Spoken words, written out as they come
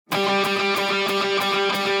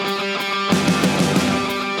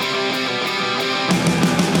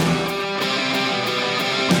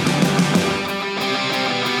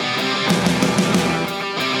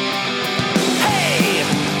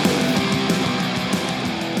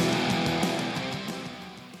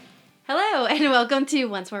and welcome to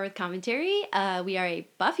Once More with Commentary. We are a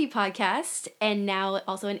Buffy podcast, and now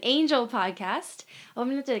also an Angel podcast. Oh, I'm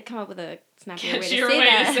going to have to come up with a snappier way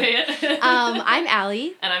to say it. I'm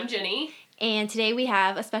Allie. And I'm Jenny. And today we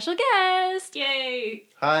have a special guest. Yay!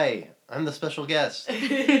 Hi, I'm the special guest.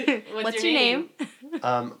 What's your name?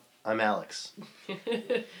 I'm Alex.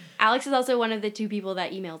 Alex is also one of the two people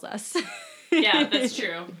that emails us. Yeah, that's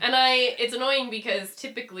true. And it's annoying because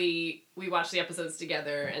typically we watch the episodes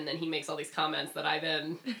together and then he makes all these comments that I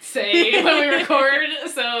then say when we record.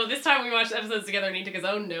 So this time we watched the episodes together and he took his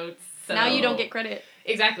own notes. So Now you don't get credit.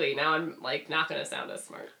 Exactly. Now I'm not going to sound as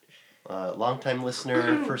smart. Long-time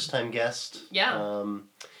listener, first-time guest. Yeah.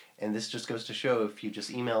 And this just goes to show if you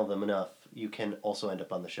just email them enough, you can also end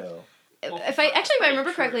up on the show. If I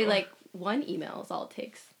remember correctly, one email is all it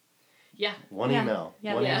takes. Yeah. One Yeah. email.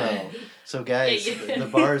 Yeah. One Yeah. email. So guys, Yeah. the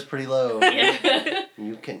bar is pretty low. Yeah.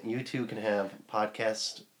 You too can have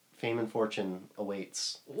podcast fame and fortune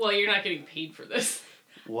awaits. Well, you're not getting paid for this.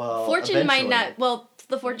 Well, Fortune might eventually. not. Well,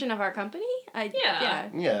 the fortune of our company. Yeah.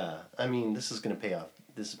 Yeah, I mean, this is going to pay off.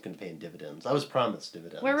 This is going to pay in dividends. I was promised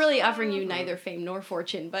dividends. We're really offering you neither fame nor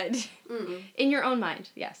fortune, but in your own mind,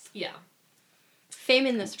 yes. Yeah. Fame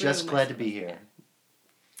in this room. Just glad to be here.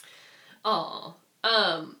 Aw.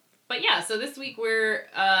 But yeah, so this week we're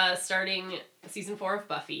starting season 4 of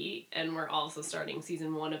Buffy, and we're also starting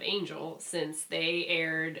season 1 of Angel, since they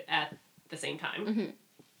aired at the same time.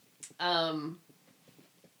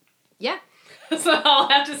 Yeah. That's all I'll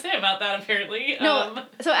have to say about that, apparently. No,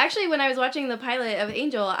 so actually when I was watching the pilot of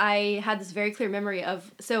Angel, I had this very clear memory of,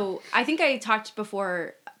 so I think I talked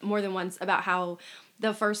before more than once about how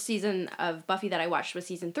the first season of Buffy that I watched was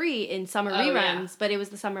season 3 in summer reruns, yeah. but it was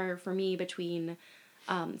the summer for me between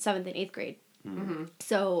 7th and 8th grade. Mm-hmm.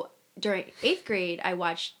 So during 8th grade, I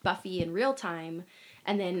watched Buffy in real time,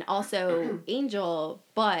 and then also Angel,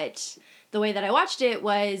 but the way that I watched it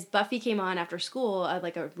was Buffy came on after school,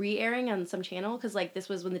 like a re-airing on some channel, because this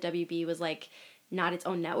was when the WB was not its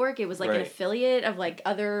own network. It was an Right. affiliate of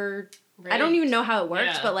other. Right. I don't even know how it worked,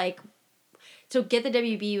 Yeah. but to get the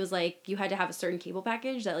WB was you had to have a certain cable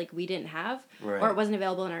package that we didn't have, Right. or it wasn't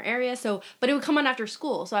available in our area. So, but it would come on after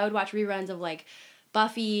school, so I would watch reruns of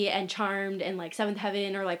Buffy and Charmed and Seventh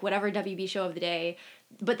Heaven or whatever WB show of the day,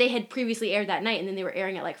 but they had previously aired that night, and then they were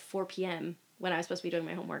airing at 4 p.m. when I was supposed to be doing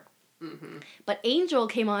my homework. Mm-hmm. But Angel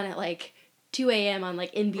came on at 2 a.m. on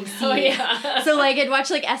NBC. Oh, yeah. So I'd watch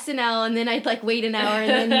SNL, and then I'd wait an hour,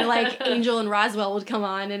 and then Angel and Roswell would come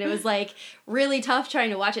on, and it was really tough trying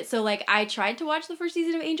to watch it. So I tried to watch the first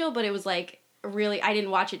season of Angel, but it was really, I didn't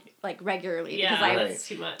watch it regularly Yeah, because I that's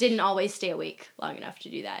too much. didn't always stay awake long enough to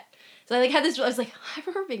do that. So I had this, I was I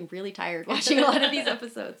remember being really tired watching a lot of these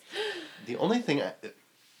episodes. The only thing,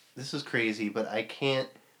 this is crazy, but I can't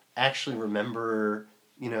actually remember,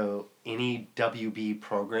 any WB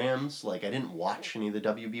programs. I didn't watch any of the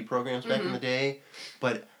WB programs back in the day,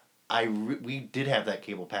 but we did have that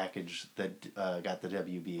cable package that got the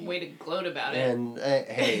WB. Way to gloat about it. And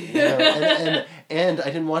hey, and I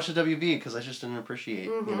didn't watch the WB because I just didn't appreciate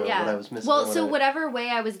what I was missing. Well, so whatever way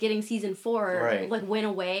I was getting season 4 Right. went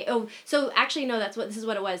away. Oh, so actually no, this is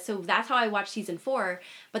what it was. So that's how I watched season 4.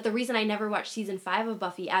 But the reason I never watched season 5 of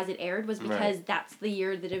Buffy as it aired was because that's the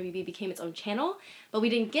year the WB became its own channel. But we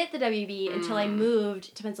didn't get the WB until I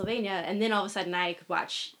moved to Pennsylvania, and then all of a sudden I could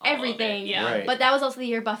watch All of it, everything. yeah. Right. But that was also the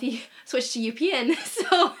year Buffy switched to UPN,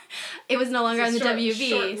 so it was no longer on the WB.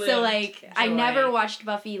 So short-lived I joy. never watched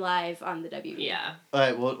Buffy live on the WB. Yeah. All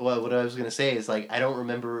right, well, what I was gonna say is I don't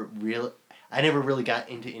remember I never really got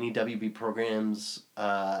into any WB programs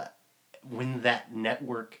when that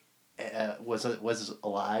network was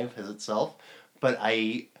alive as itself, but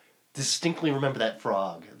I distinctly remember that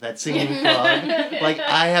frog, that singing frog.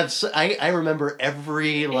 I remember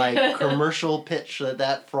every commercial pitch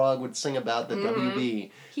that frog would sing about the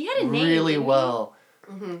WB. He had a name. Really didn't he? well.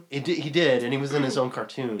 Mm-hmm. He did, and he was in his own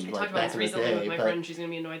cartoon. I talked about back this in the recently day, with my but, friend. She's going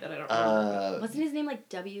to be annoyed that I don't remember. Wasn't his name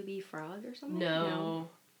WB Frog or something? No.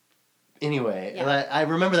 Anyway, Yeah. and I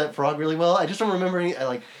remember that frog really well. I just don't remember any.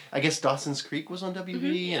 I guess Dawson's Creek was on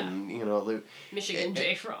WB, Yeah. and Michigan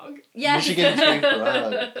J Frog. Yes. Michigan J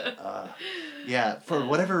Frog. Yeah, for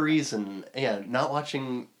whatever reason, not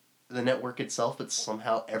watching the network itself, but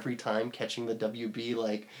somehow every time catching the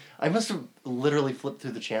WB, I must have literally flipped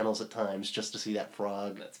through the channels at times just to see that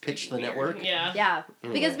frog pitch the Weird. network. Yeah. Yeah,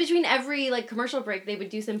 Anyway. because between every commercial break, they would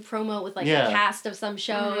do some promo with Yeah. the cast of some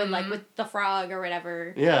show and Mhm. with the frog or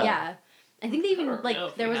whatever. Yeah. Yeah. I think they even I don't know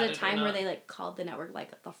if there we was had a it or time where not. they called the network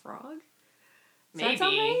the frog. Does that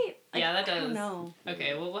sound right? Yeah, that does. I don't know.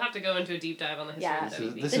 Okay, well, we'll have to go into a deep dive on the history Yeah. of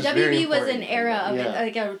WB. This The is very WB was an important. era of Yeah.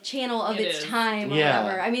 like a channel of It its is. time or Yeah.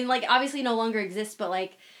 whatever. I mean, like, obviously no longer exists, but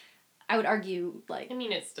like, I would argue, like, I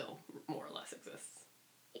mean, it still more or less exists.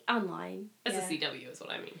 online. As yeah. a CW is what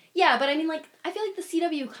I mean. Yeah, but I mean, like, I feel like the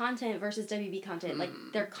CW content versus WB content, like,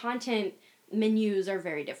 their content menus are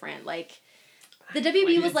very different. Like, the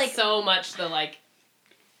WB was It's like, so much the like.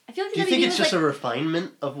 I feel like Do the you think WB it's was just like, a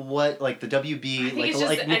refinement of what, like, the WB, I think like, it's just.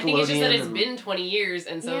 like I think it's just that Nickelodeon it's and- been 20 years,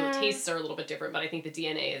 and so Yeah. tastes are a little bit different. But I think the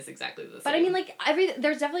DNA is exactly the same. but I mean, like,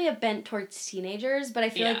 there's definitely a bent towards teenagers, but I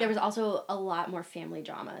feel like Yeah. there was also a lot more family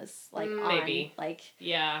dramas, like, Maybe. on, like,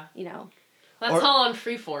 yeah, you know, that's Or- all on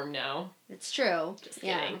Freeform now. it's true. Just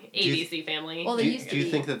Yeah. kidding. you- ABC Family. Well, Do they you, used to do you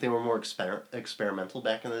be. think that they were more experimental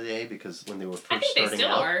back in the day because when they were first I think they starting still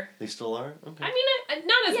out? are. They still are? Okay. I mean,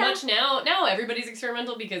 not as Yeah. much now. Now everybody's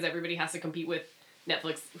experimental because everybody has to compete with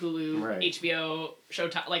Netflix, Hulu, Right. HBO,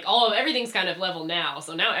 Showtime. Like everything's kind of level now.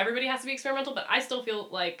 So now everybody has to be experimental. But I still feel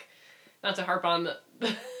like, not to harp on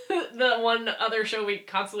the the one other show we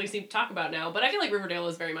constantly seem to talk about now, but I feel like Riverdale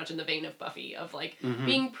is very much in the vein of Buffy of like Mhm.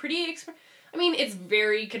 being pretty. I mean, it's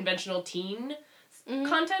very conventional teen Mhm.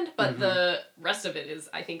 content, but the rest of it is,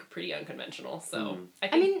 I think, pretty unconventional. So Mhm. I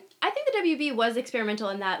think. I mean, I think the WB was experimental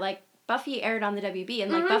in that, like, Buffy aired on the WB,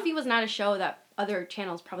 and, like, Buffy was not a show that other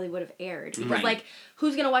channels probably would have aired. Because, Right. like,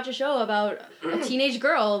 who's gonna watch a show about a teenage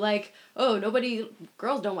girl? Like, oh,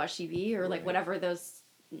 girls don't watch TV, or, like, Right. whatever those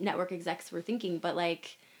network execs were thinking. But,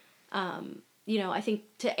 like, you know, I think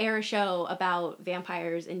to air a show about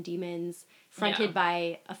vampires and demons fronted Yeah.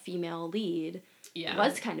 by a female lead yeah.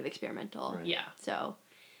 was kind of experimental. Right. Yeah. So,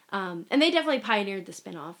 and they definitely pioneered the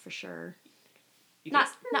spinoff for sure. You Not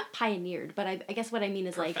think not pioneered, but I guess what I mean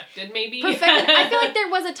is like perfected, maybe. perfected. I feel like there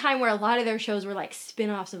was a time where a lot of their shows were like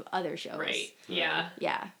spin-offs of other shows. Right. Yeah.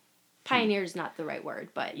 Yeah. Pioneer is not the right word,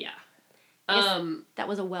 but Yeah. guess- that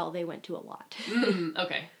was a well they went to a lot.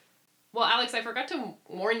 Okay. Well, Alex, I forgot to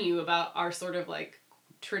warn you about our sort of like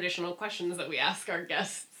traditional questions that we ask our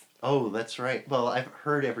guests. Oh, that's right. Well, I've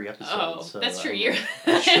heard every episode. Oh, so, that's true. um, You're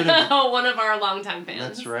I should've- one of our longtime fans.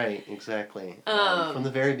 That's right, exactly. Um, From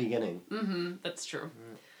the very beginning. Mm-hmm. That's true.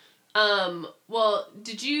 Well,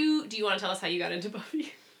 do you want to tell us how you got into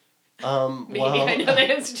Buffy? Maybe Well, I know the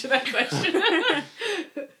answer to that question.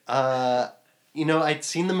 you know, I'd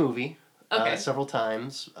seen the movie Okay. several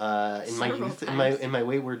times in my Several youth, times. in my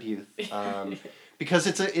wayward youth, because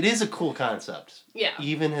it is a cool concept. Yeah.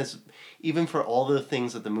 Even for all the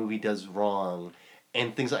things that the movie does wrong,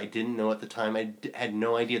 and things I didn't know at the time. I had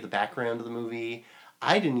no idea the background of the movie.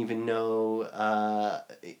 I didn't even know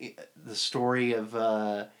the story of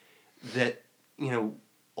that. You know,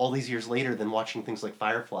 all these years later, than watching things like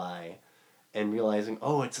Firefly, and realizing,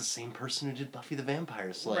 oh, it's the same person who did Buffy the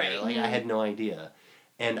Vampire Slayer. Right. Like I had no idea.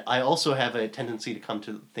 And I also have a tendency to come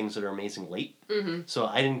to things that are amazing late. Mm-hmm. So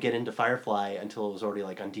I didn't get into Firefly until it was already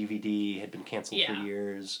like on DVD, had been canceled for Yeah.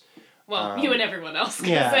 years. Well, you and everyone else,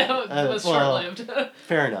 because yeah, it was well, short-lived.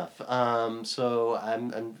 Fair enough. So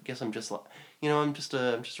I'm guess I'm just like, you know, I'm just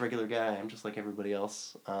a regular guy. I'm just like everybody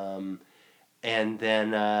else. And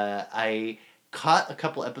then I caught a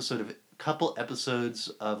couple episodes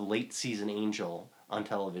of late season Angel on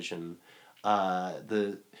television.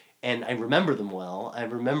 And I remember them well. I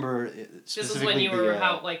remember This was specifically when you were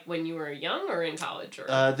the, when you were young or in college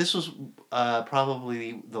or. this was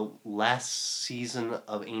probably the last season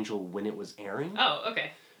of Angel when it was airing. Oh,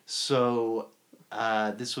 okay. So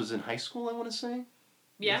this was in high school, I want to say.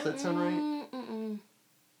 Yeah. Does that sound right?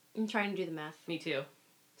 I'm trying to do the math. Me too.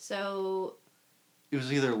 So It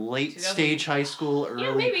was either late 2000 stage high school, early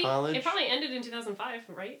Yeah, maybe. college. It probably ended in 2005,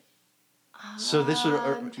 right? So this would,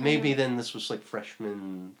 or I'm trying maybe to- then this was like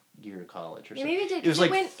freshman year of college or Yeah, something. maybe it did. It was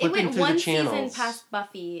like it flipping went through the one season channels. past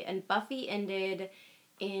Buffy, and Buffy ended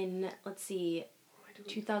in, let's see,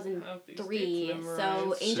 2003.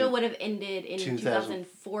 So Angel So- would have ended in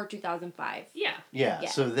 2004, 2005. Yeah. Yeah, Yeah.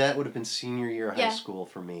 so that would have been senior year of high Yeah. school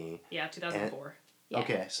for me. Yeah, 2004. Yeah.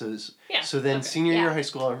 Okay, so Yeah, so then okay. senior year Yeah. of high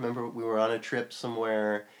school, I remember we were on a trip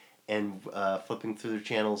somewhere, and flipping through the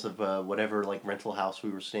channels of whatever like rental house we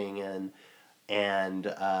were staying in, and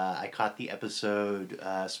I caught the episode.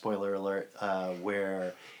 Spoiler alert!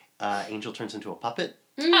 Where Angel turns into a puppet.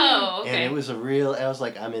 Oh, okay. And it was a real. I was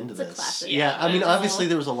like, I'm into It's a this. classic. Yeah, I mean, Yeah. obviously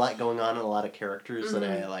there was a lot going on and a lot of characters that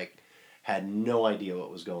Mm-hmm. I like had no idea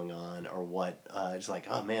what was going on or what. It's like,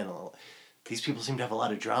 oh man, these people seem to have a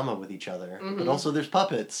lot of drama with each other, Mm-hmm. but also there's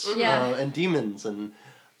puppets, Yeah. and demons, and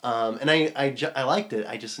I liked it.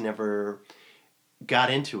 I just never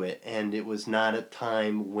got into it, and it was not a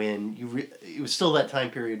time when it was still that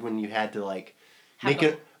time period when you had to like Have make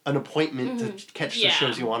it an appointment to catch the Yeah.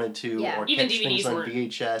 shows you wanted to, Yeah. or Even catch DVDs things on weren't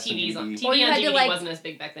VHS TVs on and DVD. Or TV you on had to, DVD like, wasn't as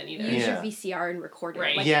big back then either. use Yeah. your VCR and record it.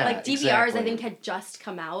 Right. Like, Yeah, like DVRs, exactly. I think, had just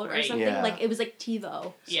come out or Right. something. Yeah. Like, it was like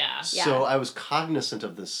TiVo. Yeah. So I was cognizant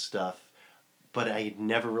of this stuff, but I had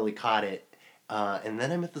never really caught it. And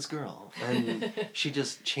then I met this girl, and she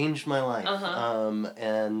just changed my life.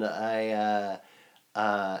 And I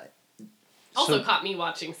Also so- caught me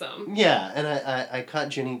watching some. yeah, and I caught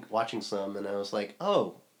Jenny watching some, and I was like,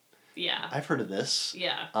 oh, Yeah. I've heard of this.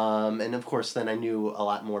 Yeah. And of course, then I knew a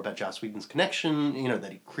lot more about Joss Whedon's connection. You know,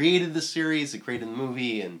 that he created the series, he created the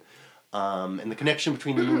movie, and the connection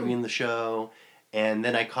between the movie and the show. And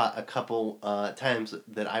then I caught a couple times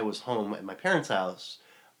that I was home at my parents' house.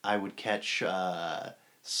 I would catch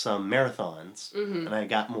some marathons, and I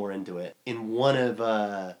got more into it. In one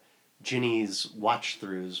of Ginny's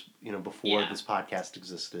watch-throughs, you know, before Yeah. this podcast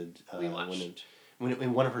existed, We watched. when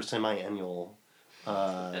in one of her semi-annual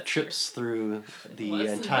trips through the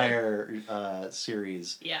was. entire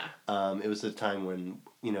series, Yeah. it was a time when,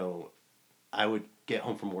 you know, I would get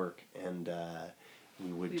home from work and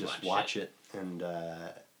we would just watched watch it. And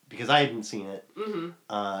because I hadn't seen it,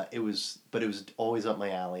 Mm-hmm. it was always up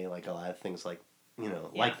my alley, like a lot of things like, you know,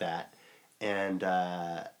 Yeah. like that. And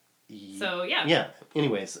So, yeah. yeah.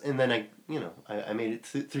 Anyways, and then I made it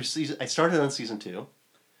through season. I started on season 2.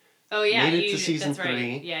 Oh, yeah. Made it you, to season that's right.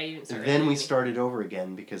 3. Yeah, you didn't start Then we early. started over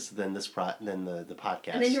again because then the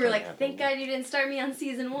podcast. And then you were started like, happening. thank God you didn't start me on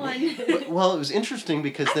season 1. Well, it was interesting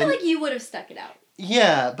because I then feel like you would have stuck it out.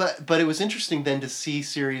 yeah, but it was interesting then to see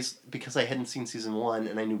series because I hadn't seen season 1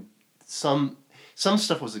 and I knew some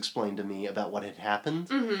stuff was explained to me about what had happened.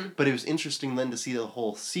 Mm-hmm. But it was interesting then to see the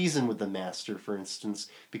whole season with the Master, for instance,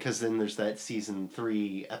 because then there's that season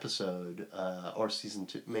 3 episode, or season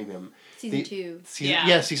 2, maybe I'm... Season 2.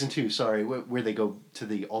 Season 2, sorry, where they go to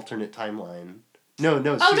the alternate timeline. No, Oh,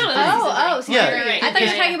 season no, 3. that's season Yeah. 3. Right. I thought you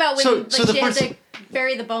were talking about when So like, the she had first- to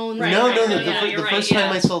bury the bones. Right, No, right, no, no, the, yeah, the you're first right,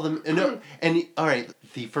 time yeah. I saw them... No, and, all right,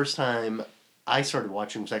 the first time I started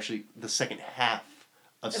watching was actually the second half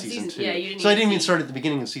of season 2. yeah, you didn't so I even didn't even see- start at the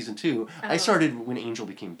beginning of season 2. I Oh. started when Angel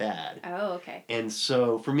became bad. Oh, okay. And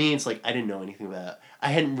so for me, it's like I didn't know anything about. I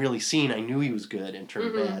hadn't really seen. I knew he was good and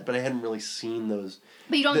turned Mhm. bad, but I hadn't really seen those.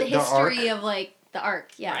 But you don't know the The history of, like, the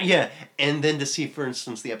arc. Yeah. Right. Yeah, and then to see, for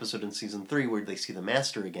instance, the episode in season 3 where they see the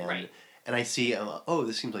Master again, Right. and I see, oh,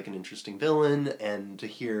 this seems like an interesting villain, and to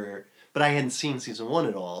hear, but I hadn't seen season 1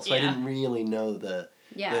 at all, so I Yeah. didn't really know the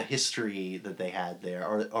Yeah. history that they had there,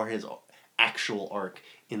 or his actual arc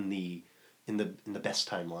in the best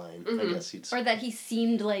timeline. I Mhm. guess you'd say. Or that he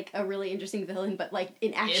seemed like a really interesting villain, but, like,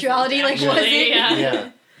 in actuality, like, actually, wasn't. yeah.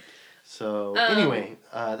 Yeah. So anyway,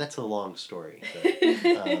 Um, that's a long story. But,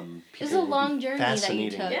 It was a long journey that you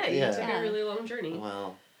fascinating. took. Yeah, you Yeah. took a really long journey.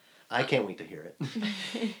 Well, I can't wait to hear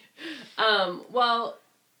it. Well,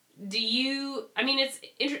 do you? I mean,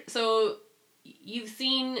 so you've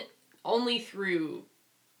seen only through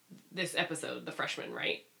this episode, The Freshman,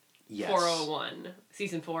 right? Yes. 401,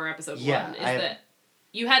 season 4, episode Yeah, 1. Is I've- that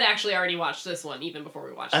you had actually already watched this one even before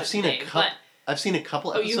we watched it I've seen today, a couple. but I've seen a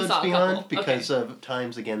couple Oh, you episodes saw a beyond couple. because of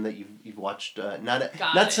times again that you've watched Got not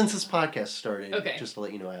it. since this podcast started. Okay. Just to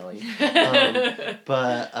let you know, Allie.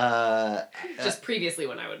 But just previously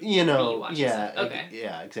when I would you know, rewatch yeah, this. Okay.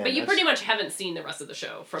 yeah, exactly. But you I've pretty much haven't seen the rest of the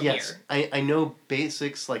show from yes, I know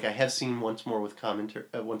basics. Like I have seen once more with commentary,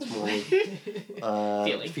 once more with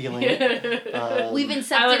here. feeling. We've I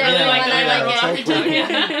incepted would everyone. really like I that. like exactly.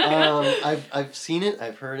 it. I've seen it.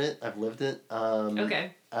 I've heard it. I've lived it.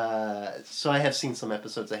 Okay. So I have seen some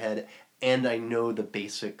episodes ahead, and I know the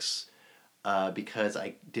basics because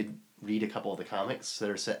I did read a couple of the comics that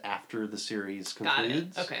are set after the series Got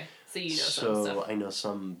concludes. it. Okay. So you know so some stuff. I know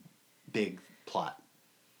some big plot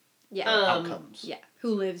Yeah. outcomes. Yeah.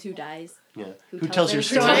 Who lives, who dies. Yeah. Who Who tells tells their your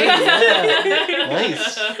story? story. Yeah.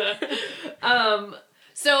 Nice.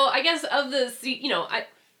 So I guess of the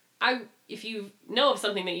I if you know of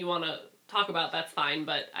something that you want to talk about, that's fine.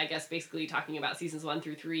 But I guess basically talking about seasons 1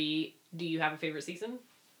 through 3. Do you have a favorite season?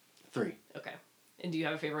 3. Okay. And do you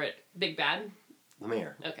have a favorite big bad? The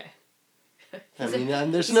mayor. Okay. I mean,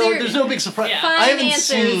 there's is no there- there's no big surprise. Yeah. I Fine haven't answers.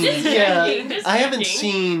 seen. Just Yeah, checking, just I haven't checking.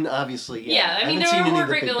 seen obviously. Yeah, I mean haven't there seen are any more of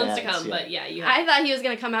the great big villains to bads come, yet. but yeah, you I have. thought he was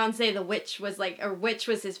gonna come out and say the witch was which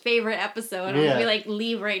was his favorite episode, and Yeah. I'd be like,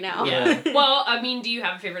 leave right now. Yeah. Well, I mean, do you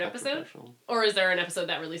have a favorite episode, Controversial. or is there an episode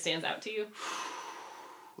that really stands out to you?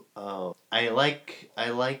 Oh, I like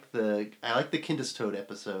the Kindus Toad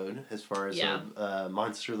episode as far as Yeah.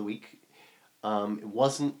 Monster of the Week. It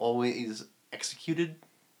wasn't always executed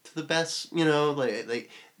to the best, you know. Like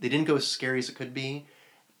they didn't go as scary as it could be,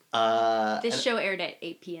 This and- show aired at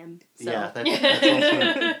 8 p.m. So. Yeah, that's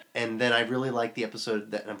also, and then I really like the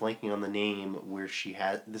episode that, and I'm blanking on the name, where she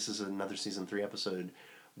had, this is another season 3 episode,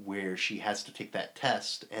 where she has to take that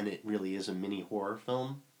test, and it really is a mini horror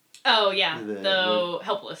film. Oh yeah, The-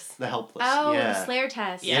 Helpless. The Helpless. Oh, yeah. the Slayer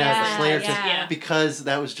test. Yeah, the Slayer yeah. test. Yeah. Because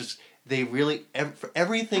that was just, they really, for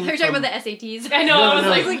everything. You're talking from- about the SATs. I know. No, I was no.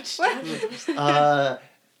 like, What?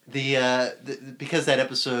 Because that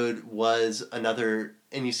episode was another,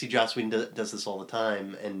 and you see Joss Whedon does this all the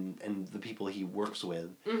time, and the people he works with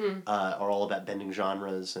are all about bending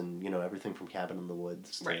genres, and everything from Cabin in the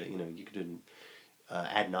Woods to, Right. you could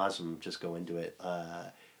ad nauseum just go into it.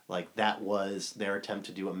 Like that was their attempt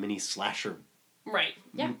to do a mini slasher. right.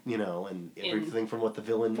 Yeah. And In everything from what the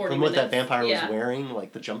villain, 40 from what that minutes, vampire yeah. was wearing,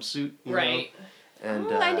 like the jumpsuit, Right. And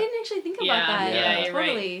Oh, I didn't actually think about yeah, that. yeah, you're right.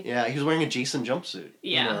 Totally. yeah, he was wearing a Jason jumpsuit.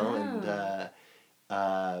 Yeah.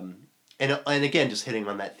 And again, just hitting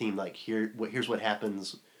on that theme, like here's what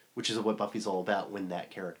happens, which is what Buffy's all about when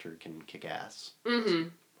that character can kick ass Mm-hmm.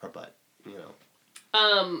 or butt.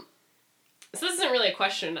 So this isn't really a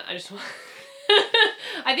question. I just want.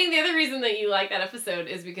 I think the other reason that you like that episode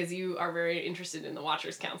is because you are very interested in the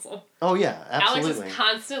Watchers Council. Oh yeah, absolutely. Alex is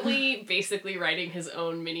constantly basically writing his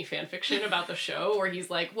own mini fan fiction about the show where he's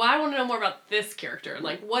like, well, I want to know more about this character. And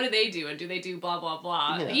like, what do they do? And do they do blah, blah,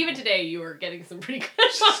 blah? Yeah. Even today, you were getting some pretty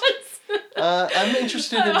good ones. I'm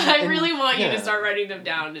interested in. I really want you yeah. to start writing them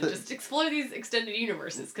down and just explore these extended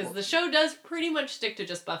universes because the show does pretty much stick to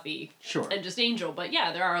just Buffy Sure. and just Angel. But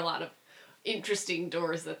yeah, there are a lot of interesting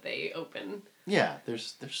doors that they open. Yeah,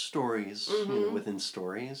 there's stories within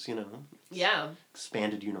stories, Yeah.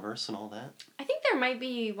 expanded universe and all that. I think there might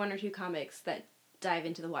be 1 or 2 comics that dive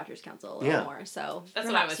into the Watchers Council a little Yeah. more. So That's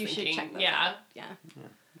what I perhaps was you thinking. should check those Yeah. out. Yeah.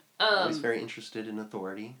 Always very interested in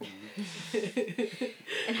authority.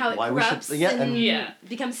 And how it Why we should- corrupts yeah, and and- Yeah.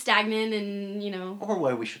 becomes stagnant and, Or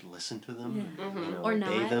why we should listen to them, Or obey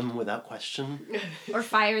not. them without question. or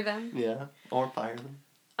fire them. Yeah, or fire them.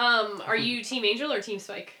 Are you Team Angel or Team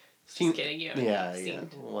Spike? Team- Just kidding. You haven't yeah, seen yeah.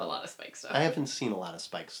 a Well, lot of Spike stuff. I haven't seen a lot of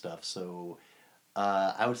Spike stuff, so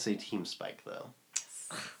I would say Team Spike though.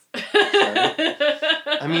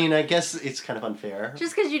 I mean, I guess it's kind of unfair.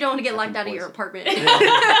 Just because you don't want to get locked out of your poison. apartment.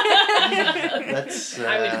 That's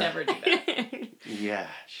I would never do that. Yeah,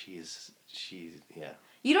 she's yeah.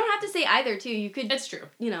 You don't have to say either, too. You could, It's true.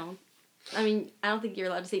 I mean, I don't think you're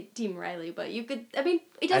allowed to say Team Riley, but you could, I mean,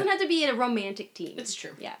 it doesn't have to be a romantic team. It's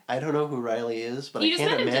true. Yeah. I don't know who Riley is, but You I just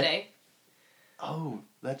can't met him imagine. today. Oh,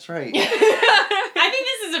 that's right. I think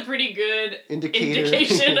this is a pretty good Indicator.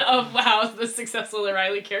 indication of how the successful the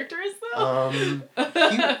Riley character is, though.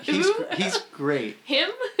 He's great. Him?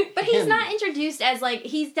 But he's Him. not introduced as, like,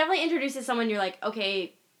 he's definitely introduced as someone you're like,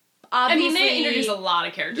 okay, I obviously. mean, they introduce a lot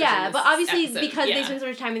of characters. Yeah, in but this obviously episode. because yeah. they spend so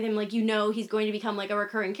much time with him, like, he's going to become, like, a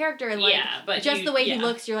recurring character. And, like, Yeah, but just the way he yeah.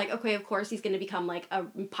 looks, you're like, okay, of course he's going to become, like,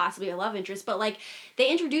 possibly a love interest. But, like, they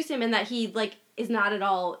introduce him in that he, like, is not at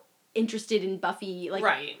all interested in Buffy, like,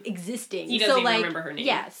 Right. existing. He doesn't so, even like, remember her name.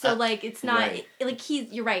 Yeah, so, like, it's not, right. like,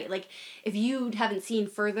 you're right. Like, if you haven't seen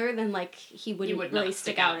further, then, like, he He wouldn't would really not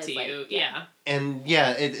stick stick out out as, to like, you. Yeah. And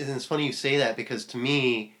yeah, it's funny you say that because to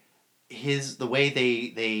me, the way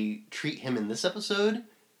they treat him in this episode,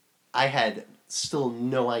 I had still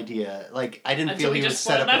no idea. Like I didn't Until feel we he was just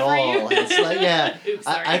set up spoiled at that for you. all. It's like, yeah, Oops,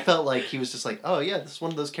 sorry. I felt like he was just like, oh yeah, this is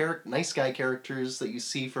one of those nice guy characters that you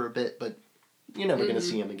see for a bit, but you're never gonna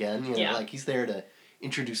see him again. Yeah. Like he's there to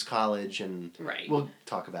introduce college, and Right. we'll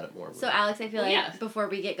talk about it more. So, Alex, I feel like Yeah. before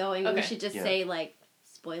we get going, we Okay. should just Yeah. say, like,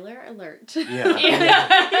 spoiler alert. yeah.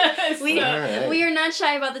 Yeah. We, All right. we are not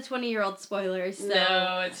shy about the 20-year-old spoilers. So.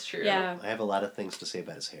 No, it's true. Yeah. I have a lot of things to say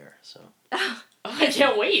about his hair, so Oh, I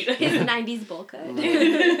can't wait. His 90s bowl cut.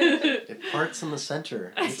 it parts in the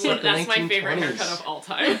center. It's like the That's my favorite 1920s. haircut of all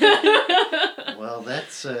time. Well,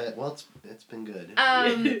 that's it's been good.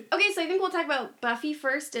 Okay, so I think we'll talk about Buffy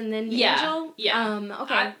first and then Yeah, Angel. yeah.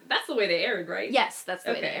 Okay. That's the way they aired, right? Yes, that's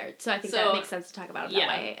the way they Okay. aired. So I think So- that makes sense to talk about it yeah.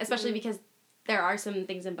 that way. Especially because there are some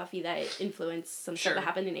things in Buffy that influence some Sure. stuff that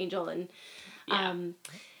happened in Angel. And Yeah.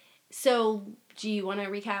 so do you want to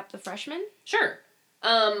recap The Freshman? Sure.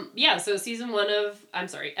 Yeah, so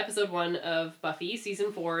episode 1 of Buffy,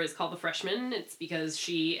 season 4 is called The Freshman. It's because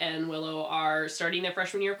she and Willow are starting their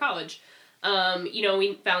freshman year of college.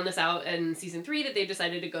 We found this out in season 3 that they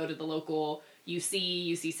decided to go to the local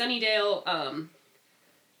UC Sunnydale.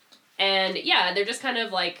 And yeah, they're just kind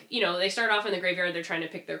of like, they start off in the graveyard, they're trying to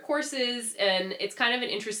pick their courses, and it's kind of an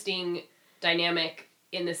interesting dynamic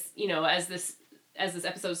in this, as this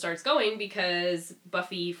episode starts going, because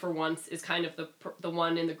Buffy, for once, is kind of the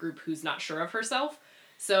one in the group who's not sure of herself.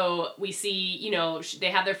 So we see, you know,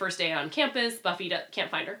 they have their first day on campus. Buffy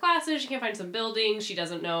can't find her classes. She can't find some buildings. She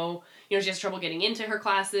doesn't know, you know, she has trouble getting into her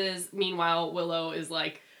classes. Meanwhile, Willow is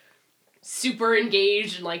like super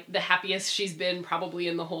engaged and like the happiest she's been probably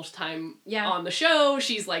in the whole time on the show.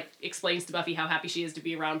 She's like explains to Buffy how happy she is to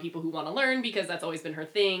be around people who want to learn because that's always been her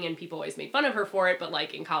thing and people always made fun of her for it, but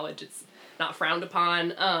like in college it's not frowned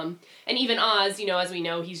upon. And even Oz, you know, as we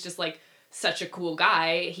know, he's just like such a cool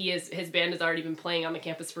guy. His band has already been playing on the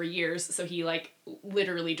campus for years, so he like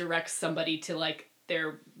literally directs somebody to like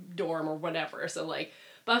their dorm or whatever. So like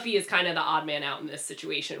Buffy is kind of the odd man out in this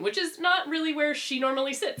situation, which is not really where she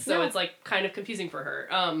normally sits. So it's like kind of confusing for her.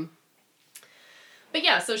 But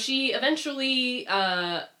yeah, so she eventually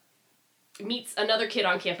meets another kid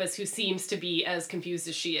on campus who seems to be as confused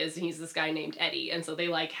as she is, and he's this guy named Eddie. And so they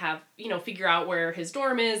like have, you know, figure out where his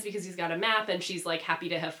dorm is because he's got a map, and she's like happy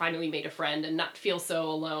to have finally made a friend and not feel so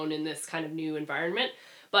alone in this kind of new environment.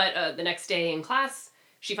 But the next day in class,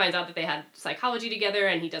 she finds out that they had psychology together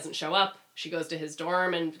and he doesn't show up. She goes to his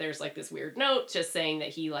dorm and there's like this weird note just saying that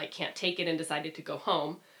he like can't take it and decided to go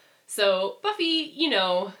home. So Buffy, you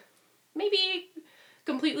know, maybe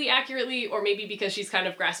completely accurately or maybe because she's kind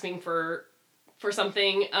of grasping for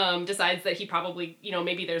something, decides that he probably, you know,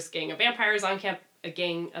 maybe there's a gang of vampires on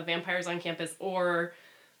campus, or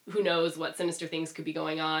who knows what sinister things could be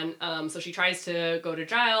going on. So she tries to go to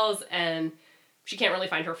Giles and she can't really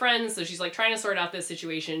find her friends, so she's like trying to sort out this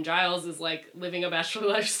situation. Giles is like living a bachelor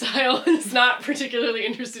lifestyle and is not particularly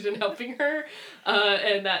interested in helping her,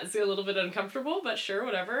 and that's a little bit uncomfortable, but sure,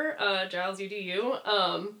 whatever. Giles, you do you.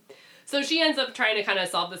 So she ends up trying to kind of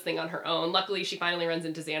solve this thing on her own. Luckily, she finally runs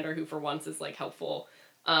into Xander, who for once is like helpful.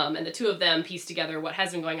 And the two of them piece together what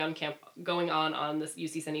has been going on this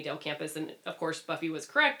UC Sunnydale campus. And of course, Buffy was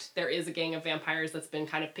correct. There is a gang of vampires that's been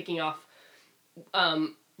kind of picking off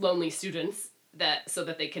lonely students so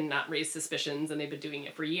that they can not raise suspicions, and they've been doing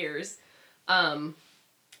it for years.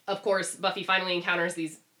 Of course, Buffy finally encounters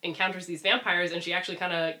these vampires, and she actually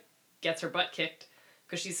kind of gets her butt kicked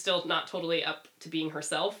because she's still not totally up to being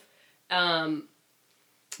herself.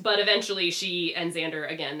 But eventually she and Xander,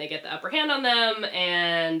 again, they get the upper hand on them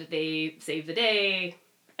and they save the day.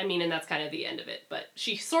 I mean, and that's kind of the end of it. But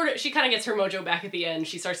she kind of gets her mojo back at the end.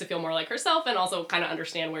 She starts to feel more like herself and also kind of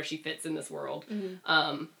understand where she fits in this world.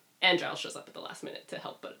 Mm-hmm. And Giles shows up at the last minute to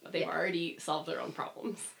help, but they've already solved their own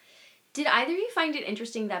problems. Did either of you find it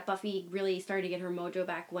interesting that Buffy really started to get her mojo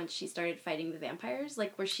back once she started fighting the vampires?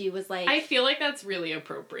 Like, where she was like... I feel like that's really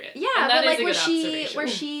appropriate. Yeah, but like where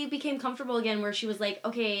she became comfortable again, where she was like,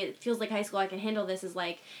 okay, it feels like high school, I can handle this, is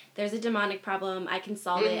like, there's a demonic problem, I can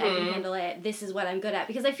solve it, I can handle it, this is what I'm good at.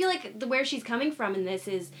 Because I feel like where she's coming from in this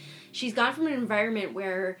is, she's gone from an environment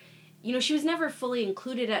where... You know, she was never fully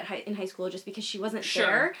included in high school just because she wasn't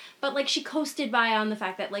there. But, like, she coasted by on the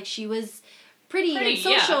fact that, like, she was pretty and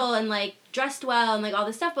social and, like, dressed well and, like, all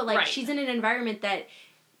this stuff. But, like, she's in an environment that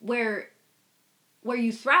where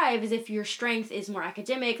you thrive is if your strength is more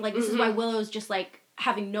academic. Like, this is why Willow's just, like,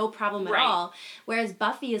 having no problem at all. Whereas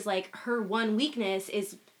Buffy is, like, her one weakness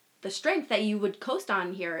is the strength that you would coast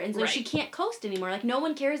on here, and so she can't coast anymore. Like, no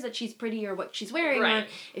one cares that she's pretty or what she's wearing or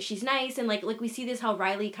if she's nice, and like we see this how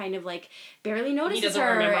Riley kind of like barely notices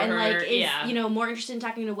her and like is you know more interested in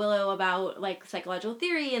talking to Willow about like psychological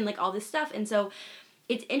theory and like all this stuff. And so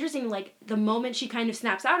it's interesting, like, the moment she kind of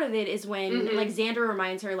snaps out of it is when, like, Xander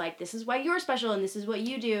reminds her, like, this is why you're special and this is what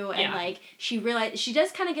you do. And, like, she realized, she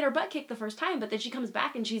does kind of get her butt kicked the first time, but then she comes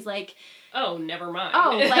back and she's like, oh, never mind.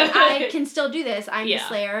 Oh, like, I can still do this. I'm the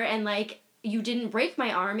Slayer, and, like, you didn't break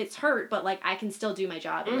my arm, it's hurt, but, like, I can still do my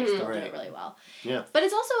job and, like, still do it really well. Yeah. But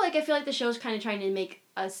it's also, like, I feel like the show's kind of trying to make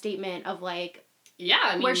a statement of, like,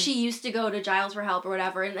 I mean, where she used to go to Giles for help or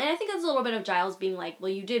whatever. And I think that's a little bit of Giles being like,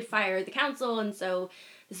 well, you did fire the council, and so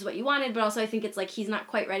this is what you wanted. But also I think it's like he's not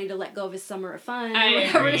quite ready to let go of his summer of fun. I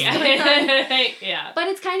agree. Yeah. But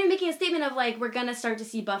it's kind of making a statement of, like, we're going to start to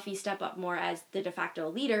see Buffy step up more as the de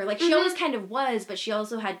facto leader. Like, she always kind of was, but she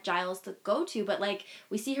also had Giles to go to. But, like,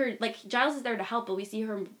 we see her, like, Giles is there to help, but we see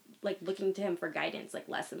her, like, looking to him for guidance, like,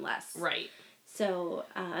 less and less. Right. So,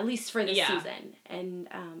 at least for this season. And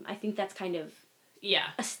I think that's kind of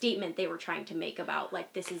a statement they were trying to make about,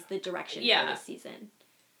 like, this is the direction for this season.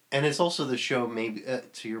 And it's also the show, maybe,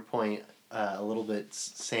 to your point, a little bit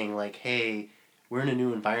saying, like, hey, we're in a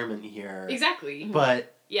new environment here. Exactly.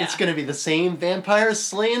 But it's going to be the same vampire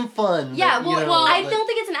slaying fun. Yeah, that, well, I don't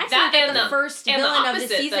think it's an accident that the first villain of the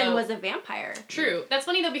season was a vampire. True. That's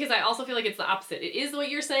funny, though, because I also feel like it's the opposite. It is what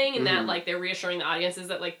you're saying, and that, like, they're reassuring the audiences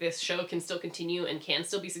that, like, this show can still continue and can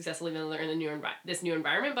still be successful even though they're in the this new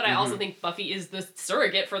environment, but I also think Buffy is the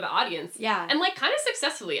surrogate for the audience. Yeah. And, like, kind of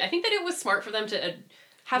successfully. I think that it was smart for them to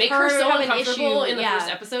make her so have an uncomfortable issue. in the first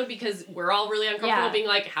episode because we're all really uncomfortable being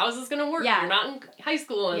like, how is this going to work? Yeah. You're not in high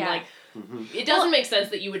school. And like, Mm-hmm. it doesn't make sense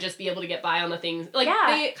that you would just be able to get by on the things. Like,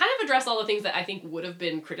 they kind of address all the things that I think would have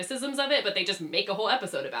been criticisms of it, but they just make a whole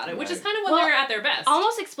episode about it, which is kind of when they're at their best.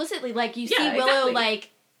 Almost explicitly, like, you see Willow, like,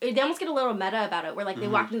 they almost get a little meta about it, where, like, they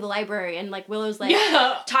walk into the library, and, like, Willow's, like,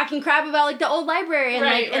 talking crap about, like, the old library, and,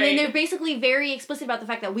 and then they're basically very explicit about the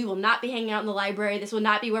fact that we will not be hanging out in the library, this will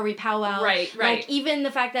not be where we powwow. Like, even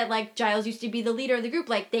the fact that, like, Giles used to be the leader of the group,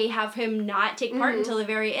 like, they have him not take part until the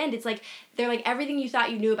very end. It's like, they're like, everything you thought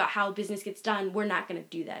you knew about how business gets done, we're not gonna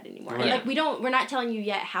do that anymore. Right. And, like, we're not telling you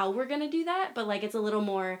yet how we're gonna do that, but, like, it's a little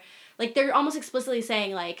more, like, they're almost explicitly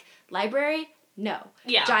saying, like, library, no.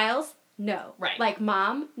 Yeah. Giles, no. Right. Like,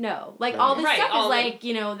 mom, no. Like, all this stuff all is, like,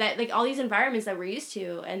 you know, that, like, all these environments that we're used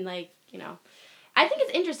to, and, like, you know, I think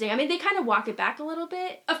it's interesting. I mean, they kind of walk it back a little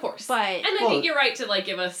bit. Of course. But... And I think you're right to, like,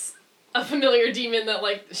 give us a familiar demon that,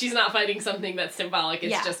 like, she's not fighting something that's symbolic,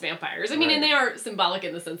 it's just vampires. I mean, and they are symbolic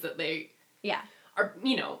in the sense that they... Yeah. Are,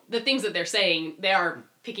 you know, the things that they're saying, they are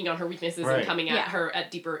picking on her weaknesses and coming at her at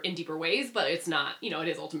deeper ways, but it's not, you know, it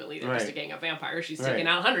is ultimately they're just a gang of vampires. She's taken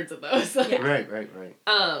out hundreds of those. Right.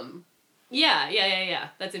 Yeah.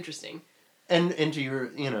 That's interesting. And to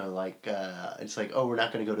your, you know, like, it's like, oh, we're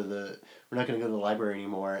not going to go to the library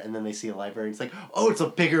anymore, and then they see a library, and it's like, oh, it's a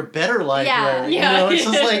bigger, better library. Yeah. You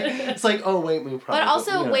know, it's like, oh, wait, we probably. But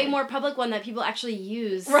also you know. way more public one that people actually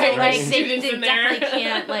use. Right. So, like, Students they in there. definitely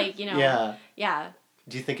can't, like, you know. Yeah.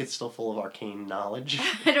 Do you think it's still full of arcane knowledge?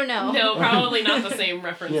 I don't know. No, probably not the same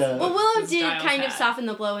reference. Yeah. Well, Willow as did Giles kind of had. soften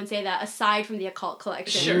the blow and say that aside from the occult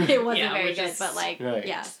collection, Sure. it wasn't Yeah, very which good. is- But, like,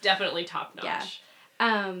 yeah. It's definitely top notch. Yeah.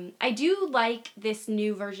 I do like this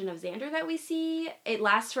new version of Xander that we see. It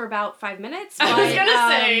lasts for about 5 minutes. But, I was gonna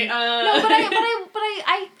say no, but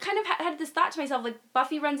I kind of had this thought to myself, like,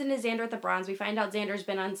 Buffy runs into Xander at the Bronze. We find out Xander's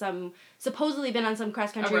supposedly been on some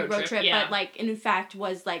cross country road trip, but, like, in fact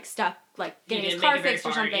was, like, stuck, like, getting his car fixed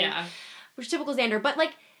or something. Yeah. Which is typical Xander. But,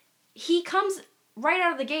 like, he comes right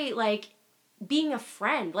out of the gate, like, being a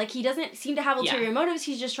friend. Like, he doesn't seem to have ulterior motives.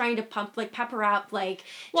 He's just trying to pep her up, like,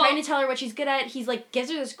 trying to tell her what she's good at. He's, like,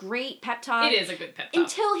 gives her this great pep talk. It is a good pep talk.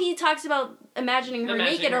 Until he talks about imagining her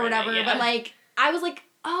naked or whatever. But, like, I was like,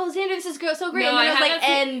 oh, Xander, this is so great. No, and then I was like,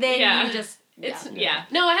 and then yeah. you just...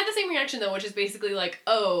 No, I had the same reaction, though, which is basically like,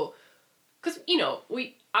 oh... Because, you know,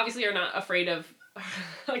 we obviously are not afraid of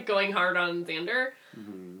like going hard on Xander.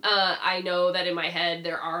 Mm-hmm. I know that in my head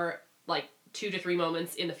there are, like, 2 to 3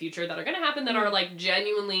 moments in the future that are going to happen that are, like,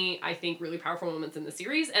 genuinely, I think, really powerful moments in the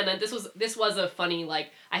series. And then this was a funny, like,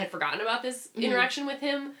 I had forgotten about this interaction with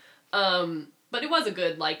him. But it was a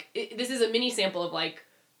good, like, this is a mini sample of, like,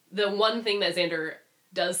 the one thing that Xander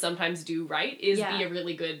does sometimes do right is be a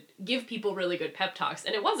really good, give people really good pep talks.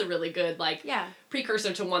 And it was a really good, like,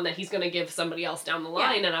 precursor to one that he's going to give somebody else down the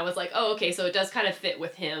line. And I was like, oh, okay, so it does kind of fit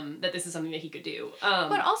with him that this is something that he could do.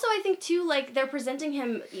 But also I think, too, like, they're presenting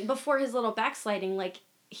him, before his little backsliding, like,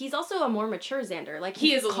 he's also a more mature Xander. Like,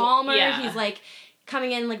 he's calmer, he's, like...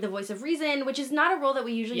 coming in, like, the voice of reason, which is not a role that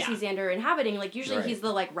we usually see Xander inhabiting. Like, usually he's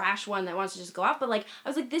the, like, rash one that wants to just go off. But, like, I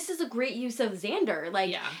was like, this is a great use of Xander.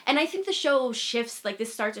 Like, and I think the show shifts, like,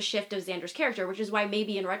 this starts a shift of Xander's character, which is why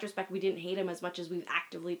maybe in retrospect we didn't hate him as much as we've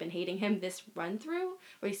actively been hating him this run-through. Or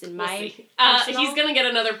at least in my he's gonna get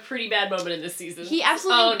another pretty bad moment in this season. He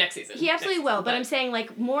absolutely... Oh, next season. He absolutely will. But I'm saying,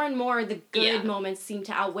 like, more and more the good moments seem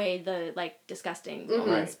to outweigh the, like, disgusting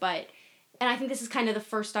moments. But... And I think this is kind of the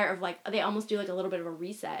first start of, like, they almost do, like, a little bit of a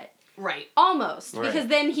reset. Right. Almost. Right. Because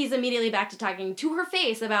then he's immediately back to talking to her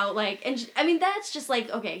face about, like, and I mean, that's just, like,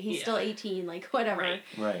 okay, he's still 18, like, whatever.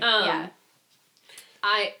 Right. The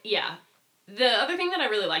other thing that I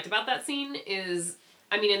really liked about that scene is,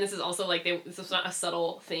 I mean, and this is also, like, this was not a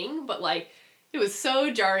subtle thing, but, like, it was so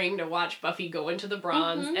jarring to watch Buffy go into the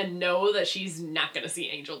Bronze and know that she's not going to see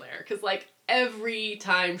Angel there. Because, like, every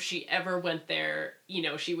time she ever went there, you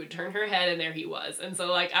know, she would turn her head and there he was. And so,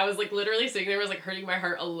 like, I was, like, literally sitting there, was, like, hurting my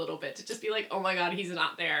heart a little bit to just be like, oh my god, he's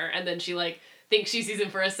not there. And then she, like, thinks she sees him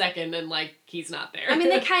for a second and, like, he's not there. I mean,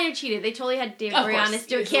 they kind of cheated. They totally had David Boreanaz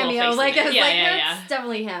do a cameo. Like, I was like, that's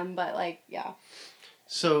definitely him. But, like,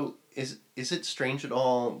 So, is it strange at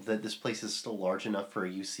all that this place is still large enough for a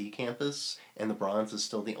UC campus and the Bronze is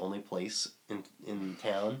still the only place in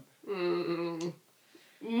town?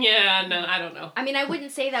 Yeah, no, I don't know. I mean, I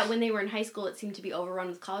wouldn't say that when they were in high school it seemed to be overrun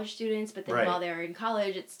with college students, but then while they were in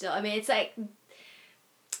college, it's still, I mean, it's like,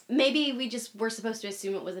 maybe we just were supposed to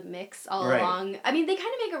assume it was a mix all along. I mean, they kind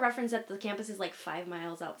of make a reference that the campus is like 5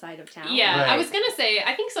 miles outside of town. Yeah, I was gonna say,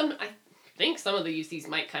 I think think some of the UCs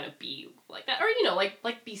might kind of be like that, or you know, like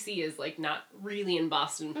BC is like not really in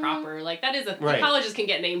Boston proper. Like that is a Right. colleges can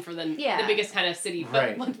get named for the biggest kind of city,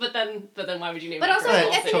 but Right. but then why would you name But it? also, for a I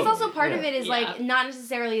small think city? it's also part Yeah. of it is Yeah. like not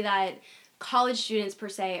necessarily that college students per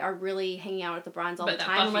se are really hanging out at the Bronze all But the that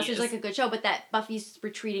time Buffy unless there's is. like a good show, but that Buffy's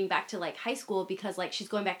retreating back to like high school because like she's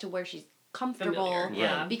going back to where she's comfortable Familiar,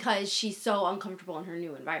 yeah. because she's so uncomfortable in her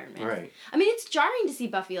new environment. Right. I mean, it's jarring to see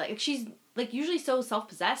Buffy like she's like usually so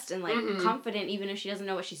self-possessed and like Mhm. confident even if she doesn't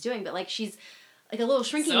know what she's doing, but like she's like a little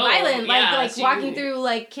shrinking So, violet, yeah, like she- walking through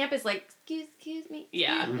like campus like excuse me,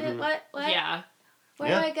 Yeah. excuse me, what Yeah. where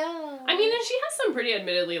Yeah. do I go? I mean, and she has some pretty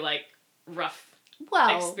admittedly like rough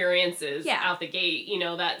well, experiences yeah. out the gate. You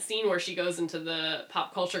know, that scene where she goes into the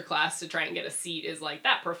pop culture class to try and get a seat is like,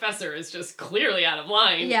 that professor is just clearly out of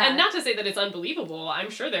line. Yeah. And not to say that it's unbelievable.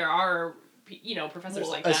 I'm sure there are, you know, professors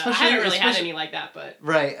Well, like that. I especially- haven't really had especially- any like that, but...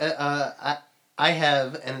 Right. I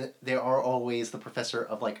have, and there are always the professor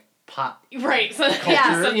of like pop. Right. So, Culture,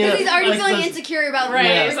 yeah, you know, because he's already like feeling those- insecure about Right,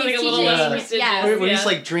 whatever something he's a little teaching. less Yeah. prestigious. Yeah. Where he's Yeah.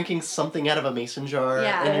 like drinking something out of a mason jar,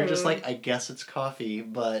 Yeah. and you're just Mhm. like, I guess it's coffee,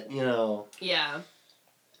 but you know. Yeah.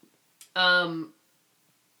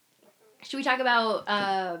 Should we talk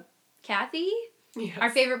about Kathy, Yes. our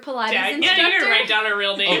favorite Pilates Yeah, instructor? you're gonna write down her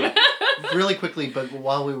real name. Really quickly, but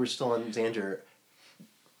while we were still on Xander,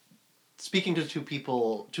 speaking to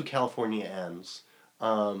two Californians,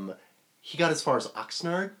 he got as far as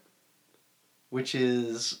Oxnard,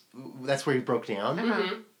 that's where he broke down. Uh-huh.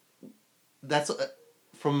 Mhm. That's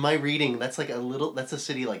from my reading. That's a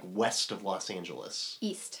city like west of Los Angeles,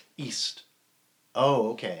 East. east. Oh,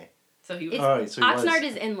 okay. So he was... It's- All right. So he Oxnard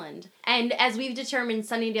was, is inland, and as we've determined,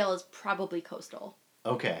 Sunnydale is probably coastal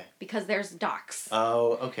okay. because there's docks.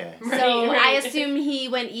 Oh, okay. Right, So I right. assume he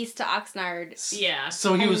went east to Oxnard. Yeah.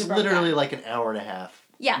 So he And was he broke literally down. like an hour and a half.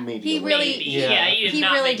 Yeah, Maybe he away. really, Maybe. Yeah. Yeah, he did he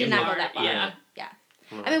not really make did it not far. go that far. Yeah.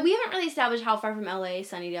 I mean, we haven't really established how far from LA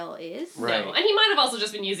Sunnydale is. Right. No. And he might have also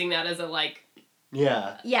just been using that as a like,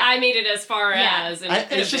 Yeah. Yeah. I made it as far Yeah. as, and it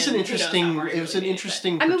could It's have just been, an who knows how interesting. far he It was really an made it,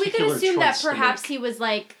 interesting. I mean, we could particular assume that choice to perhaps make. he was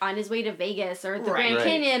like on his way to Vegas or the Right. Grand Right.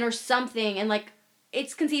 Canyon or something, and like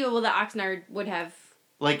it's conceivable that Oxnard would have.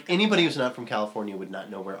 Like anybody who's not from California would not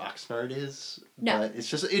know where Oxnard is. No. But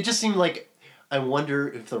it just seemed like I wonder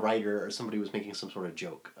if the writer or somebody was making some sort of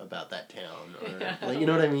joke about that town, or Yeah. like, you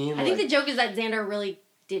know what I mean? I think the Like, joke is that Xander really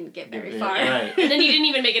didn't get very Yeah, far. right. And then he didn't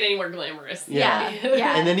even make it any more glamorous. Yeah.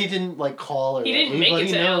 Yeah. And then he didn't like call or He let didn't make anybody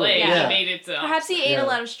it to know. LA. Yeah. He made it to. Perhaps he ate Yeah. a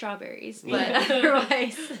lot of strawberries, but Yeah.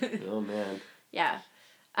 otherwise, Oh man. yeah.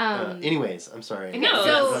 Anyways, I'm sorry. Okay,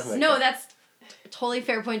 No, so that's a totally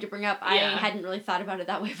fair point to bring up. I Yeah. hadn't really thought about it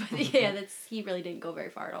that way, but yeah, he really didn't go very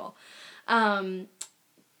far at all.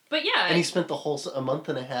 But yeah. And he spent the whole a month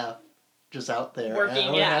and a half just out there, Working an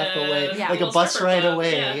hour and a at half a away, Yeah. like a little bus stripper ride club,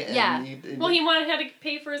 away. yeah. And Yeah. Well, he had to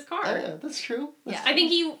pay for his car. Oh, yeah, that's true. That's Yeah. I think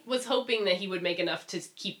he was hoping that he would make enough to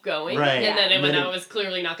keep going. Right. And then Yeah. when Then that it- was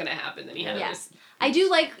clearly not going to happen, then he had Yeah. to just... I do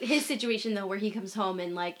like his situation though, where he comes home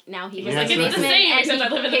and like now he He's has like, a Yeah. it's the basement same, and except he I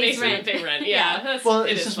live in the pays basement and rent. pay rent. Yeah. Yeah. That's, Well,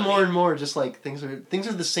 it it's is just funny. more and more just like things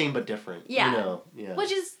are the same but different. Yeah. You know? Yeah.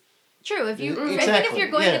 Which is true. If you, I think if Exactly, you're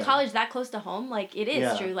going yeah. to college that close to home, like it is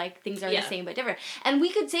Yeah. true. Like things are Yeah. the same but different. And we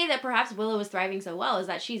could say that perhaps Willow is thriving so well is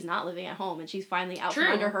that she's not living at home and she's finally out from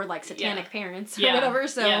True. under her like satanic Yeah. parents or Yeah. whatever.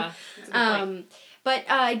 So, Yeah. That's a good point. but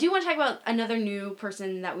I do want to talk about another new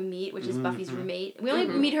person that we meet, which is Buffy's Mhm. roommate. We only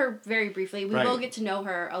Mhm. meet her very briefly. We Right. will get to know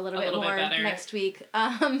her a little A bit little bit more better. next week.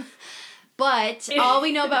 But all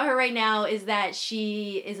we know about her right now is that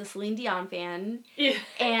she is a Celine Dion fan, Yeah.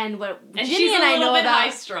 and what And Ginny she's and a I little know bit about high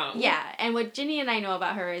strung. yeah, and what Ginny and I know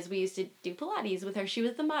about her is we used to do Pilates with her. She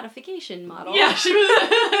was the modification model. Yeah, she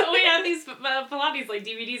was, we had these Pilates like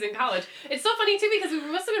DVDs in college. It's so funny too because we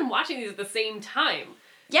must have been watching these at the same time.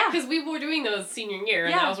 yeah. Because we were doing those senior year,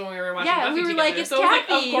 and Yeah. that was when we were watching Yeah, Buffy we were together. like, it's so it was like,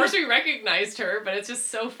 Kathy. of course we recognized her, but it's just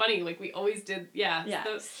so funny. Like we always did. Yeah. Yeah.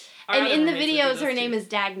 Our And other in the roommates would do videos, those her too. name is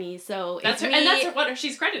Dagny. So That's if her, we, and that's what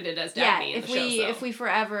she's credited as Dagny in if the we show. So. if we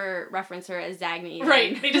forever reference her as Dagny,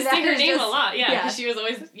 Right, then they just that say her is name just- a lot. Yeah, yeah. because she was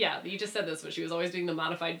always. Yeah, you just said this, but she was always doing the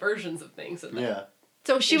modified versions of things. And Yeah.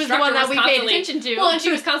 So she was the instructor one that was we paid constantly- attention to. Well, and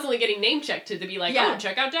she was constantly getting name checked to be like, Yeah. oh,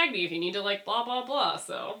 check out Dagny if you need to like blah blah blah.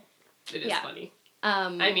 So it is Yeah. funny. I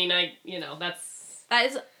I mean, that's that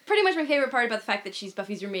is pretty much my favorite part about the fact that she's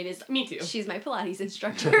Buffy's roommate is me too. she's my Pilates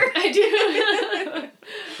instructor. I do.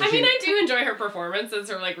 I mean, I do enjoy her performance as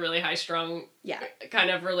her like really high strung, yeah. kind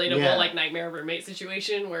of relatable Yeah. like nightmare roommate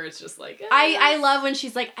situation where it's just like I love when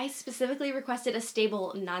she's like, I specifically requested a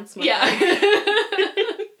stable non-smoker. yeah.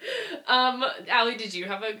 Allie, did you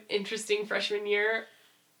have an interesting freshman year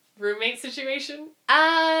roommate situation?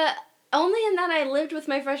 Only in that I lived with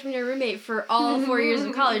my freshman year roommate for all 4 years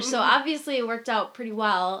of college, so obviously it worked out pretty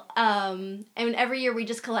well. And every year we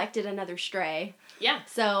just collected another stray. Yeah.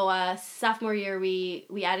 So sophomore year we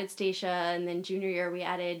added Stacia, and then junior year we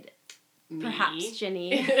added perhaps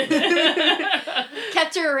Ginny.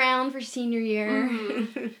 Kept her around for senior year.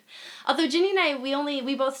 Mm-hmm. Although Ginny and I,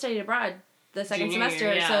 we both studied abroad the second Junior semester,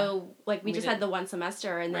 year, yeah. so like we just had the one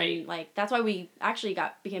semester, and then Right. like that's why we actually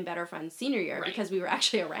became better friends senior year, Right. because we were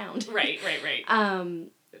actually around. Right.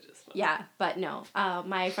 Which is fun. Yeah, but no,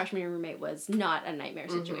 my freshman year roommate was not a nightmare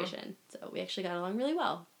situation, so we actually got along really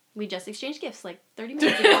well. We just exchanged gifts like 30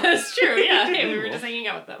 minutes ago. That's true. Yeah. Hey, we were just hanging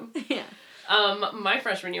out with them. Yeah. My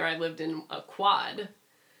freshman year, I lived in a quad.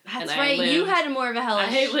 That's And right. You had more of a hellish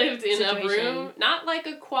I lived in situation. a room, not like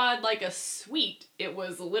a quad, like a suite. It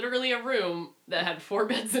was literally a room that had 4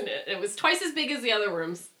 beds in it. It was twice as big as the other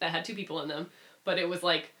rooms that had 2 people in them, but it was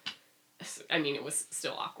like, I mean, it was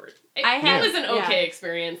still awkward. It was an okay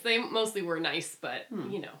experience. They mostly were nice, but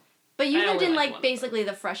you know. But you I lived only in liked like one of basically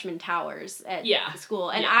the freshman towers at school,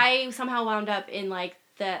 and Yeah. I somehow wound up in like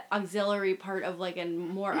the auxiliary part of like a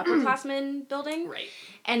more upperclassmen building. Right.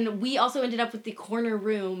 And we also ended up with the corner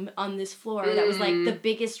room on this floor that was like the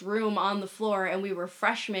biggest room on the floor, and we were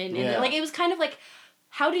freshmen, and like it was kind of like,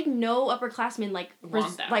 how did no upperclassmen want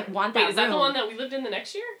that Wait, room? is that the one that we lived in the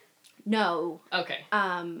next year? No. Okay.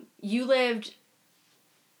 You lived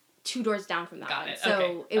 2 doors down from that Got one. it. So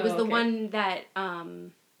Okay. it was the okay. one that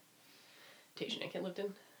Tage and Aiken lived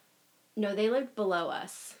in? no, they lived below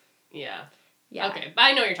us. Yeah. Yeah. Okay, but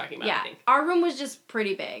I know what you're talking about, Yeah, I think. our room was just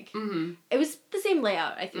pretty big. Mm-hmm. It was the same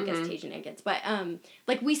layout, I think, as Tage and Aiken's. But,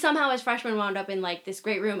 like, we somehow as freshmen wound up in, like, this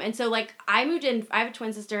great room. And so, like, I moved in. I have a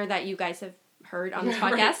twin sister that you guys have heard on this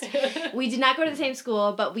podcast. We did not go to the same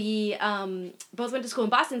school, but we both went to school in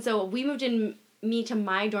Boston. So we moved in, me to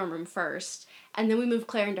my dorm room first. And then we moved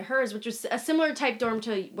Claire into hers, which was a similar type dorm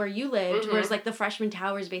to where you lived, where it's like the freshman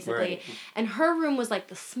towers, basically. Right. And her room was like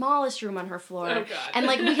the smallest room on her floor. Oh, God. And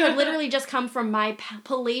like we had literally just come from my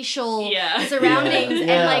palatial Yeah. surroundings,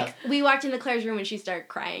 Yeah. and like we walked into Claire's room and she started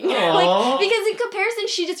crying. Aw. Like, because in comparison,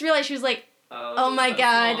 she just realized, she was like, oh my so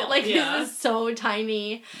God, small. like Yeah. this is so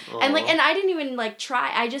tiny. And like, and I didn't even like try.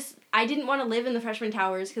 I didn't want to live in the freshman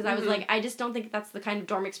towers because I was like, I just don't think that's the kind of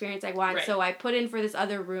dorm experience I want. Right. So I put in for this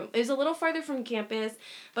other room. It was a little farther from campus,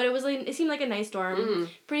 but it was like, it seemed like a nice dorm,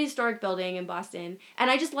 pretty historic building in Boston. And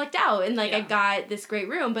I just lucked out and like I got this great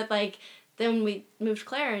room. But like then we moved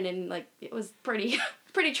Claire in, and like it was pretty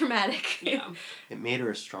pretty traumatic. Yeah. It made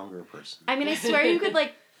her a stronger person. I mean, I swear you could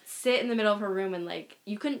like sit in the middle of her room and like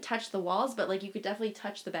you couldn't touch the walls, but like you could definitely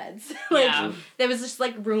touch the beds. Like Yeah. there was just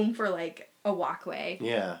like room for like a walkway.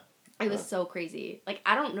 Yeah. It was so crazy. Like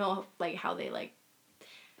I don't know like how they like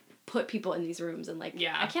put people in these rooms, and like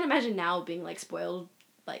I can't imagine now being like spoiled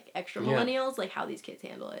like extra millennials, like how these kids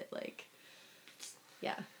handle it. Like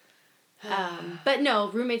yeah. But no,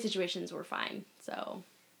 roommate situations were fine. So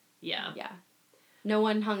Yeah. yeah. No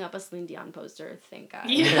one hung up a Celine Dion poster, thank God.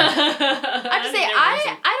 Yeah. I have to say,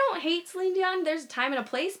 I don't hate Celine Dion. There's a time and a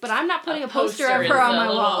place, but I'm not putting a poster of her on my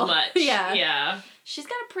wall. Much. Yeah. Yeah. She's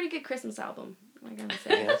got a pretty good Christmas album, I gotta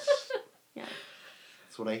say. Yes. Yeah.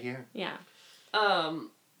 That's what I hear. Yeah.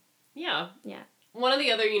 Yeah. Yeah. One of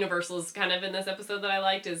the other universals kind of in this episode that I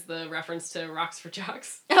liked is the reference to Rocks for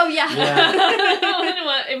Jocks. Oh, yeah.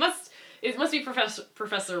 Yeah. It must be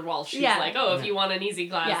Professor Walsh who's Yeah. like, oh, if you want an easy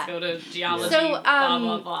class, go to geology, So, blah,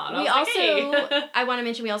 blah, blah. And we I was also, like, hey. I want to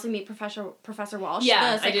mention, we also meet Professor Walsh,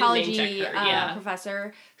 Yeah, the I didn't name psychology check her, yeah.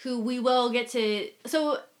 professor, who we will get to,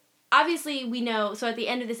 so obviously we know, so at the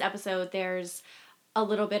end of this episode, there's a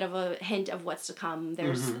little bit of a hint of what's to come.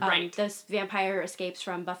 There's Right. this vampire escapes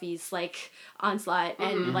from Buffy's like onslaught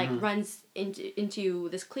and like runs into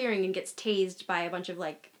this clearing and gets tased by a bunch of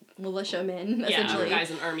like militiamen, essentially. Yeah, guys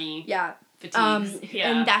in army Yeah. fatigues.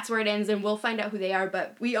 And that's where it ends, and we'll find out who they are.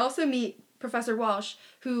 But we also meet Professor Walsh,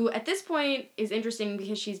 who at this point is interesting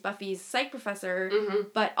because she's Buffy's psych professor,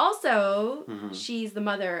 but also she's the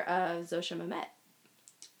mother of Zosha Mehmet.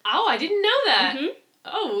 Oh, I didn't know that. Mhm.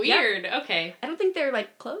 Oh, weird. Okay. I don't think they're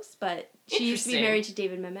like close, but she used to be Interesting. married to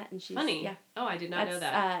David Mehmet, and she's Funny. Yeah, Oh, I did not know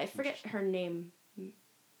that. I forget her name.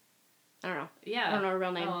 I don't know. Yeah. I don't know her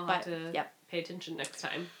real name, I'll but have to yep. pay attention next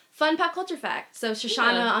time. Fun pop culture fact. So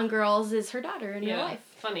Shoshana Yeah. on Girls is her daughter in real life.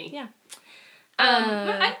 Funny. Yeah. But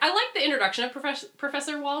I like the introduction of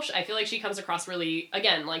Professor Walsh. I feel like she comes across really,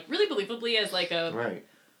 again, like really believably as like a, Right.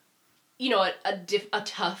 you know, a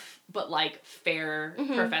tough but like fair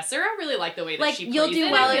professor. I really like the way that Like she you'll plays do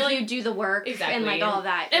it. well I feel if like- you do the work Exactly. and like all of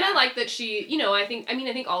that. And yeah. I like that she, you know, I think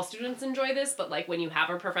all students enjoy this, but like when you have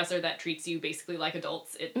a professor that treats you basically like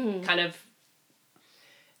adults, it kind of,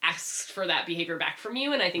 asks for that behavior back from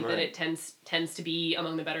you, and I think that it tends to be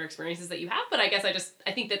among the better experiences that you have. But I guess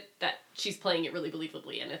I think that she's playing it really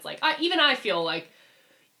believably, and it's like even I feel like,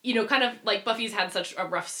 you know, kind of like Buffy's had such a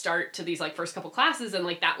rough start to these like first couple classes, and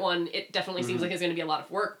like that one, it definitely seems like it's going to be a lot of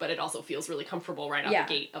work, but it also feels really comfortable right out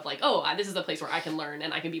the gate of like, oh, this is a place where I can learn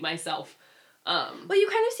and I can be myself. Well, you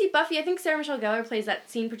kind of see Buffy, I think Sarah Michelle Gellar plays that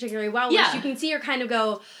scene particularly well, where you can see her kind of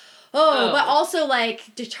go, but also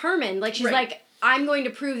like determined, like she's like, I'm going to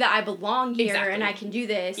prove that I belong here and I can do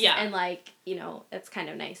this. Yeah. And like, you know, that's kind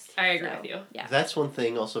of nice. I agree with you. Yeah. That's one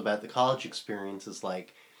thing also about the college experience is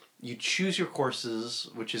like, you choose your courses,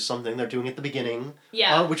 which is something they're doing at the beginning.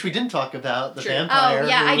 Yeah. Which we didn't talk about, the vampire. Oh,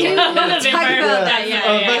 yeah, I do want to talk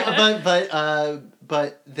about that.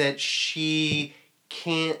 But that she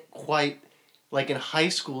can't quite, like in high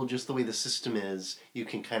school, just the way the system is, you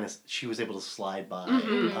can kind of, she was able to slide by.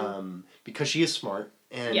 Because she is smart.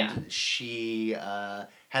 And she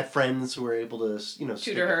had friends who were able to, you know,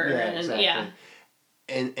 tutor her. Exactly.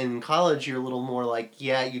 And in college, you're a little more like,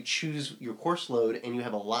 you choose your course load, and you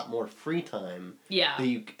have a lot more free time. Yeah. That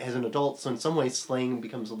you, as an adult, so in some ways, slaying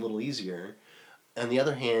becomes a little easier. On the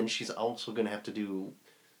other hand, she's also going to have to do,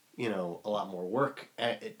 you know, a lot more work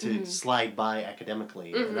to slide by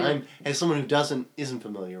academically. And I'm, as someone who isn't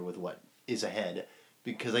familiar with what is ahead,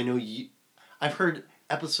 because I know I've heard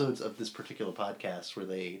episodes of this particular podcast where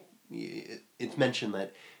it's mentioned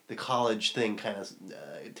that the college thing kind of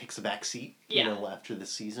takes a back seat, you know, after the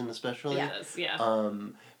season especially.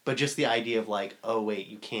 But just the idea of like, oh wait,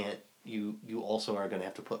 you can't, you also are going to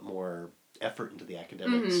have to put more effort into the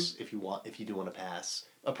academics if you do want to pass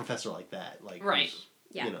a professor like that, like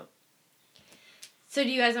you know. So do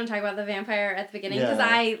you guys want to talk about the vampire at the beginning? Because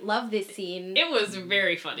I love this scene. It was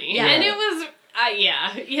very funny. Yeah. And it was... like,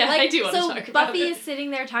 I do want to talk about it. Buffy is sitting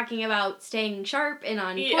there talking about staying sharp and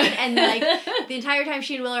on point, and like the entire time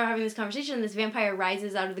she and Willow are having this conversation, this vampire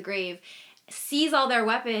rises out of the grave, sees all their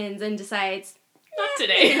weapons, and decides, not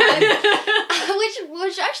today.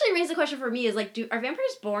 which actually raises a question for me, is like, are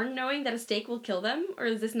vampires born knowing that a stake will kill them, or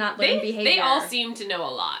is this not learned behavior? They all seem to know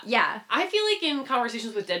a lot. Yeah. I feel like in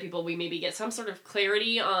conversations with dead people, we maybe get some sort of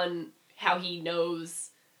clarity on how he knows.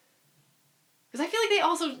 Because I feel like they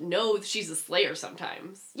also know she's a slayer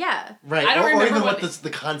sometimes. Yeah. Right. I don't remember even what the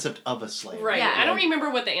concept of a slayer. Right. Yeah. I don't remember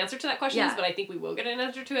what the answer to that question is, but I think we will get an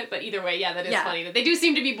answer to it. But either way, that is funny. That they do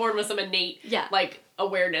seem to be born with some innate, like,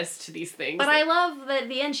 awareness to these things. But I love that at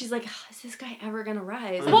the end she's like, is this guy ever gonna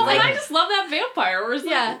rise? Well, and I just love that vampire. Where it's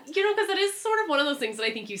like, you know, because it is sort of one of those things that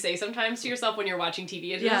I think you say sometimes to yourself when you're watching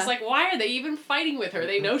TV. And you're just like, why are they even fighting with her?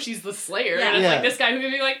 They know she's the slayer. Yeah. And it's like this guy who can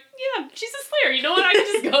be like, yeah, she's a slayer. You know what? I can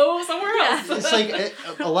just go somewhere else. It's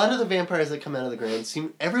like a lot of the vampires that come out of the ground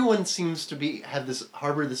everyone seems to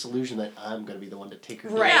harbor this illusion that I'm going to be the one to take her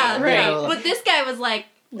down. Right. You know, but this guy was like,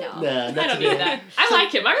 no. I don't need that. I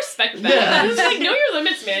like him. I respect that. Yeah. It's like, know your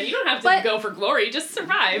limits, man. You don't have to go for glory. Just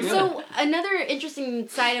survive. So another interesting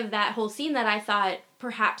side of that whole scene that I thought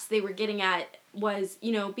perhaps they were getting at was,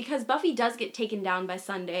 you know, because Buffy does get taken down by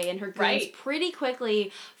Sunday and her goons pretty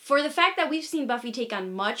quickly, for the fact that we've seen Buffy take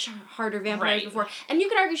on much harder vampires before. And you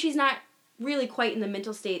could argue she's not really quite in the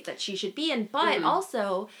mental state that she should be in, but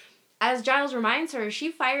also, as Giles reminds her, she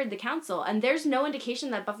fired the council, and there's no indication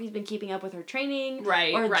that Buffy's been keeping up with her training,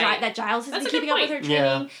 or that Giles has been keeping up with her training.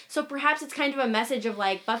 Yeah. So perhaps it's kind of a message of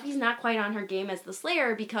like, Buffy's not quite on her game as the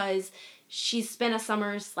Slayer because she's spent a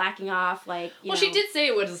summer slacking off, like, you know. She did say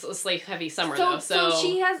it was a slave-heavy summer, though, so...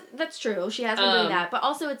 she has... That's true. She has been doing that. But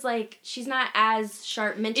also, it's like, she's not as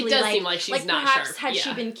sharp mentally. It does seem like she's not sharp. Perhaps had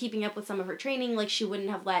she been keeping up with some of her training, like, she wouldn't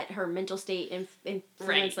have let her mental state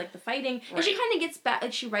influence, like, the fighting. And she kind of gets back...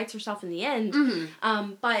 Like, she writes herself in the end.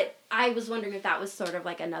 But I was wondering if that was sort of,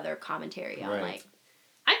 like, another commentary on, like...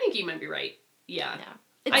 I think you might be right. Yeah.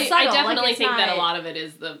 It's I subtle. Definitely think that a lot of it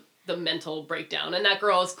is the mental breakdown, and that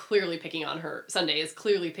girl is clearly picking on her. Sunday is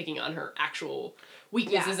clearly picking on her actual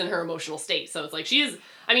weaknesses in her emotional state. So it's like she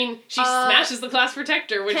smashes the class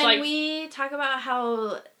protector, which can we talk about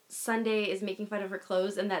how Sunday is making fun of her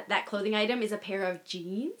clothes and that clothing item is a pair of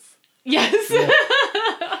jeans? Yes. Yeah.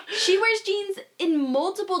 She wears jeans in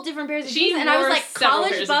multiple different pairs of jeans, and I was like,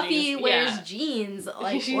 college Buffy wears jeans.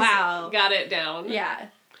 Like, she's wow. Got it down. Yeah.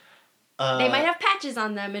 They might have patches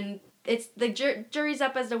on them, and it's the jury's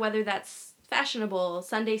up as to whether that's fashionable.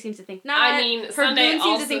 Sunday seems to think not. I mean, her Sunday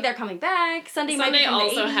seems to think they're coming back. Sunday might be from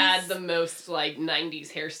also the 80s. had the most like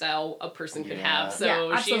 90s hairstyle a person could have.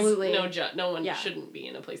 So absolutely. She's no one shouldn't be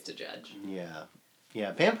in a place to judge. Yeah.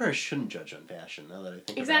 Yeah, vampires shouldn't judge on fashion, now that I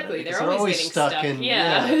think exactly. about it. They're always getting stuck in...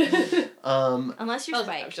 Yeah. Unless you're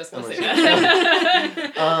Spike. I was just going to say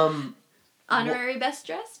that. Honorary best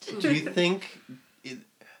dressed? Do you think...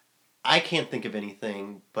 I can't think of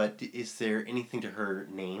anything, but is there anything to her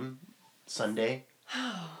name? Sunday?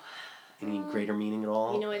 Any greater meaning at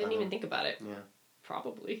all? I didn't even think about it. Yeah.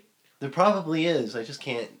 Probably. There probably is. I just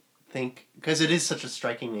can't think, because it is such a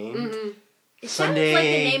striking name. Mm-hmm. It Sunday, sounds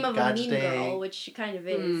like the name of God's a mean Day. girl, which she kind of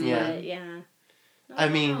is. Yeah. But yeah. I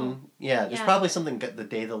don't mean, know. there's Yeah. probably something, the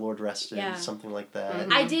day the Lord rested, Yeah. something like that.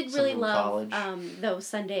 Mhm. I did really Something love college. though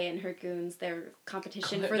Sunday and her goons, their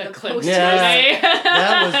competition for The the clip. posters. Yeah.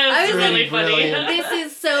 That was I was really pretty brilliant.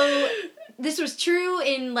 funny. This was true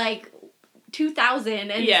in like 2000, and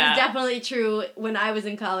this Yeah. is definitely true when I was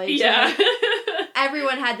in college. Yeah. Like,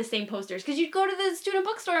 everyone had the same posters because you'd go to the student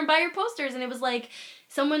bookstore and buy your posters, and it was like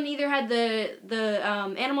someone either had the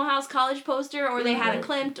Animal House college poster, or they had a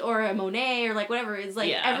Right. Klimt or a Monet or like whatever. It's like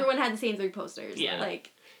Yeah. everyone had the same 3 posters. Yeah.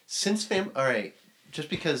 Like Since all right, just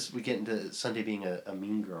because we get into Sunday being a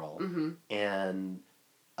mean girl, Mm-hmm. and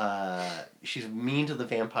she's mean to the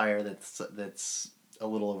vampire that's a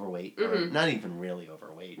little overweight, or Mhm. not even really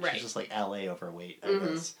overweight. Right. She's just like LA overweight, I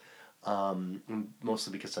Mhm. guess.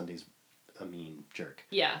 Mostly because Sunday's a mean jerk.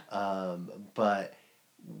 Yeah. But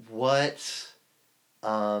what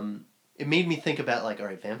it made me think about, like, all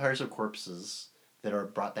right, vampires are corpses that are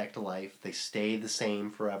brought back to life. They stay the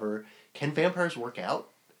same forever. Can vampires work out?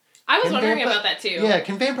 I was Can wondering vampi- about that too. Yeah,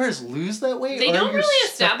 can vampires lose that weight? They or don't you're really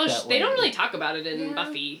stuck establish. that They don't way? really talk about it in Yeah.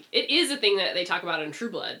 Buffy. It is a thing that they talk about in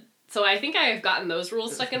True Blood. So I think I have gotten those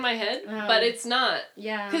rules stuck in my head, but it's not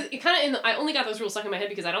yeah. because it kind of. I only got those rules stuck in my head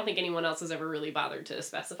because I don't think anyone else has ever really bothered to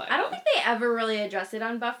specify. I don't them. think they ever really address it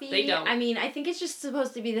on Buffy. They don't. I mean, I think it's just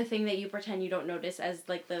supposed to be the thing that you pretend you don't notice as,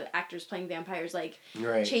 like, the actors playing vampires, like,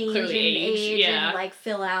 Right. change Clearly in age, age yeah. and, like,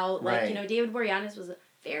 fill out. Like, Right. David Boreanaz was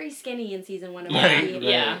very skinny in season 1 of Right, Buffy. right.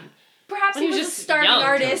 Yeah. Perhaps Well, he he was was a just starving young.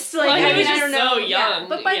 artist. Well, Like, he I was mean, I just don't know. so Yeah. young,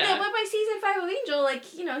 But by yeah. but by season 5 of Angel, like,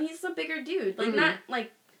 he's a bigger dude. Like, Mhm. not,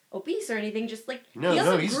 like, obese or anything. Just, like, No, he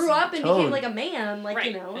also he's grew up and became, toned. like, a man. Like,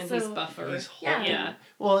 right. and He's buffer. He's Yeah. hulking. Yeah.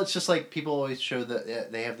 Well, it's just like people always show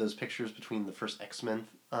that they have those pictures between the first X-Men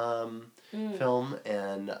film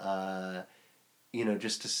and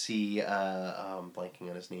just to see I'm blanking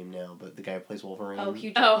on his name now, but the guy who plays Wolverine. Oh,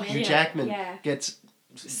 Hugh Oh, Jackman. Hugh Jackman Yeah. gets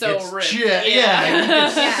ripped. yeah, Yeah. he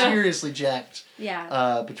gets Yeah. seriously jacked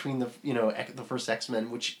Yeah. between the first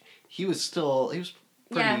X-Men, which he was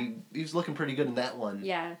pretty he was looking pretty good in that one.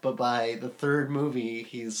 Yeah. But by the third movie,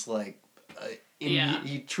 he's like Yeah.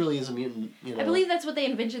 he truly is a mutant, I believe that's what they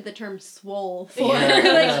invented the term swole for. Yeah.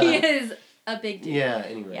 Like, he is a big dude. Yeah,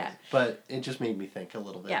 anyway. Yeah. But it just made me think a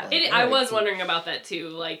little bit. Yeah. Like, I alright, was so- wondering about that too.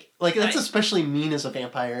 Like That's I- especially mean as a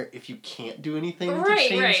vampire if you can't do anything to Right,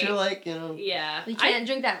 change right. your, yeah. You can't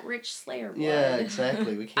drink that rich Slayer blood. Yeah,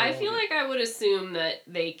 exactly. We can't. I feel like I would assume that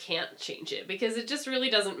they can't change it because it just really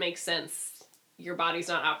doesn't make sense. Your body's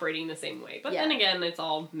not operating the same way. But then Yeah. again, it's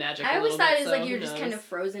all magic. I a always little thought bit, it was so like you're who just kind knows? of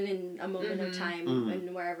frozen in a moment of Mhm. time Mhm.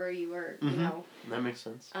 and wherever you were, Mhm. That makes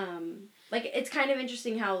sense. Like, it's kind of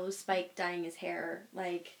interesting how Spike dyeing his hair,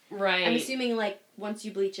 like, Right. I'm assuming, like, once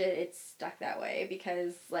you bleach it, it's stuck that way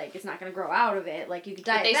because, like, it's not going to grow out of it. Like, you could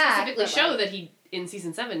dye But they it back. specifically but, show like- that in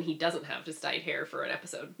season 7 he doesn't have just dyed hair for an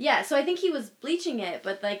episode. Yeah, so I think he was bleaching it,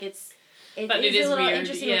 but, like, it But it is is a little weird,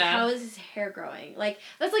 interesting. Like, yeah. how is his hair growing? Like,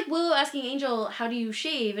 that's like Willow asking Angel, "How do you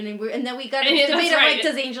shave?" And then we got Yeah, this that's debate of right. like,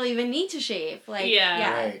 does Angel even need to shave? Like,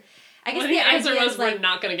 Yeah. Right. I guess Well, the answer idea was is like, we're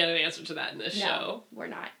not going to get an answer to that in this no, we're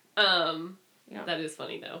not. show. No. That is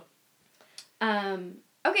funny though.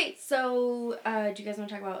 Okay, so do you guys want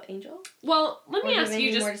to talk about Angel? Well, let Or me do you ask have you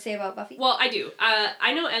anything just. more to say about Buffy? Well, I do.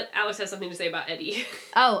 I know Alex has something to say about Eddie.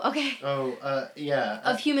 Oh, okay. Oh, yeah.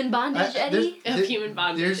 Of human bondage, Eddie. Of human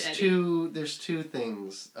bondage, Eddie. There's two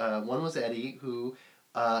things. One was Eddie, who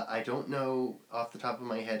I don't know off the top of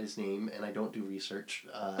my head his name, and I don't do research.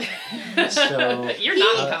 So You're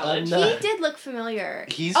not in college. no. He did look familiar.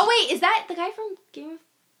 He's- Oh wait, is that the guy from Game of?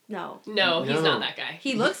 No, No, he's No. not that guy.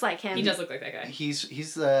 he looks like him. He does look like that guy. He's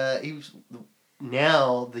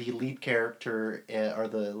now the lead character or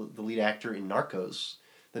the lead actor in Narcos,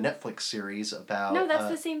 the Netflix series about. No, that's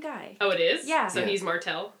the same guy. Oh, it is? Yeah. So Yeah. he's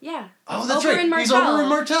Martel? Yeah. Oh, that's Over right. in He's Martel. over in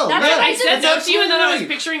Martel. That's yeah, what I said that's no to you, and then I was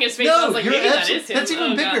absolutely picturing his face, right. and I was like, you're maybe that is him. That's even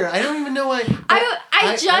Oh, God. bigger. I don't even know why.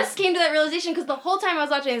 I just came to that realization because the whole time I was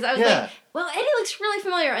watching this, I was Yeah. like, well, Eddie looks really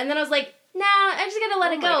familiar. And then I was like, nah, I just gotta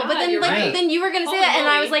let Oh it my go. God, But then you're right. then you were gonna say Holy that, and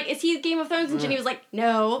I moly. was like, is he Game of Thrones? And Jenny was like,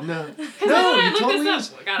 no. No, I no, looked he this totally up. is.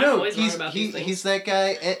 God, I'm No, always wrong he's about these things. he's that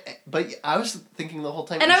guy. But I was thinking the whole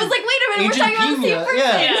time. And I was like, wait a minute, we're talking about the same Pena, person.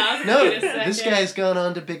 yeah. Yeah, No, wait a second. this guy's gone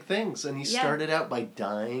on to big things, and he Yeah. started out by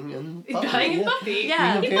dying and Dying in yeah. Buffy.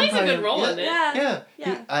 Yeah. He Being a plays a vampire. good role Yeah. in it. Yeah.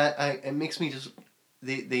 Yeah, Yeah. it makes me just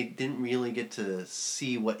they didn't really get to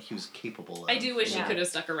see what he was capable of. I do wish Yeah. he could have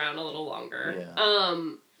stuck around a little longer. Yeah.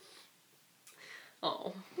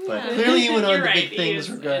 Oh. But Yeah. clearly he went on You're to right, big he things is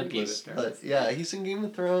in regardless. Game of Thrones. But yeah, he's in Game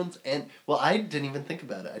of Thrones, and well, I didn't even think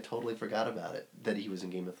about it. I totally forgot about it that he was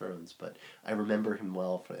in Game of Thrones. But I remember him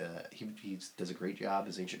well. For, he does a great job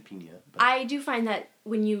as Ancient Pena. But I do find that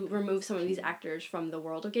when you remove some of these actors from the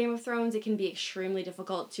world of Game of Thrones, it can be extremely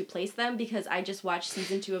difficult to place them because I just watched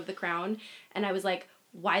season 2 of The Crown and I was like,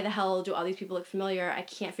 why the hell do all these people look familiar? I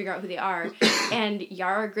can't figure out who they are. And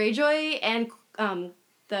Yara Greyjoy and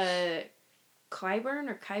the Qyburn,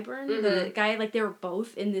 the guy, like, they were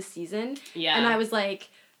both in this season. Yeah. And I was like,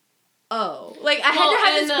 oh. Like, I had to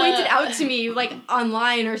have this pointed out to me, like,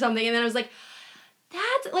 online or something. And then I was like,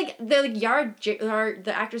 that's, like,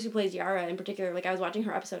 the actress who plays Yara in particular, like, I was watching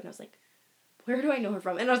her episode and I was like, where do I know her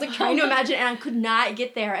from? And I was, like, trying to imagine and I could not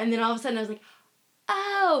get there. And then all of a sudden I was like,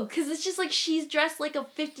 oh, because it's just, like, she's dressed like a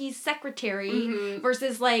 50s secretary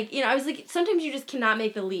versus, like, I was like, sometimes you just cannot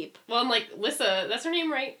make the leap. Well, I'm like, Lyssa, that's her name,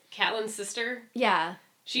 right? Catelyn's sister? Yeah.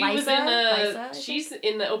 She Lysa? was in Lysa, I she's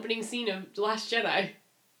in the opening scene of The Last Jedi.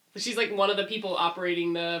 She's, like, one of the people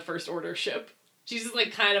operating the First Order ship. She's just,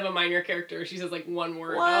 like, kind of a minor character. She says, like, one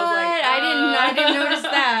word. What? I was like, I didn't notice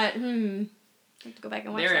that. I have to go back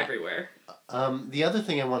and watch They're that. everywhere. the other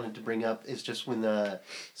thing I wanted to bring up is just when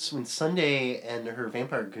Sunday and her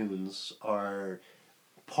vampire goons are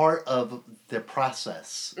part of the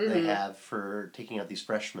process they have for taking out these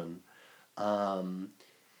freshmen.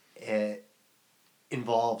 It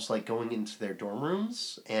involves like going into their dorm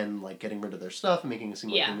rooms and like getting rid of their stuff and making it seem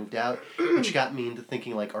like they moved out, which got me into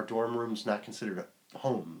thinking like, are dorm rooms not considered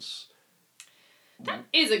homes? That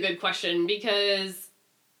is a good question because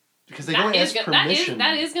they don't ask permission.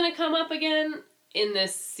 That is going to come up again in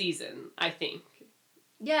this season, I think.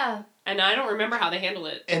 Yeah. And I don't remember how they handle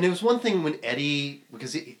it. And it was one thing when Eddie,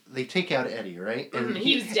 because they take out Eddie, right? And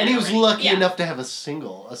he was dead and he was already. lucky Yeah. enough to have a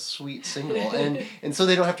sweet single, and so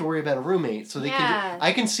they don't have to worry about a roommate. So they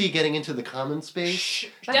I can see getting into the common space.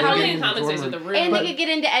 Definitely getting in into common the space dorm with the room. room. And they could get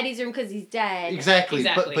into Eddie's room because he's dead. Exactly.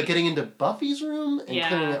 Exactly. But getting into Buffy's room and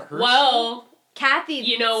clearing out her Well, Kathy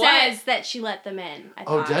You know says what? that she let them in. I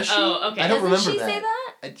Oh, thought. does she? Oh, okay. I don't Doesn't remember she say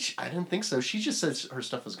that? I didn't think so. She just says her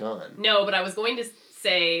stuff is gone. no, but I was going to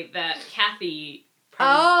say that Kathy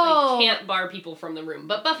Oh. can't bar people from the room.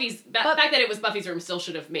 But the fact that it was Buffy's room still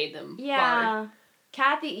should have made them barred. Yeah.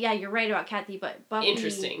 Kathy, yeah, you're right about Kathy, but Buffy...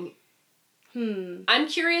 Interesting. Hmm. I'm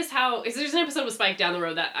curious how... Is there's an episode with Spike down the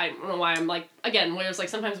road that I don't know why I'm like... Again, where it's like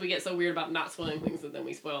sometimes we get so weird about not spoiling things that then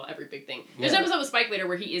we spoil every big thing. There's an episode with Spike later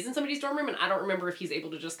where he is in somebody's dorm room and I don't remember if he's able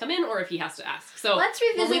to just come in or if he has to ask. So Let's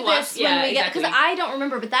revisit this when we get... Because I don't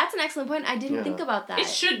remember, but that's an excellent point. I didn't think about that. It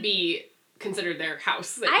should be considered their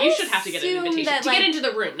house. That I you should have to get an assume invitation that, to like- get into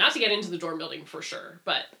the room, not to get into the dorm building for sure.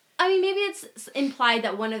 But I mean, maybe it's implied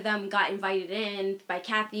that one of them got invited in by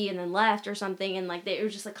Kathy and then left or something, and like it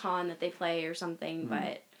was just a con that they play or something.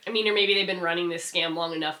 But I mean, or maybe they've been running this scam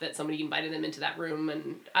long enough that somebody invited them into that room,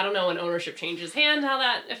 and I don't know when ownership changes hand how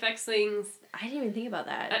that affects things. I didn't even think about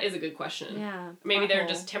that. That is a good question. Yeah, Maybe they're pothole.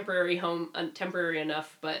 just temporary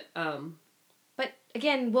enough, but But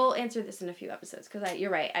again, we'll answer this in a few episodes because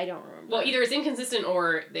you're right. I don't remember. well, either it's inconsistent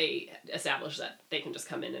or they establish that they can just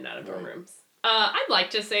come in and out of dorm rooms. I'd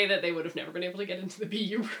like to say that they would have never been able to get into the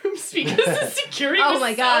BU rooms because the security Oh was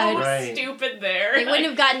my God. so Right. stupid there. They wouldn't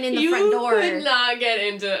have gotten in the front door. You could not get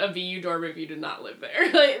into a BU dorm if you did not live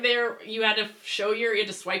there. Like you had to you had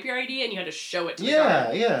to swipe your ID and you had to show it to the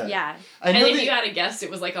guard. Yeah. Yeah. I And know if that- you had a guest,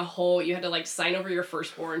 it was like you had to like sign over your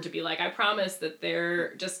firstborn to be like, I promise that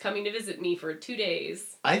they're just coming to visit me for 2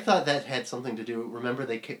 days. I thought that had something to do. Remember,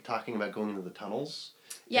 they kept talking about going into the tunnels.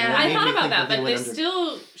 Yeah, And that I made thought me about think that, but went they under-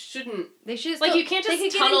 still shouldn't. they should. Like, still, you can't they just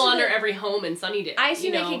could get tunnel into under the- every home in Sunnydale. I assume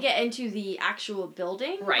you they know? could get into the actual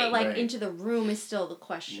building, Right. but like Right. into the room is still the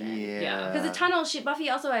question. Yeah. Because the tunnel, Buffy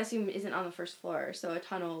also I assume isn't on the first floor, so a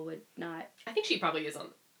tunnel would not. I think she probably is on.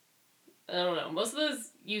 I don't know. Most of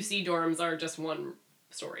those UC dorms are just one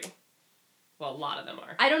story. Well, a lot of them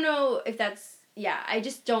are. I don't know if that's. Yeah, I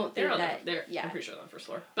just don't think They're on that. the, yeah, I'm pretty sure they're on the first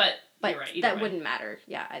floor. But but you're right. Either that way. wouldn't matter.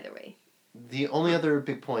 Yeah, either way. The only other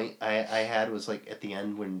big point I had was like at the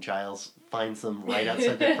end when Giles finds them right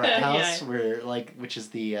outside the frat house, Yeah. where like which is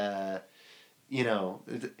the,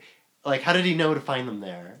 like how did he know to find them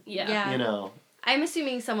there? Yeah. Yeah. You know, I'm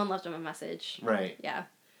assuming someone left him a message. right? Yeah.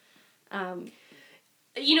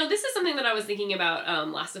 You know, this is something that I was thinking about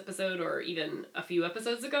last episode or even a few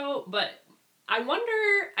episodes ago, but I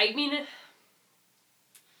wonder, I mean,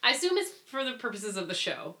 I assume it's for the purposes of the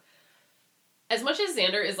show. As much as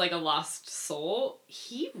Xander is like a lost soul,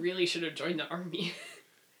 he really should have joined the army.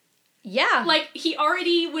 Yeah. Like, he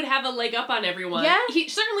already would have a leg up on everyone. Yeah. He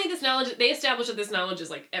certainly, this knowledge, they established that this knowledge is,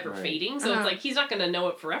 like, ever Right. fading, so it's like, he's not gonna know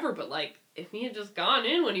it forever, but, like, if he had just gone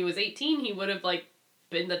in when he was 18, he would have, like,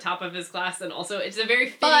 been the top of his class, and also, it's a very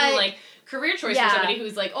fitting, like, career choice for somebody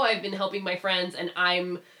who's like, oh, I've been helping my friends, and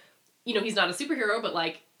I'm, you know, he's not a superhero, but,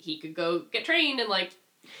 like, he could go get trained and, like,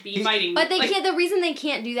 be fighting. But they like, can't. The reason they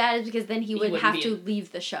can't do that is because then he would wouldn't have be to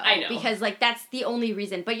leave the show. I know. Because like that's the only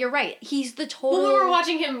reason. But you're right. He's the total. Well, we were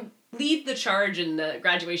watching him lead the charge in the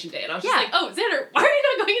graduation day, and I was just Yeah. like, oh, Xander, why are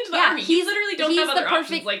you not going into the army? You literally don't have other He's the options.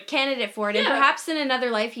 perfect Like, candidate for it, and Yeah. perhaps in another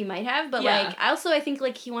life he might have. But Yeah. like, I think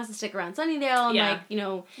like he wants to stick around Sunnydale, and Yeah. like you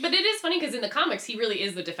know. but it is funny because in the comics, he really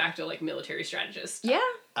is the de facto like military strategist. Yeah.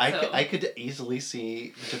 I could easily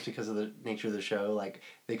see, just because of the nature of the show, like,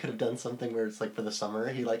 they could have done something where it's, like, for the summer,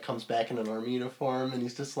 he, like, comes back in an army uniform, and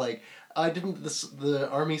he's just like, I did the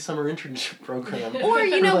Army Summer Internship Program. Or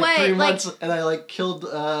you for, know like, what, 3 like. months, and I, like, killed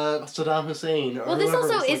Saddam Hussein, or Well, this whoever.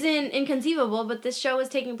 also It's like- isn't inconceivable, but this show is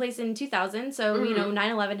taking place in 2000, so you know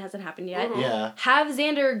 9/11 hasn't happened yet. Mhm. Yeah. Have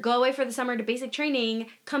Xander go away for the summer to basic training,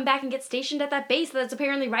 come back and get stationed at that base that's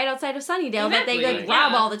apparently right outside of Sunnydale that they like Exactly,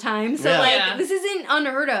 rob yeah. all the time. So Yeah. like Yeah. this isn't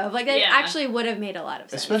unheard of. Like that Yeah. actually would have made a lot of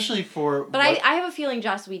sense. Especially for... But I have a feeling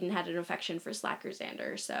Joss Whedon had an affection for Slacker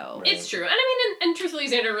Xander, so Right. It's true. And I mean, and truthfully,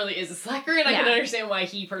 Xander really is a slacker, and I can Yeah. understand why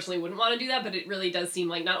he personally wouldn't want to do that, but it really does seem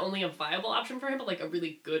like not only a viable option for him, but like a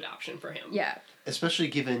really good option for him. yeah. Especially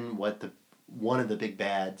given what one of the big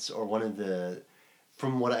bads, or one of the...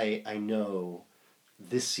 From what I know...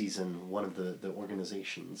 This season, one of the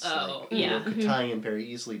organizations yeah. could tie in very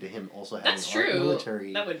easily to him also having That's true.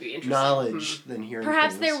 military That would be interesting. knowledge than hearing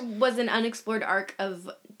Perhaps things. there was an unexplored arc of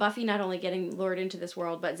Buffy not only getting lured into this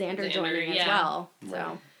world, but Xander joining as yeah. well. Right.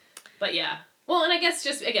 So But yeah. Well, and I guess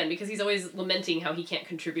just, again, because he's always lamenting how he can't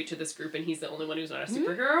contribute to this group and he's the only one who's not a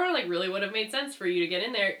superhero, like, really would have made sense for you to get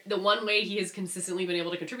in there. The one way he has consistently been able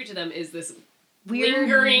to contribute to them is this weird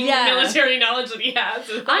lingering yeah. military knowledge that he has.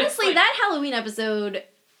 And Honestly, it's like, that Halloween episode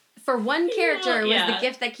for one character was yeah. the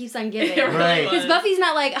gift that keeps on giving. It really Right. Because was. Buffy's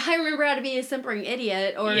not like, I remember how to be a simpering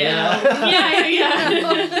idiot, or Yeah. you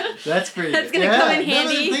know. Yeah. That's pretty. That's gonna come in now that I'm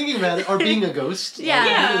handy. thinking about it, or being a ghost. Yeah,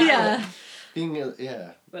 Yeah. yeah. Being a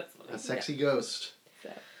That's funny. a sexy ghost. So.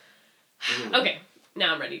 Okay,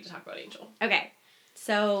 now I'm ready to talk about Angel. Okay,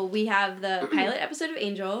 so we have the pilot episode of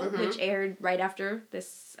Angel, which aired right after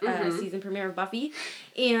this season premiere of Buffy,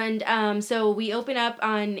 and so we open up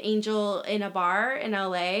on Angel in a bar in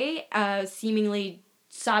LA, seemingly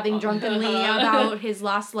sobbing drunkenly about his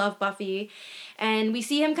lost love Buffy, and we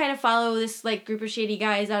see him kind of follow this like group of shady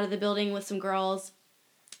guys out of the building with some girls.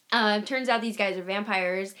 Turns out these guys are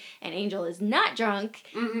vampires, and Angel is not drunk,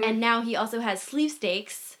 and now he also has sleeve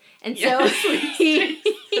stakes. And so he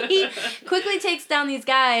quickly takes down these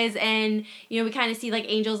guys, and, you know, we kind of see, like,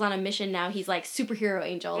 Angel's on a mission now. He's, like, superhero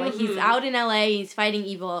Angel. Like, he's out in LA, he's fighting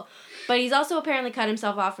evil. But he's also apparently cut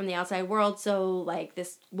himself off from the outside world, so, like,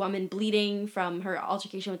 this woman bleeding from her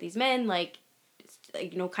altercation with these men, like,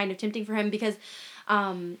 you know, kind of tempting for him, because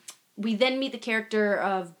we then meet the character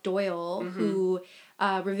of Doyle, who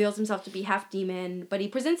reveals himself to be half demon, but he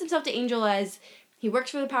presents himself to Angel as he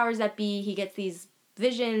works for the powers that be. He gets these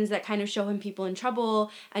visions that kind of show him people in trouble,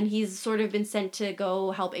 and he's sort of been sent to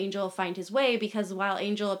go help Angel find his way, because while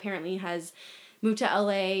Angel apparently has moved to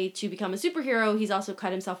LA to become a superhero, he's also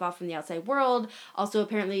cut himself off from the outside world, also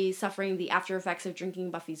apparently suffering the after effects of drinking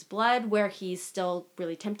Buffy's blood, where he's still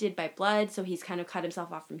really tempted by blood, so he's kind of cut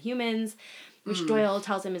himself off from humans, which Doyle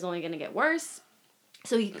tells him is only going to get worse.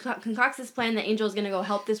 So he concocts this plan that Angel's going to go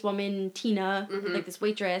help this woman, Tina, like this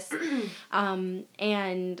waitress,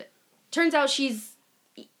 and turns out she's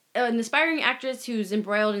an aspiring actress who's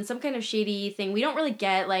embroiled in some kind of shady thing. We don't really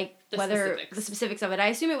get, like, the specifics of it. I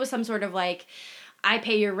assume it was some sort of, like, I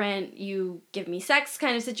pay your rent, you give me sex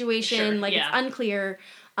kind of situation. Sure, like, yeah. it's unclear.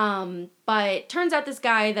 But turns out this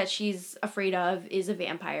guy that she's afraid of is a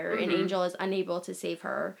vampire, and Angel is unable to save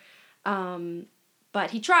her.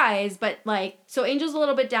 But he tries, but, like, so Angel's a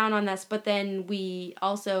little bit down on this, but then we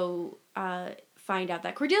also find out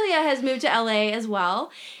that Cordelia has moved to LA as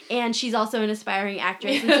well, and she's also an aspiring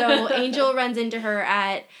actress, and so Angel runs into her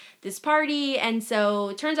at this party, and so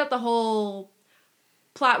it turns out the whole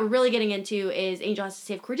plot we're really getting into is Angel has to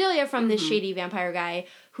save Cordelia from this shady vampire guy,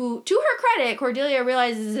 who, to her credit, Cordelia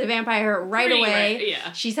realizes is a vampire right away. Right,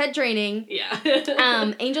 yeah. She's had training.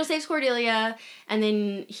 Yeah. Angel saves Cordelia, and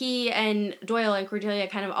then he and Doyle and Cordelia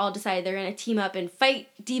kind of all decide they're going to team up and fight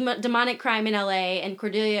demonic crime in LA, and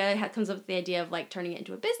Cordelia comes up with the idea of, like, turning it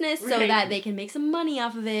into a business so that they can make some money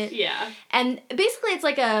off of it. Yeah. And basically it's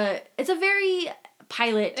like it's a very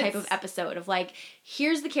pilot type of It's- episode of like,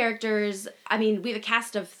 here's the characters. I mean, we have a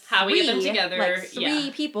cast of three, How we get them together, like three yeah.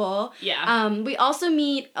 people. Yeah. We also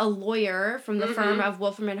meet a lawyer from the firm Mhm. of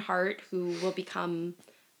Wolfram and Hart who will become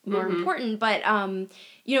more Mhm. important. But,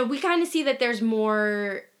 you know, we kind of see that there's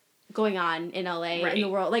more going on in LA in the Right.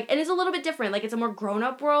 world. Like, and it's a little bit different. Like, it's a more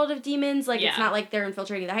grown-up world of demons. Like, it's Yeah. not like they're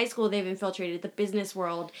infiltrating the high school. They've infiltrated the business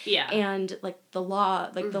world Yeah. and, like, the law,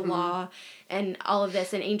 like, the Mhm. law and all of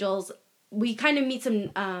this. And Angel's, we kind of meet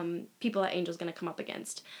some people that Angel's going to come up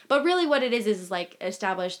against. But really what it is like,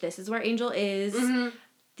 establish this is where Angel is. Mhm.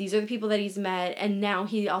 These are the people that he's met. And now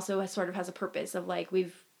he also has a purpose of, like,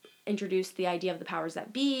 we've introduced the idea of the powers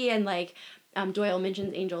that be. And, like, Doyle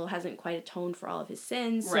mentions Angel hasn't quite atoned for all of his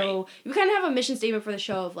sins. So you kind of have a mission statement for the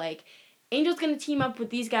show of, like, Angel's going to team up with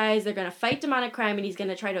these guys. They're going to fight demonic crime, and he's going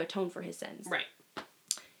to try to atone for his sins. Right.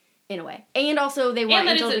 In a way. And also, they want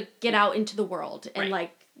that Angel it's to get out into the world and, Right.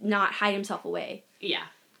 like, not hide himself away. Yeah.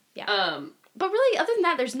 Yeah. But really, other than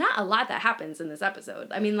that, there's not a lot that happens in this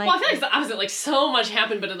episode. I mean, like... Well, I feel like it's the opposite. Like, so much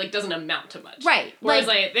happened, but it, like, doesn't amount to much. Right. Whereas,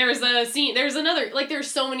 like, there's a scene... There's another... Like,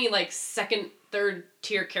 there's so many, like, second,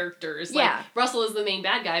 third-tier characters. Like, Yeah. Russell is the main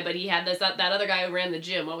bad guy, but he had that other guy who ran the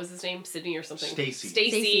gym. What was his name? Sydney or something? Stacy.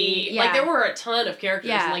 Stacy. Yeah. Like, there were a ton of characters.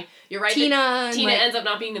 Yeah. And, like, you're right. Tina that and, Tina like- ends up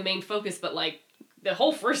not being the main focus, but, like, the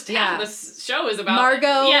whole first half Yeah. of this show is about...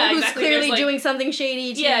 Margot, Yeah, who's exactly. clearly There's, like, doing something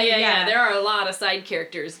shady, too. Yeah. There are a lot of side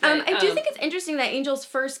characters. But, I do think it's interesting that Angel's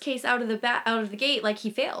first case out of the gate, like,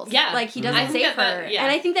 he fails. Yeah. Like, he Mhm. doesn't I think save that- her. yeah.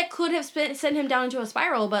 And I think that could have sent him down into a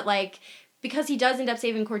spiral, but, like, because he does end up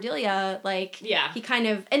saving Cordelia, like, Yeah. he kind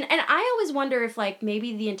of... And I always wonder if, like,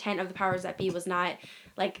 maybe the intent of the powers that be was not,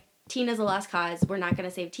 like... Tina's a lost cause. We're not going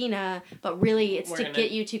to save Tina, but really it's We're to gonna-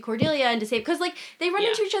 get you to Cordelia and to save... Because, like, they run Yeah.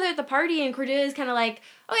 into each other at the party and Cordelia's kind of like,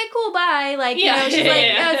 okay, cool, bye. Like, Yeah. you know, she's like,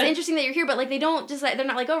 Yeah. oh, it's interesting that you're here, but, like, they don't just, like, they're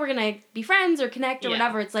not like, oh, we're going to be friends or connect or Yeah.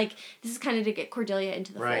 whatever. It's like, this is kind of to get Cordelia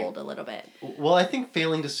into the Right. fold a little bit. Well, I think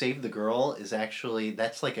failing to save the girl is actually,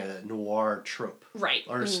 that's like a noir trope. Right.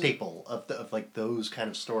 Or a staple of like those kind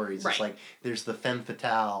of stories. Right. It's like there's the femme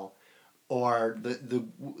fatale, or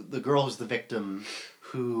the girl who's the victim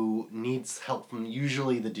who needs help from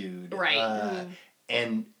usually the dude, Right.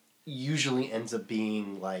 and usually ends up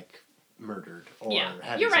being like murdered or Yeah.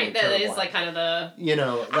 having You're right. some That terrible is, like, life. kind of the... You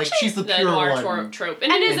know, like Actually, she's the the pure noir one. trope.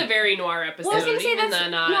 And it is And- a very noir episode. Well, I was going to say even that's... though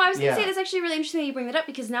No, I was going to Yeah. say that's actually really interesting that you bring that up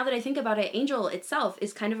because now that I think about it, Angel itself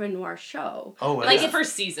is kind of a noir show. Oh, Like, yeah. the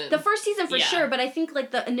first season. The first season for Yeah. sure, but I think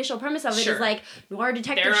like the initial premise of it Sure. is like noir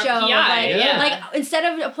detective They're a show. PI, like, yeah. like instead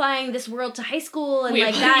of applying this world to high school and We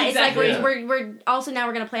like apply- that, it's like exactly. we're also now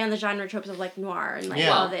we're gonna play on the genre tropes of like noir and like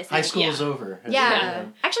Yeah. all this. High and, school yeah. is over. Yeah.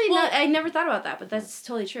 Actually, Well- I never thought about that, but that's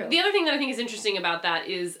totally true. The other thing that I think is interesting about that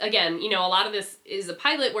is, again, you know, a lot of this is a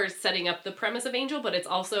pilot where it's setting up the premise of Angel, but it's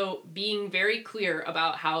also being very clear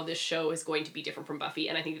about how this show is going to be different from Buffy,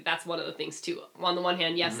 and I think that that's one of the things, too. On the one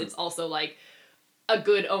hand, yes, it's also, like, a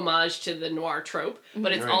good homage to the noir trope,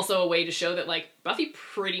 but it's Right. also a way to show that, like, Buffy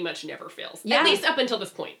pretty much never fails. Yeah. At least up until this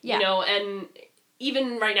point. Yeah. You know, and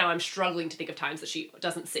even right now I'm struggling to think of times that she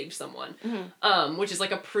doesn't save someone, which is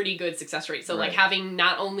like a pretty good success rate. So like Right. having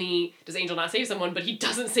not only does Angel not save someone, but he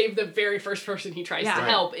doesn't save the very first person he tries Yeah. to Right.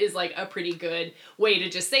 help is like a pretty good way to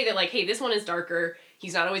just say that like, hey, this one is darker,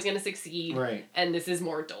 he's not always going to succeed, Right. and this is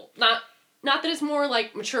more adult. Not that it's more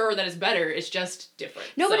like mature or that it's better, it's just different.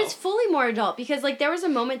 No, but So- it's fully more adult because like there was a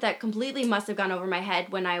moment that completely must have gone over my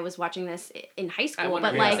head when I was watching this in high school. I wonder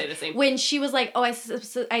but if you'd like say the same. when she was like, "Oh,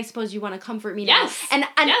 I suppose you want to comfort me Yes. now,"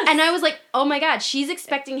 and Yes. and I was like, "Oh my god, she's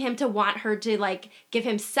expecting him to want her to like give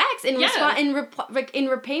him sex in Yeah. in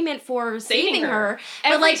repayment for saving her."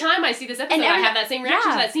 Every But like, time I see this episode, and I every- have that same reaction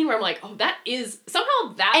yeah. to that scene where I'm like, oh, that is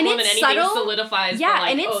somehow that And more than it's anything subtle. solidifies Yeah, for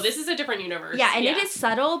like, and it's- oh, this is a different universe. yeah, and it is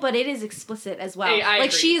subtle, but it is explicit as well. I like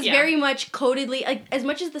agree, she is yeah. very much codedly like as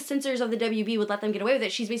much as the censors of the WB would let them get away with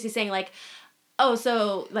it. She's basically saying like, "Oh,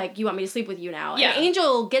 so like you want me to sleep with you now?" Yeah. And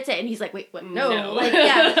Angel gets it, and he's like, "Wait, what? No, No. like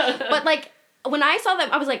yeah." But like when I saw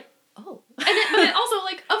that, I was like, "Oh." But it also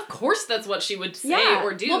like, of course, that's what she would say Yeah,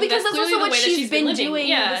 or do. well, because that's clearly also the what way that she's been living. doing.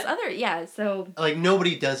 Yeah. This other, so Like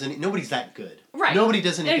nobody's that good. Right. Nobody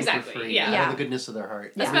does anything Exactly, for free. yeah. Out Yeah. of the goodness of their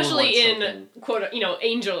heart. Yeah. Everyone Especially wants in something. quote,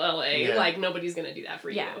 Angel LA, Yeah. like nobody's gonna do that for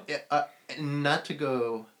Yeah. you. Yeah, not to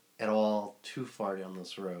go at all too far down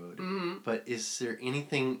this road, Mm-hmm. but is there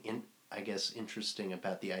anything interesting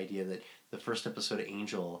about the idea that the first episode of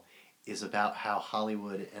Angel is about how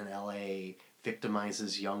Hollywood and LA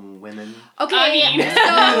victimizes young women? okay. I mean-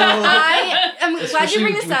 So I'm glad you Especially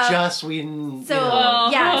bring this with up. Joss Whedon. So Oh,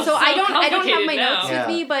 yeah, so so I don't have complicated my now. notes Yeah.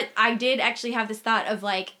 with me, but I did actually have this thought of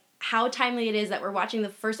like how timely it is that we're watching the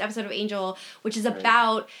first episode of Angel, which is Right.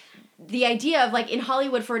 about the idea of, like, in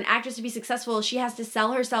Hollywood, for an actress to be successful, she has to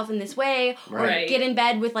sell herself in this way, Right. or get in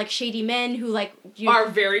bed with, like, shady men who, like... are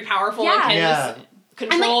very powerful and can just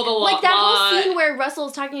control the law. Like, that whole scene where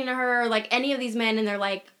Russell's talking to her, or, like, any of these men, and they're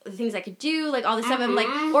like, the things I could do, like, all this stuff, and, like...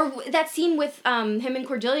 Or that scene with him and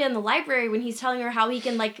Cordelia in the library when he's telling her how he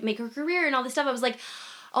can, like, make her career and all this stuff, I was like...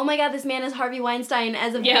 Oh my god, this man is Harvey Weinstein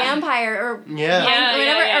as a vampire, or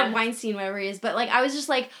whatever, or Weinstein, whatever he is. But, like, I was just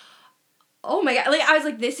like, oh my god, like, I was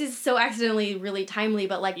like, this is so accidentally really timely,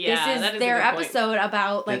 but, like, this is their episode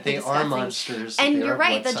about, like, that they are monsters. And you're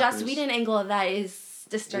right, the Joss Whedon angle of that is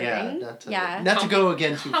disturbing. Not to go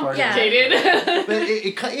again too far. Complicated. But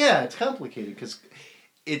it's complicated, because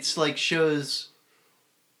it's, like, shows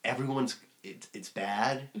everyone's... It's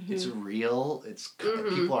bad. Mm-hmm. It's real. It's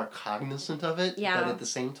people are cognizant of it. Yeah. But at the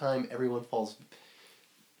same time, everyone falls.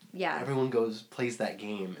 Yeah. Everyone plays that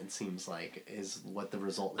game. It seems like is what the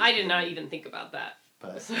result is. I did not even think about that.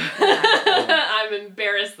 But I'm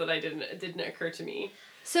embarrassed that it didn't occur to me.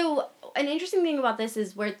 So an interesting thing about this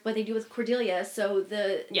is what they do with Cordelia. So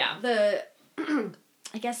the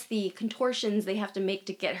I guess the contortions they have to make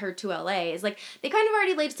to get her to LA is, like, they kind of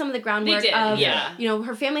already laid some of the groundwork of, you know,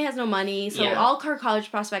 her family has no money, so all her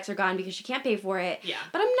college prospects are gone because she can't pay for it. Yeah.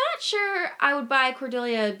 But I'm not sure I would buy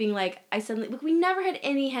Cordelia being like, we never had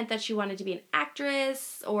any hint that she wanted to be an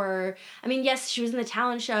actress, or, I mean, yes, she was in the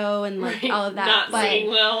talent show and, like, all of that. Not singing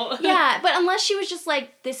well. Yeah, but unless she was just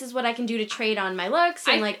like, this is what I can do to trade on my looks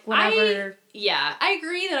and, like, whatever... Yeah, I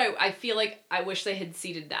agree that I feel like I wish they had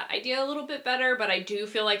seeded that idea a little bit better, but I do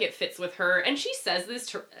feel like it fits with her. And she says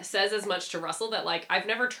says as much to Russell that, like, I've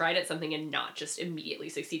never tried at something and not just immediately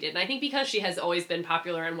succeeded. And I think because she has always been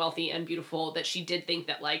popular and wealthy and beautiful, that she did think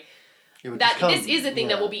that, like, this is a thing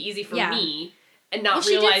that will be easy for me. And not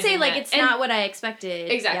realizing she did say, like, it's not what I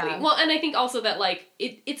expected. Exactly. Yeah. Well, and I think also that, like,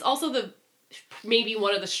 it's also maybe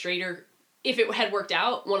one of the straighter... If it had worked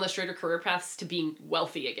out, one of the straighter career paths to being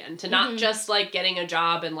wealthy again. To not just, like, getting a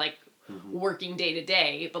job and, like, working day to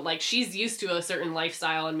day, but, like, she's used to a certain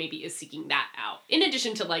lifestyle and maybe is seeking that out. In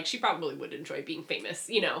addition to, like, she probably would enjoy being famous,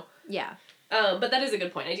 you know? Yeah. But that is a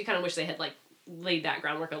good point. I do kind of wish they had, like, laid that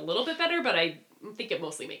groundwork a little bit better, but I think it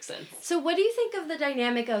mostly makes sense. So what do you think of the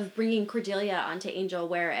dynamic of bringing Cordelia onto Angel,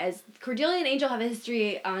 whereas Cordelia and Angel have a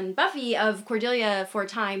history on Buffy of Cordelia for a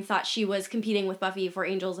time thought she was competing with Buffy for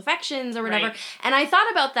Angel's affections or whatever, and I thought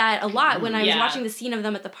about that a lot when I was watching the scene of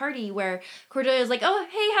them at the party where Cordelia's like, oh,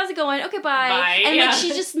 hey, how's it going? Okay, bye. And like,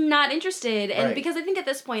 she's just not interested, and because I think at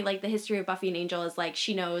this point, like, the history of Buffy and Angel is like,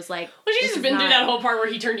 she knows, like, well, she's just been through that whole part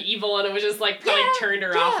where he turned evil and it was just like, probably turned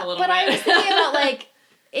her off a little bit. But I was thinking about, like,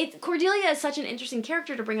 Cordelia is such an interesting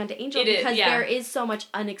character to bring onto Angel because there is so much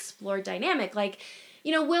unexplored dynamic. Like,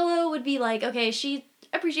 you know, Willow would be like, okay, she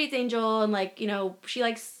appreciates Angel and, like, you know, she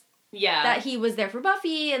likes that he was there for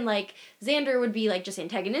Buffy, and, like, Xander would be, like, just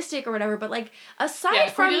antagonistic or whatever. But, like,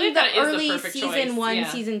 aside from the early season 1,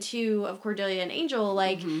 season 2 of Cordelia and Angel,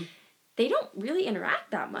 like, they don't really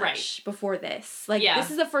interact that much before this. Like, this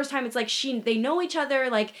is the first time it's like they know each other,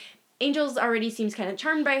 like, Angel's already seems kind of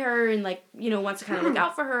charmed by her and, like, you know, wants to kind of look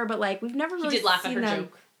out for her, but, like, we've never really seen them. He did laugh at her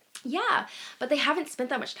joke. Yeah, but they haven't spent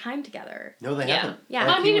that much time together. No, they haven't. Yeah.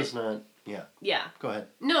 Like, he was not... Yeah. Yeah. Go ahead.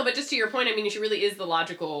 No, but just to your point, I mean, she really is the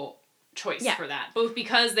logical choice for that. Both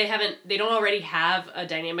because they don't already have a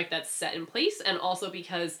dynamic that's set in place, and also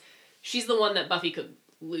because she's the one that Buffy could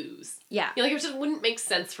lose. Yeah. You know, like, it just wouldn't make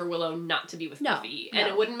sense for Willow not to be with Buffy. And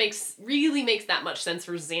it wouldn't really makes that much sense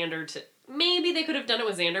for Xander to... Maybe they could have done it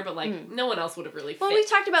with Xander, but, like, no one else would have really fit. Well, we've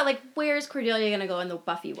talked about, like, where's Cordelia going to go in the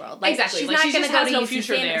Buffy world? Like, exactly. She's like, not going to go to no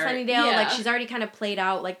UC Sunnydale. Yeah. Like, she's already kind of played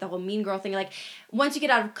out, like, the whole mean girl thing. Like, once you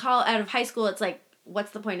get out of high school, it's like,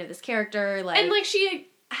 what's the point of this character? Like, and, like, she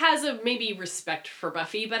has a maybe respect for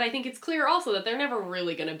Buffy, but I think it's clear also that they're never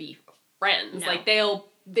really going to be friends. No. Like,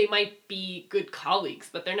 they might be good colleagues,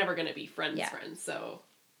 but they're never going to be friends, so...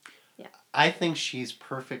 Yeah. I think she's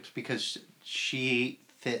perfect because she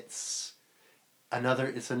fits...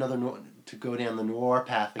 It's another to go down the noir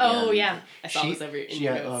path again. Oh yeah, I saw this every.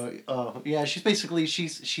 She's basically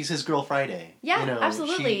she's his girl Friday. Yeah, you know,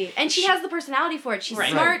 absolutely, and she has the personality for it. She's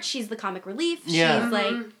smart. She's the comic relief. Yeah. She's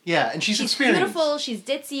like and she's experienced. Beautiful. She's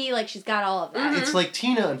ditzy. Like, she's got all of that. It's like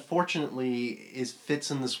Tina, unfortunately,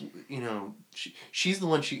 fits in this. You know, she's the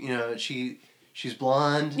one. She's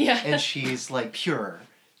blonde. And she's, like, pure.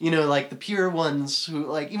 You know, like the pure ones who,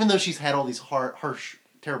 like, even though she's had all these harsh.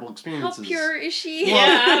 Terrible experiences. How pure is she? Well,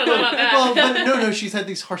 I don't know about that. Well, but no, she's had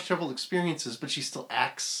these harsh, terrible experiences, but she still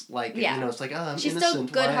acts like, you know, it's like, I'm she's innocent.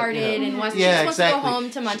 Still good-hearted and wants, she's supposed to go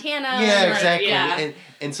home to Montana. Yeah, exactly.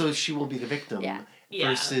 And so she will be the victim. Yeah.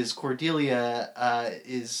 Versus Cordelia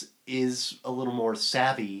is a little more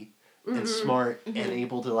savvy and smart and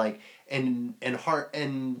able to like and heart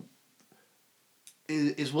and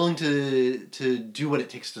is willing to do what it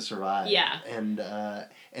takes to survive. Yeah. And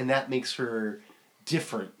that makes her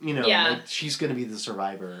different. You know, like she's going to be the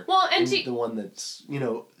survivor. Well, and the one that's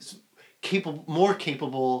more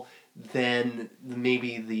capable than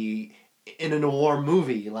maybe in a noir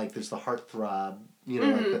movie. Like there's the heartthrob.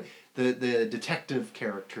 Like the detective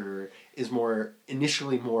character is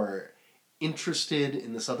initially more interested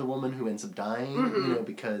in this other woman who ends up dying.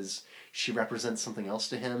 Because she represents something else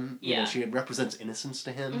to him. She represents innocence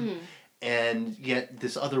to him. And yet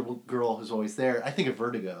this other girl who's always there, I think of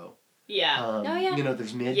Vertigo. Yeah.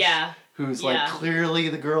 There's Midge, who's like clearly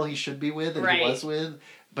the girl he should be with and he was with,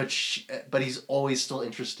 but he's always still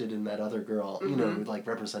interested in that other girl, who like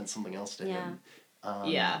represents something else to him.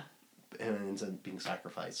 And it ends up being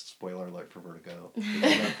sacrificed. Spoiler alert for Vertigo.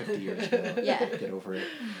 It's about 50 years ago. Get over it.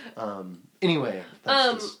 Anyway,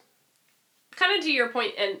 that's just... Kind of to your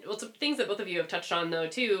point, and some things that both of you have touched on, though,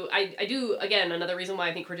 too, I do, again, another reason why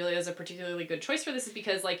I think Cordelia is a particularly good choice for this is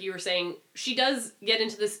because, like you were saying, she does get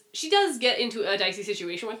into a dicey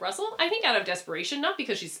situation with Russell, I think out of desperation, not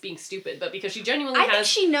because she's being stupid, but because she genuinely I think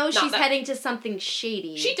she knows she's heading to something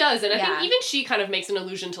shady. She does, and I think even she kind of makes an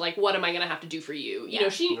allusion to, like, what am I going to have to do for you? You know,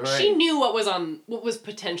 she knew what was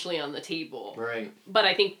potentially on the table. Right. But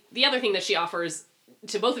I think the other thing that she offers,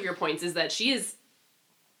 to both of your points, is that she is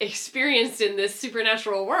experienced in this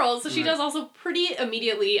supernatural world, so she does also pretty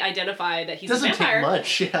immediately identify that he's a vampire. Doesn't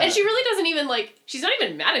take much, And she really doesn't even, like, she's not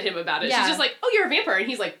even mad at him about it. She's just like, oh, you're a vampire. And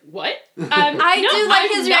he's like, what? I do like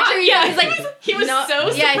his reaction. Yeah, he's like, he was so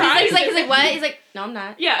surprised. Yeah, he's like, what? He's like, no, I'm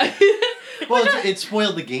not. Yeah. Well, it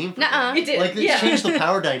spoiled the game for him. It did. Like, it changed the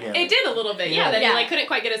power dynamic. It did a little bit, that he, like, couldn't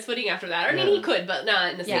quite get his footing after that. I mean, he could, but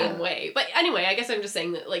not in the same way. But anyway, I guess I'm just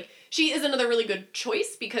saying that, like, she is another really good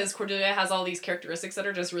choice because Cordelia has all these characteristics that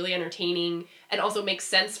are just really entertaining and also makes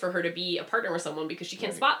sense for her to be a partner with someone because she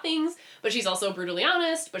can spot things, but she's also brutally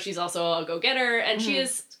honest, but she's also a go-getter, and she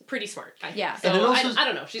is pretty smart, I think. Yeah. So, and it also, I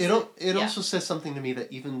don't know. She's it also says something to me that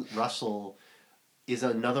even Russell is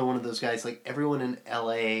another one of those guys, like, everyone in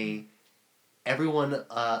LA, everyone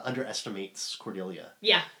underestimates Cordelia.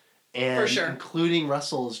 Yeah, and for sure. Including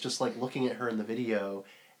Russell is just, like, looking at her in the video,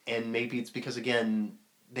 and maybe it's because, again,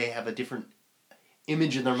 they have a different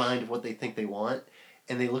image in their mind of what they think they want,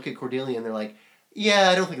 and they look at Cordelia and they're like, yeah,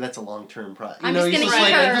 I don't think that's a long-term product. I'm just going to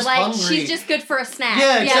keep her, like, she's just good for a snack.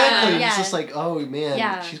 Yeah, exactly. Yeah. It's just like, oh,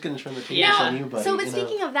 man, she's going to turn the tables on you, buddy. So, but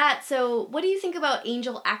speaking of that, so what do you think about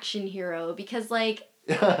Angel Action Hero? Because, like,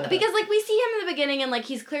 we see him in the beginning and, like,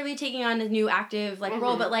 he's clearly taking on a new active, like,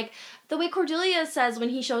 role, but, like, the way Cordelia says when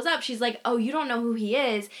he shows up, she's like, oh, you don't know who he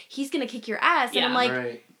is. He's going to kick your ass. And I'm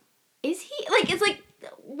like, is he? Like, it's like,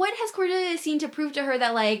 what has Cordelia seen to prove to her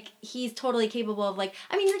that, like, he's totally capable of, like,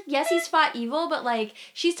 I mean, like, yes, he's fought evil, but, like,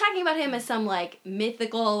 she's talking about him as some, like,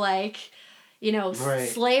 mythical, like, you know,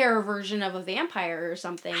 slayer version of a vampire or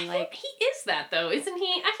something. I think he is that, though, isn't he?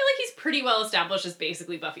 I feel like he's pretty well established as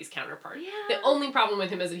basically Buffy's counterpart. Yeah. The only problem with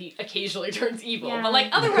him is that he occasionally turns evil, but, like,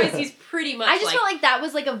 otherwise he's pretty much, I just felt like that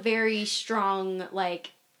was, like, a very strong, like,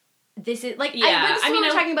 this is, like, I mean,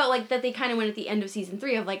 we're talking about, like, that they kind of went at the end of season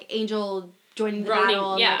 3 of, like, Angel joining the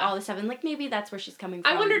battle and like all this stuff, and like maybe that's where she's coming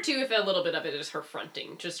from. I wonder too if a little bit of it is her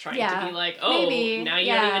fronting, just trying to be like, oh, maybe. Now you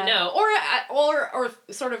don't even know, or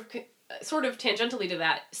sort of tangentially to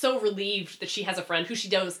that, so relieved that she has a friend who she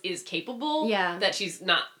knows is capable, that she's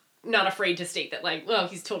not afraid to state that, like, well,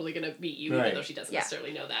 he's totally gonna beat you, even though she doesn't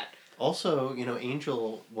necessarily know that. Also, you know,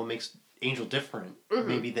 Angel, what makes Angel different,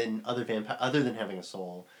 maybe than other than having a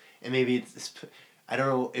soul, and maybe it's I don't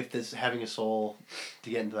know if this having a soul, to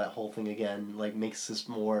get into that whole thing again, like makes this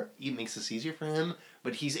easier for him,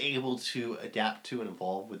 but he's able to adapt to and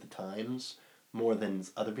evolve with the times more than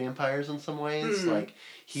other vampires in some ways. Like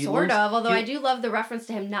he although I do love the reference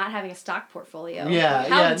to him not having a stock portfolio.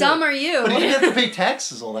 How dumb are you? But he didn't have to pay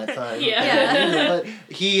taxes all that time.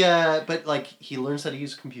 But like he learns how to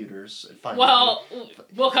use computers. Finally. Well,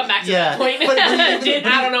 we'll come back to that point.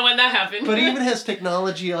 I don't know when that happened. But he even has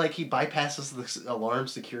technology, like he bypasses the alarm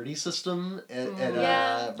security system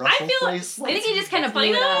at Russell's place. I think he just kind of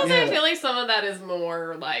blew it up. I feel like some of that is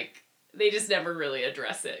more like they just never really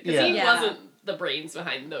address it because he wasn't the brains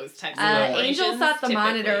behind those types of operations. Angel thought the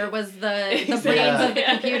monitor was the brains of the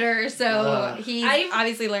computer, so he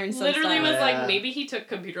obviously learned some literally stuff. was like, maybe he took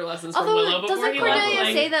computer lessons from Willow before doesn't he Cordelia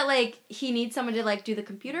left. say that, like, he needs someone to, like, do the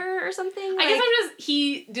computer or something? I guess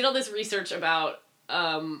he did all this research about,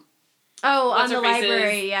 Oh, on the What's-her-face's-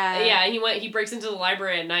 library, yeah. Yeah, he breaks into the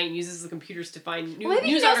library at night and uses the computers to find new Well, maybe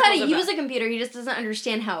he news knows how to articles use about- a computer, he just doesn't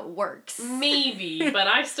understand how it works. Maybe, but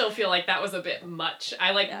I still feel like that was a bit much.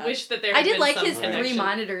 I Yeah. wish that there I had did been like some his connection. 3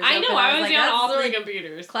 monitors. I know, open. I was like, on all that's, 3 like,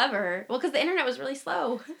 computers. clever. Well, because the internet was really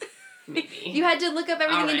slow. Maybe. You had to look up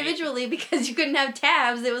everything Alright. individually because you couldn't have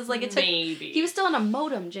tabs. It was like, it took... Maybe. He was still on a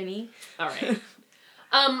modem, Jenny. Alright.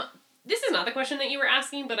 This is not the question that you were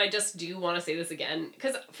asking, but I just do want to say this again.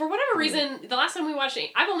 Because for whatever reason, the last time we watched...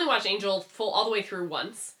 I've only watched Angel all the way through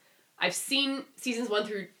once. I've seen seasons 1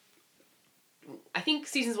 through... I think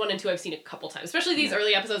seasons 1 and 2 I've seen a couple times. Especially these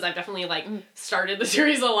early episodes, I've definitely, started the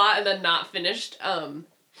series a lot and then not finished. And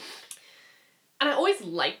I always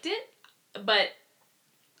liked it, but...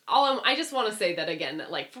 I just want to say that again, that,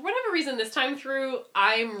 for whatever reason, this time through,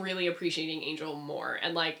 I'm really appreciating Angel more.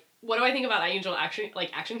 And, what do I think about Angel action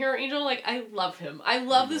hero Angel? I love him. I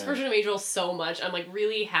love this version of Angel so much. I'm,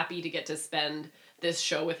 really happy to get to spend this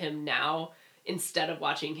show with him now instead of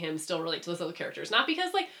watching him still relate to those other characters. Not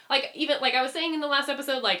because, even, I was saying in the last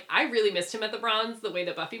episode, I really missed him at the Bronze the way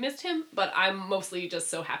that Buffy missed him, but I'm mostly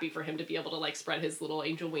just so happy for him to be able to, spread his little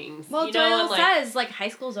angel wings. Well, you know, Doyle says, high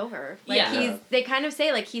school's over. Yeah. They kind of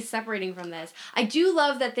say, he's separating from this. I do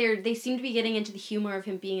love that they seem to be getting into the humor of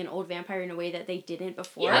him being an old vampire in a way that they didn't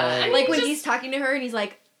before. Yeah, I mean, When just- he's talking to her and he's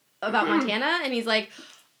about Montana, and he's like,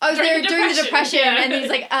 I was During there the during the Depression, Depression, yeah. and he's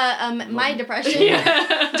like, my depression.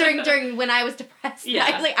 Yeah. during when I was depressed.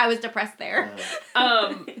 Yeah. I was depressed there.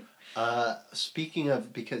 Speaking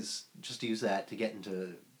of, because just to use that to get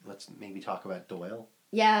into, let's maybe talk about Doyle.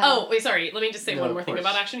 Yeah. Oh, wait, sorry. Let me just say No, one of more thing course.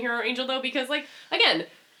 about Action Hero Angel, though, because, again,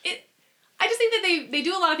 I just think that they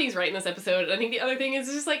do a lot of things right in this episode. And I think the other thing is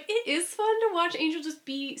just, it is fun to watch Angel just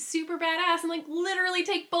be super badass and, literally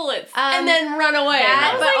take bullets and then run away. And I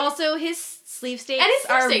That, was but also his sleeve stakes And his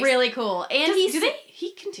sleeve are stakes. really cool. And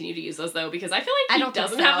he continue to use those, though? Because I feel like I he don't think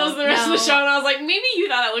doesn't so. have those the rest of No. the show. And I was like, maybe you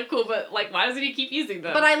thought that looked cool, but, why doesn't he keep using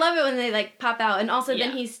them? But I love it when they pop out, and also Yeah.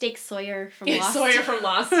 then he stakes Sawyer from Yeah, Lost. Sawyer from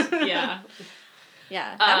Lost. Yeah.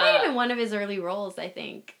 Yeah, that might have been one of his early roles, I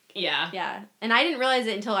think. Yeah. Yeah, and I didn't realize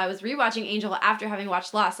it until I was rewatching Angel after having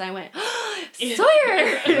watched Lost, and I went,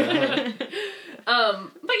 Sawyer.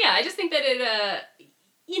 But yeah, I just think that it,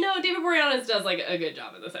 David Boreanaz does a good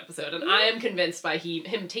job in this episode, and I am convinced by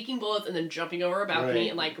him taking bullets and then jumping over a balcony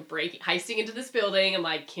and heisting into this building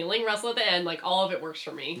and killing Russell at the end. All of it works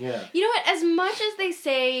for me. Yeah. You know what? As much as they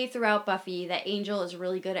say throughout Buffy that Angel is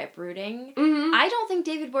really good at brooding, Mm-hmm. I don't think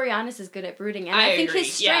David Boreanaz is good at brooding, and I I think agree,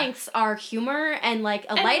 his yeah. strengths are humor and a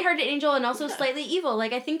lighthearted Angel, and also slightly evil.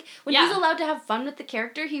 I think when he's Yeah. allowed to have fun with the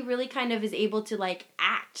character, he really kind of is able to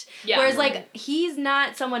act. Yeah. Whereas Right. he's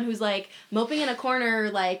not someone who's moping in a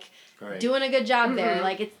corner Right. doing a good job there.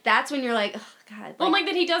 Mhm. that's when you're oh god. Well,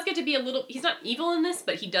 that he does get to be a little. He's not evil in this,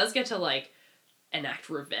 but he does get to enact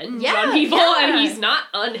revenge Yeah, on people, yeah. and he's not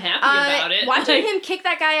unhappy about it. Watching him kick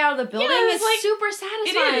that guy out of the building it's is super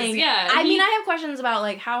satisfying. yeah, I and mean, he- I have questions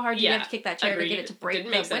about how hard you Yeah, have to kick that chair agreed. to get it to break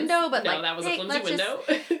Didn't the make sense. window, but no, that was a hey, flimsy let's window.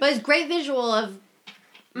 But it's great visual of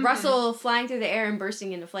Mm-hmm. Russell flying through the air and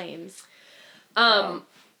bursting into flames.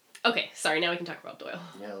 Okay, sorry. Now we can talk about Doyle.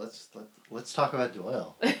 Yeah, let's talk about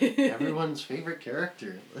Doyle. Everyone's favorite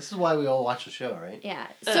character. This is why we all watch the show, right? Yeah.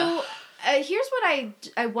 So here's what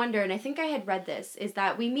I wonder, and I think I had read this, is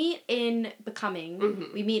that we meet in Becoming,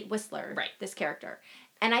 Mhm. we meet Whistler, Right. this character.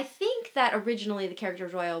 And I think that originally the character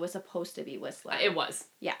Doyle was supposed to be Whistler. It was.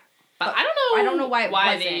 Yeah. But I don't know why it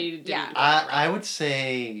wasn't. they didn't. Yeah. go that route. I would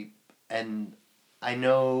say, and I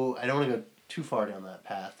know I don't want to go too far down that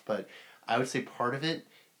path, but I would say part of it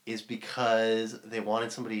is because they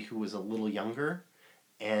wanted somebody who was a little younger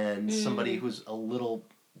and somebody who's a little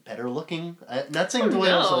better looking. Not saying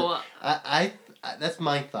Doyle's. No. I that's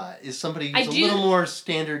my thought. Is somebody I who's a do- little more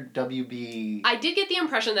standard WB. I did get the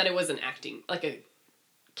impression that it was an acting, a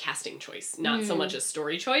casting choice, not so much a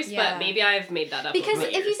story choice. Yeah. But maybe I've made that up. Because over the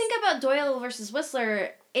if you years. think about Doyle versus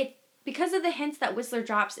Whistler, because of the hints that Whistler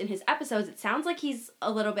drops in his episodes, it sounds like he's a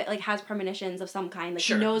little bit has premonitions of some kind.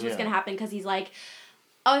 Sure. He knows what's Yeah. gonna happen because he's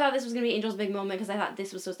oh, I thought this was gonna be Angel's big moment because I thought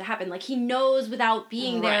this was supposed to happen. He knows without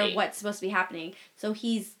being there Right. what's supposed to be happening. So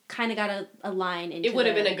he's kind of got a line into it would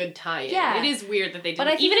have been a good tie-in. Yeah. It is weird that they But didn't.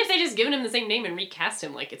 I think Even if they just given him the same name and recast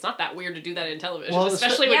him, it's not that weird to do that in television, Well,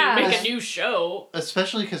 especially when yeah. you make a new show.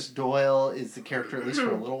 Especially because Doyle is the character, at least for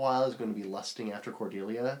a little while, is going to be lusting after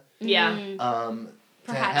Cordelia. Yeah. Mm. To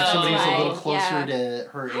Perhaps have somebody who's a little right, closer yeah. to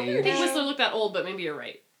her I didn't think age. Whistler looked that old, but maybe you're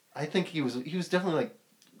right. I think he was definitely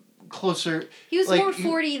closer. He was Like, more you-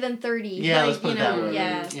 40 than 30. Yeah, let's put it that way.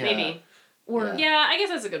 Yeah. Yeah. Maybe. Or, Yeah. Yeah, I guess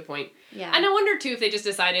that's a good point. yeah. And I wonder too if they just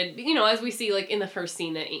decided, as we see in the first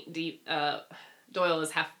scene that Doyle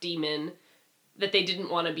is half demon, that they didn't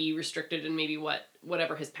want to be restricted in maybe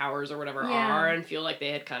whatever his powers or whatever are, and feel like they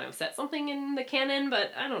had kind of set something in the canon,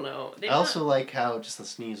 but I don't know. I also like how just the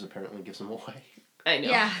sneeze apparently gives him away. I know.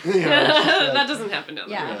 Yeah. That doesn't happen down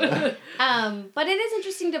Yeah. there. But it is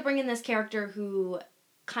interesting to bring in this character who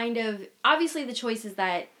kind of, obviously the choice is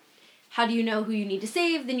that how do you know who you need to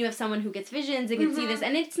save? Then you have someone who gets visions and can see this.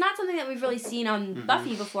 And it's not something that we've really seen on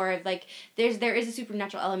Buffy before. Like, there is a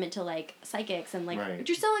supernatural element to, like, psychics. And, like,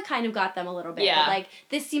 Drusilla kind of got them a little bit. Yeah. But, like,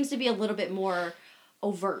 this seems to be a little bit more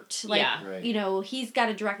overt. Like, you know, he's got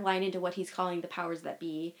a direct line into what he's calling the powers that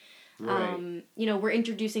be. Right. You know, we're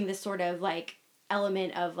introducing this sort of, like,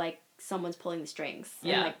 element of, like, someone's pulling the strings.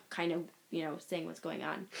 Yeah. And, like, kind of, you know, saying what's going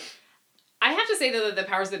on. I have to say, though, that the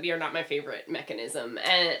powers that be are not my favorite mechanism.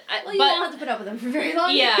 And you won't have to put up with them for very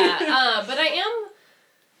long. Yeah, but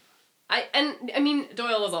I mean,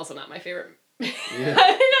 Doyle is also not my favorite. Yeah.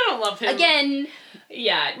 I don't love him. Again.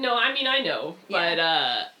 Yeah, no, I mean, I know. But,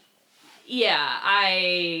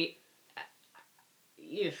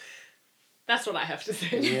 that's what I have to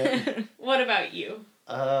say. Yeah. What about you?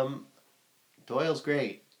 Doyle's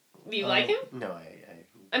great. Do you like him? No,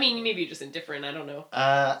 I mean, maybe you're just indifferent. I don't know.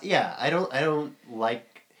 Yeah, I don't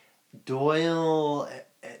like Doyle.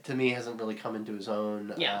 To me, hasn't really come into his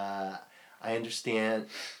own. Yeah. I understand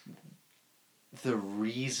the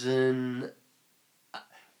reason.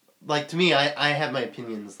 Like, to me, I have my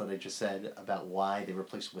opinions that I just said about why they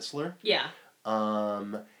replaced Whistler. Yeah.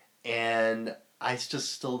 And I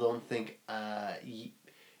just still don't think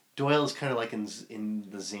Doyle is kind of like in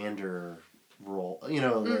the Xander role, you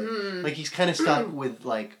know, like he's kind of stuck with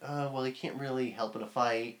like, well, he can't really help in a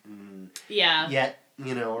fight, and yet,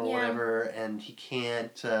 you know, or whatever, and he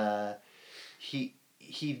can't.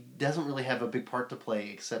 He doesn't really have a big part to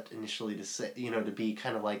play except initially to say, you know, to be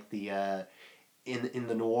kind of like the. In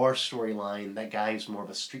the noir storyline, that guy who's more of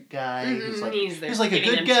a street guy. Who's like he's like a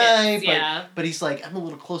good guy, but he's like, I'm a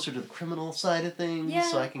little closer to the criminal side of things,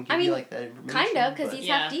 so I can give you like that information. Kind of, because he's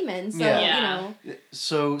half demon, so you know.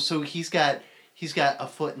 So he's got a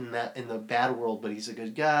foot in the bad world, but he's a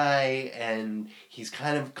good guy, and he's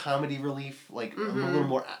kind of comedy relief, like a little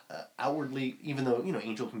more outwardly. Even though, you know,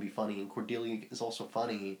 Angel can be funny and Cordelia is also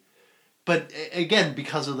funny, but again,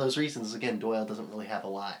 because of those reasons, again, Doyle doesn't really have a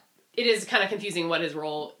lot. It is kind of confusing what his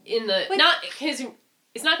role in the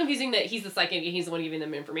it's not confusing that he's the psychic and he's the one giving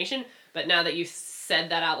them information, but now that you've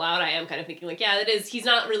said that out loud, I am kind of thinking like, yeah, he's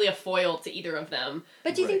not really a foil to either of them.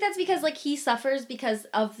 But do you think that's because like he suffers because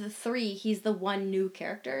of the three, he's the one new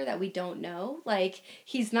character that we don't know? Like,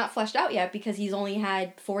 he's not fleshed out yet because he's only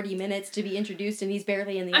had 40 minutes to be introduced and he's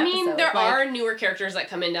barely in the episode. I mean, there are newer characters that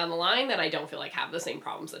come in down the line that I don't feel like have the same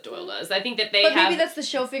problems that Doyle does. I think that they maybe that's the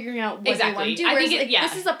show figuring out what they want to do. Whereas,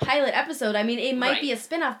 this is a pilot episode. I mean, it might be a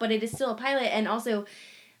spin-off, but it is still a pilot, and also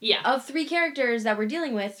of three characters that we're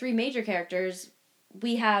dealing with, three major characters,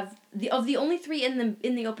 we have the only three in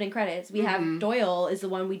the opening credits. We have Doyle is the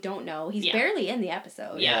one we don't know. He's barely in the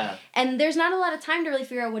episode. Yeah, and there's not a lot of time to really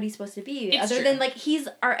figure out what he's supposed to be, other than like he's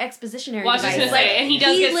our expositionary. Well, I was just gonna say, and he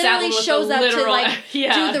does get literally shows up to like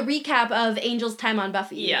do the recap of Angel's time on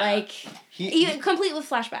Buffy. Yeah, like he complete with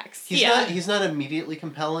flashbacks. He's not immediately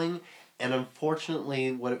compelling, and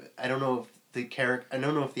unfortunately, I don't know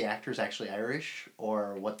if the actor's actually Irish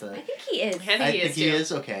or what the. I think he is. I think he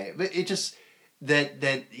is. Okay, but it just.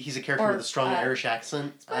 That he's a character with a strong Irish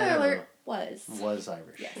accent. Spoiler alert, was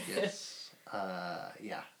Irish. Yes.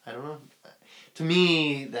 Yeah. I don't know. To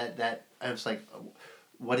me, that I was like,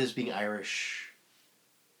 what is being Irish?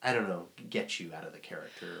 I don't know. Get you out of the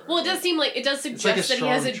character. Well, it does seem like it does suggest that he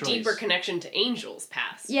has a deeper connection to Angel's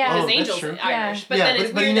past. Yeah, because Angel's Irish. But then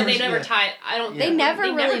it's weird that they never tie. I don't. They never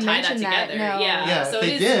really tie that mention together. No. Yeah. So if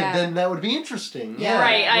they did, then that would be interesting. Yeah.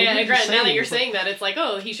 Right. I agree. Now that you're saying that, it's like,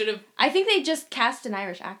 oh, he should have. I think they just cast an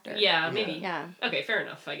Irish actor. Yeah, maybe. Yeah. Okay, fair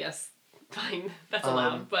enough. I guess. Fine. That's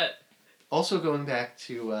allowed. But also going back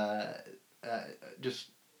to just.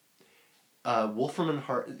 Wolfram and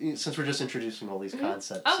Hart, since we're just introducing all these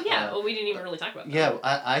concepts. Oh, yeah. Well, we didn't even really talk about that. Yeah,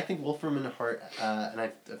 I think Wolfram and Hart, and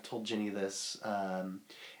I've told Ginny this,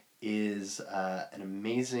 is an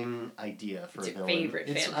amazing idea for a villain. Favorite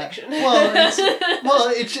fan fiction.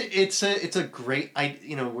 It's a great,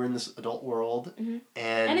 we're in this adult world,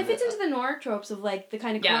 and it fits into the noir tropes of like the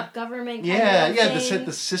kind of corrupt government.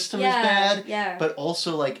 The system is bad. Yeah. But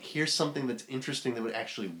also like here's something that's interesting that would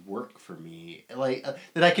actually work for me, like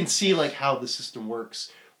that I can see like how the system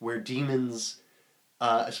works, where demons.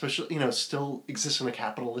 Especially, still exist in a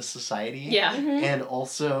capitalist society. Yeah. And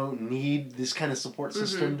also need this kind of support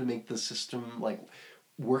system to make the system, like,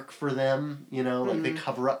 work for them, like, they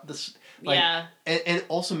cover up this... Like, and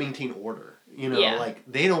also maintain order. You know, Yeah. like,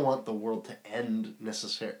 they don't want the world to end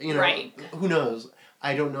necessarily. You know, Right. who knows?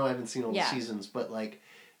 I don't know. I haven't seen all the Yeah. seasons, but, like,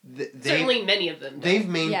 Certainly many of them. they've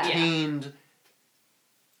don't. maintained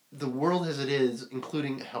the world as it is,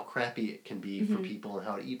 including how crappy it can be for Mhm. people and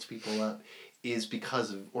how it eats people up, is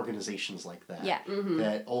because of organizations like that. Yeah. Mhm.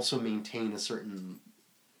 That also maintain a certain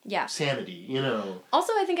Yeah. sanity, you know.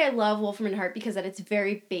 Also, I think I love Wolfram and Hart because at its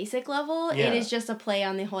very basic level, Yeah. it is just a play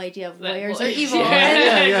on the whole idea of That lawyers lawyer- are evil. Yeah,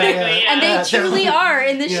 And, exactly, and yeah. they truly are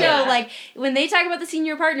in the Yeah. show. Like, when they talk about the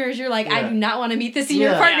senior partners, you're like, I Yeah. do not want to meet the senior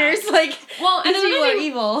Yeah. partners. Like, Well, and these people another are thing,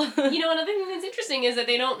 evil. you know, another thing that's interesting is that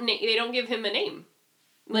they don't give him a name.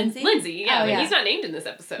 Lindsay? Lindsay, yeah, Oh, but yeah. he's not named in this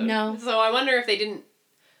episode. No. So I wonder if they didn't.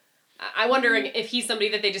 I wonder if he's somebody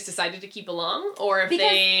that they just decided to keep along, or if Because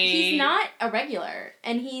they. he's not a regular.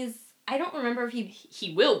 And he's, I don't remember if he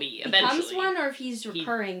He will be eventually. becomes one or if he's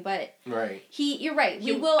recurring, but Right. you're right. We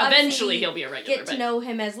He'll- will eventually obviously he'll be a regular. get to but know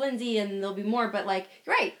him as Lindsay and there'll be more, but like,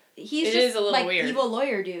 you're right. He's It just is a little like weird. evil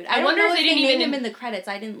lawyer dude. I I don't wonder know if if they they didn't named even him in the credits.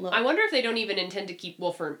 I didn't look. I wonder if they don't even intend to keep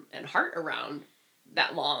Wolfram and Hart around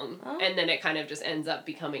that long, Oh. and then it kind of just ends up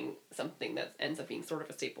becoming something that ends up being sort of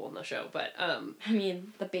a staple in the show. But I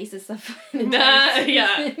mean, the basis of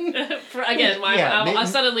yeah. Again, Yeah, I'm maybe-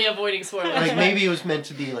 suddenly avoiding spoilers. Like, maybe it was meant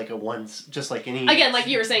to be like a once, just like any. Again, like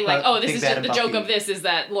you were saying, like, But oh, this Big is Bad just and the joke Buffy. of this is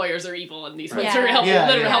that lawyers are evil and these Right. ones Yeah. are helping, Yeah,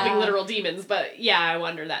 literal, yeah. helping literal demons. But yeah, I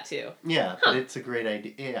wonder that too. Yeah, Huh. but it's a great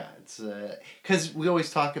idea. Yeah, it's because we always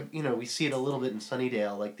talk. You know, we see it a little bit in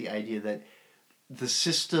Sunnydale, like the idea that the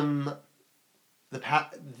system,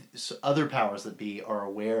 other powers that be are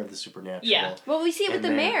aware of the supernatural. Yeah. Well, we see it with And the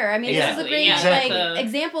then- mayor. I mean, Yeah. this is a great Exactly, yeah. like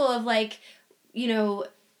example of like, you know,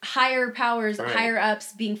 higher powers, Right. higher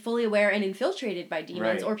ups being fully aware and infiltrated by demons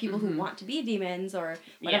Right. or people Mhm. who want to be demons or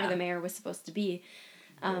whatever Yeah. the mayor was supposed to be.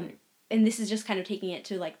 Right. And this is just kind of taking it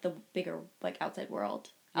to like the bigger like outside world,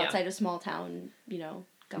 Yeah. outside of small town, you know,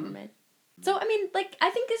 government. So I mean, like I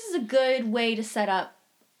think this is a good way to set up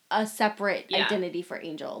a separate Yeah. identity for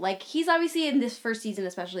Angel. Like he's obviously in this first season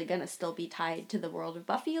especially gonna still be tied to the world of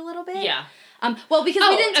Buffy a little bit. Yeah. Well, because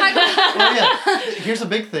we didn't talk about Oh yeah, here's a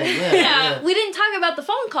big thing. Yeah, Yeah. we didn't talk about the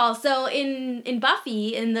phone call. So in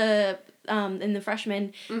Buffy in the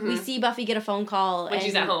freshman, we see Buffy get a phone call When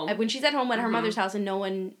she's at home. When she's at home at her Mhm. mother's house and no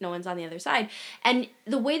one's on the other side. And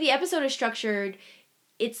the way the episode is structured,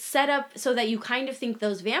 it's set up so that you kind of think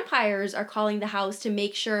those vampires are calling the house to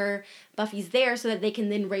make sure Buffy's there so that they can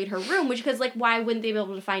then raid her room, which because like why wouldn't they be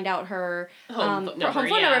able to find out her Home her number, home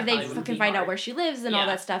phone yeah, number if they probably wouldn't can be find out hard. where she lives and all Yeah.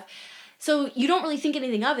 that stuff. So you don't really think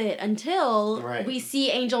anything of it until Right. we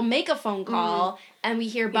see Angel make a phone call and we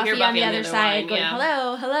hear Buffy, Buffy on the other side line, going, yeah.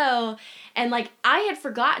 hello, hello. And like I had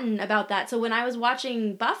forgotten about that. So when I was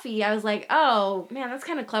watching Buffy, I was like, oh man, that's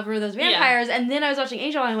kind of clever, those Yeah. vampires. And then I was watching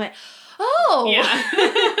Angel and I went, oh.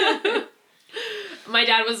 Yeah. My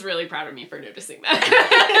dad was really proud of me for noticing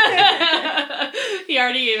that. He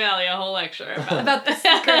already gave Allie a whole lecture About the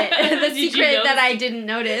secret, the Did you secret know that the I didn't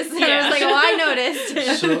notice. And I Yeah. was like, oh,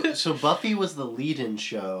 I noticed. So Buffy was the lead-in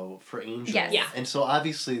show for Angel. Yes. Yeah. And so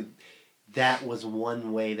obviously that was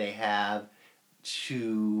one way they have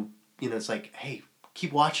to, you know, it's like, hey,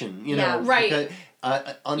 keep watching, you know. Yeah. Right. Because,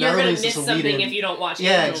 not You're only gonna is this miss a lead-in, something if you don't watch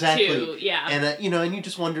Yeah, Angel exactly. too. Yeah. and you know, and you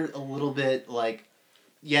just wonder a little bit like,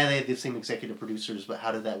 yeah, they had the same executive producers, but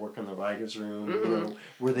how did that work in the writers' room? You know,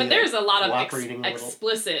 were they But there's a lot of cooperating a little?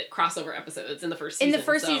 explicit crossover episodes in the first In season. the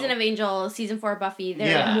first so- season of Angel, season 4 of Buffy, there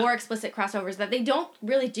Yeah. are more explicit crossovers that they don't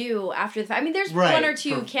really do after the fact. I mean, there's Right, one or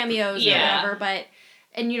two for- cameos or Yeah. whatever, but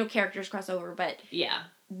and you know characters cross over, but Yeah.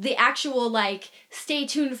 the actual like stay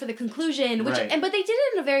tuned for the conclusion, which Right. but they did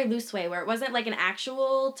it in a very loose way where it wasn't like an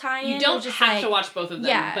actual tie-in. You it don't was just have like, to watch both of them,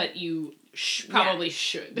 yeah. but you probably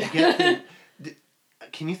should. You get the-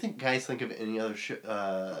 can you guys think of any other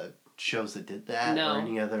shows that did that, No. or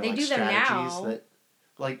any other They like do them strategies now. that,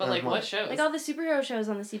 like, But like what shows? like all the superhero shows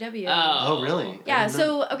on the CW. Oh, really? Yeah. I didn't know.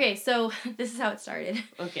 So okay, so this is how it started.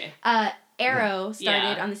 Okay. Arrow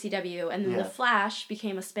started Yeah. on the CW, and then Yeah. The Flash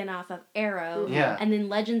became a spin-off of Arrow. Yeah. And then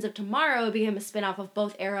Legends of Tomorrow became a spin-off of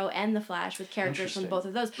both Arrow and The Flash with characters from Interesting. both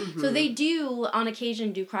of those. Mm-hmm. So they do, on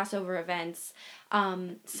occasion, do crossover events.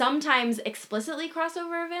 Sometimes explicitly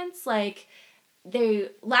crossover events. Like,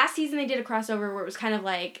 last season they did a crossover where it was kind of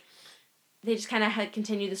like, they just kind of had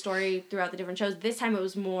continued the story throughout the different shows. This time it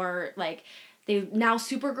was more like, now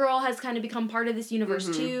Supergirl has kind of become part of this universe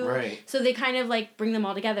too. Right. So they kind of like bring them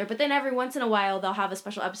all together. But then every once in a while they'll have a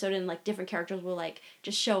special episode and like different characters will like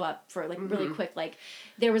just show up for like really quick. Like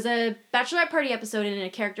there was a bachelorette party episode and a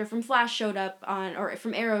character from Flash showed up on, or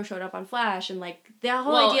from Arrow showed up on Flash, and like the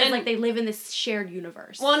whole idea is like they live in this shared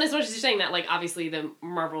universe. Well, and as much as you're saying that, like obviously the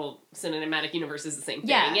Marvel Cinematic Universe is the same thing,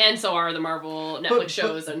 Yeah. and so are the Marvel Netflix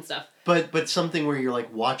shows and stuff. But something where you're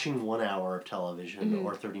like watching 1 hour of television Mm-hmm.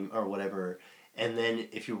 or 30 or whatever, and then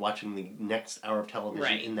if you're watching the next hour of television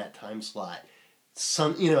Right. in that time slot,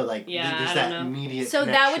 some there's I that don't know. immediate. So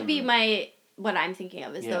that would be connection. what I'm thinking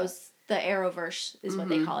of is Yeah. the Arrowverse is what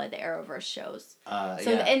they call it, the Arrowverse shows.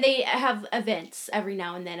 So yeah. and they have events every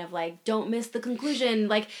now and then of like don't miss the conclusion.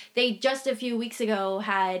 Like they just a few weeks ago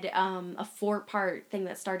had a 4-part thing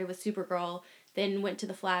that started with Supergirl, then went to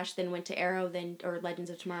the Flash, then went to Arrow, then or Legends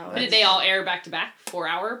of Tomorrow. But did they all air back to back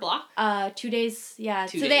 4-hour block? 2 days, yeah.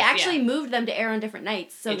 2 so days, they actually yeah. moved them to air on different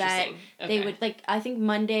nights so that Interesting. they Okay. would like I think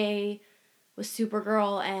Monday was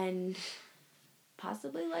Supergirl and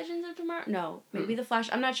possibly Legends of Tomorrow. No, maybe the Flash.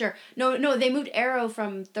 I'm not sure. No, they moved Arrow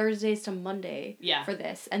from Thursdays to Monday Yeah. for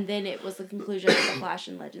this, and then it was the conclusion of the Flash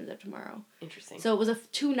and Legends of Tomorrow. Interesting. So it was a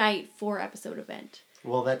 2-night 4-episode event.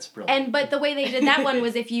 Well, that's brilliant. But the way they did that one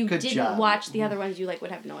was if you Good didn't job. watch the other ones, you like would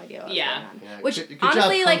have no idea what was Yeah. going on. Yeah, Which good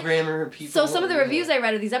honestly, job, like, programmer people. so some of the reviews I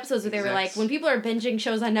read of these episodes, where they were like, Execs. when people are binging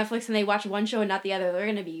shows on Netflix and they watch one show and not the other, they're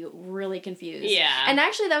gonna be really confused. Yeah. And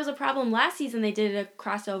actually, that was a problem last season. They did a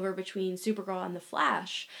crossover between Supergirl and the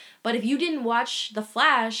Flash. But if you didn't watch the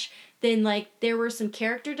Flash, then like there were some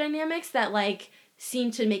character dynamics that like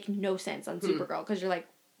seemed to make no sense on Supergirl because you're like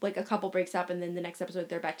a couple breaks up and then the next episode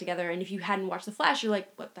they're back together, and if you hadn't watched the Flash, you're like,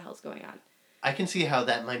 what the hell's going on? I can see how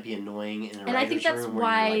that might be annoying in a And I think writer's that's room where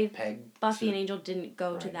why you're, like, pegged Buffy to- and Angel didn't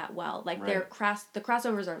go to Right. that well. Like Right. the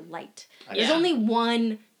crossovers are light. I There's Yeah. only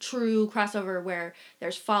one true crossover where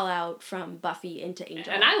there's fallout from Buffy into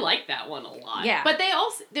Angel. And I like that one a lot. Yeah. But they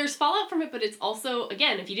also there's fallout from it, but it's also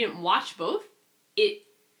again, if you didn't watch both, it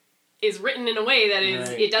is written in a way that is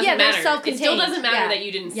Right. it doesn't Yeah, they're matter. It self-contained. still doesn't matter Yeah. that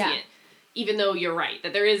you didn't see Yeah. it. Even though you're right.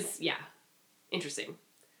 That there is interesting.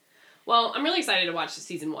 Well, I'm really excited to watch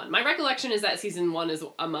season 1. My recollection is that season 1 is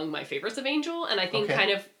among my favorites of Angel, and I think Okay.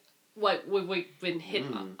 kind of what we've been hit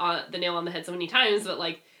the nail on the head so many times, but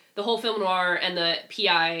like the whole film noir and the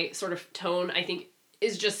PI sort of tone, I think,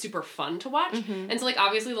 is just super fun to watch. And so, like,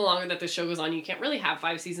 obviously, the longer that the show goes on, you can't really have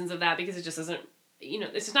 5 seasons of that because it just doesn't,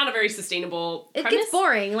 it's just not a very sustainable it premise. gets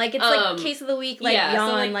boring. Like it's like case of the week, like yeah, so,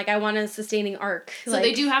 yawn. like- Like I want a sustaining arc. So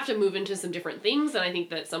they do have to move into some different things, and I think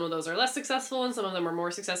that some of those are less successful and some of them are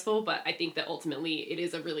more successful, but I think that ultimately it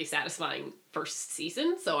is a really satisfying first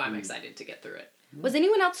season, so I'm excited to get through it. Was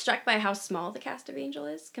anyone else struck by how small the cast of Angel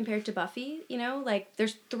is compared to Buffy? You know, like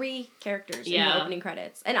there's 3 characters in Yeah. the opening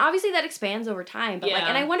credits, and obviously that expands over time. But like, Yeah.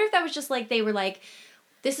 and I wonder if that was just like they were like,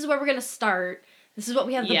 "This is where we're gonna start. This is what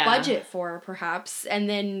we have the Yeah. budget for, perhaps." And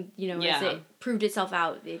then as Yeah. it proved itself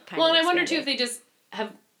out, it kind Well, of. and I wonder too if expanded. they just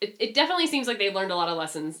have. It definitely seems like they learned a lot of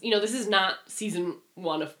lessons. This is not season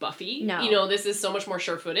 1 of Buffy. No. This is so much more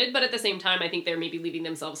sure-footed, but at the same time, I think they're maybe leaving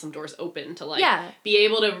themselves some doors open to like Yeah. be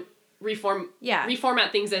able to Yeah.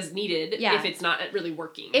 reformat things as needed Yeah. if it's not really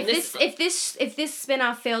working. If And this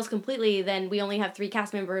spinoff fails completely, then we only have 3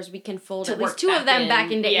 cast members. We can fold To at least work 2 of them back back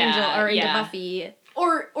in. into Yeah, Angel or into yeah. Buffy.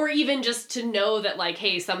 Or even just to know that, like,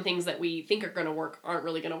 hey, some things that we think are going to work aren't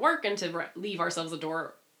really going to work, and to leave ourselves a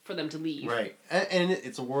door for them to leave. Right, and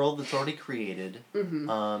it's a world that's already created,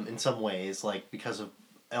 Mm-hmm. in some ways, like because of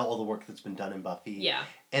all the work that's been done in Buffy. Yeah.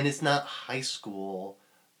 And it's not high school,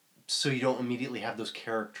 so you don't immediately have those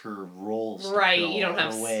character roles. to Right, fill you don't in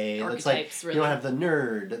have a way. It's archetypes, like really. you don't have the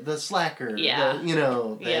nerd, the slacker. Yeah.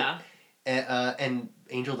 Yeah. And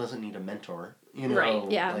Angel doesn't need a mentor. Right,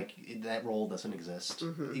 yeah. Like that role doesn't exist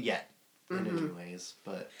Mhm. yet, in Mhm. any ways.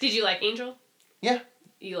 But Did you like Angel? yeah,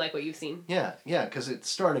 You like what you've seen? yeah, because it's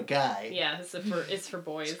starring a guy. Yeah, it's for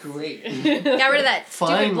boys. It's great. Got rid of that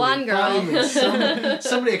stupid Finally, blonde girl. finally,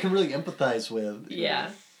 somebody I can really empathize with.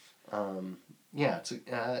 Yeah. Yeah,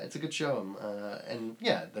 it's a good show, and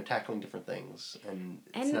yeah, they're tackling different things, and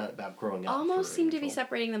it's And not about growing up. Almost for seem to be Angel.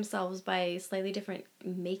 separating themselves by slightly different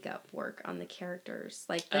makeup work on the characters.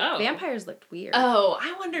 Like the Oh. vampires looked weird. Oh,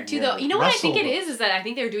 I wonder too, Yeah. though. You know what I think it Russell- is that I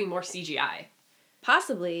think they're doing more CGI.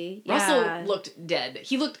 Possibly. Russell Yeah. looked dead.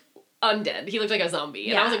 He looked undead. He looked like a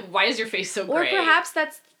zombie. And I was Yeah. like, why is your face so Or gray? perhaps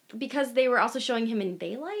that's because they were also showing him in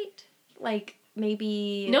daylight. Like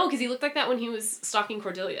maybe. No, because he looked like that when he was stalking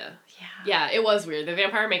Cordelia. Yeah. Yeah, it was weird. The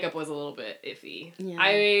vampire makeup was a little bit iffy. Yeah.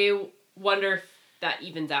 I wonder if that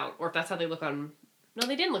evens out, or if that's how they look on... No,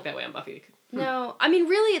 they didn't look that way on Buffy. No, I mean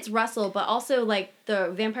really it's Russell, but also like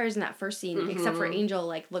the vampires in that first scene, except for Mhm. Angel,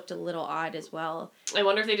 like looked a little odd as well. I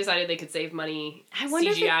wonder if they decided they could save money I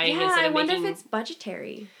wonder CGI-ing if instead I of wonder making... if it's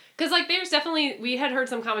budgetary. Because, like, there's definitely, we had heard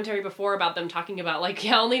some commentary before about them talking about, like,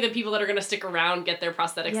 yeah, only the people that are going to stick around get their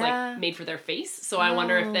prosthetics, like, made for their face. So I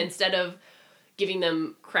wonder if instead of giving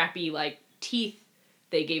them crappy, like, teeth,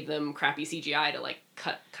 they gave them crappy CGI to, like,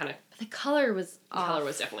 cut kind of. The color was off. The color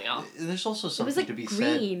was definitely off. There's also something like to be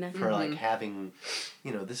green. said for, like, having,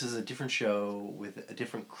 this is a different show with a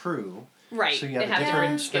different crew. Right. So you they have a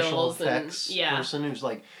different special skills effects and, person who's,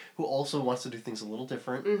 like, who also wants to do things a little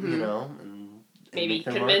different, and maybe make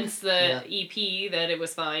their convince mark. the EP that it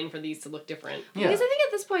was fine for these to look different. Yeah. Because I think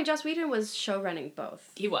at this point, Joss Whedon was show running both.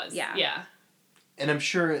 He was. Yeah. Yeah. And I'm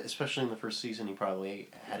sure, especially in the first season, he probably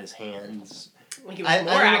had his hands. Well, he was I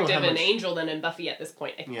more don't know active how in much- Angel than in Buffy at this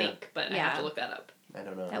point, I think. But I have to look that up. I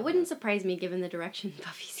don't know. That wouldn't surprise me given the direction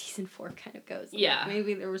Buffy season 4 kind of goes. Yeah.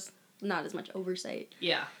 Maybe there was not as much oversight.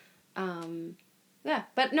 Yeah. Yeah,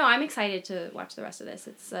 but no, I'm excited to watch the rest of this.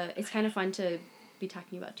 It's kind of fun to be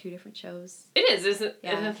talking about two different shows. It is, isn't it?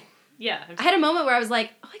 Yeah. Yeah. I had a moment where I was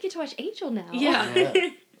like, oh, I get to watch Angel now. Yeah. Yeah.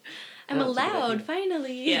 I'm No, it's a good allowed, idea.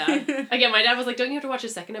 finally. Yeah. Again, my dad was like, don't you have to watch a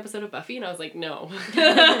second episode of Buffy? And I was like, no.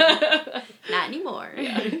 Not anymore.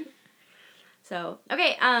 Yeah. So,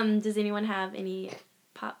 okay, does anyone have any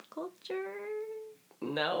pop culture?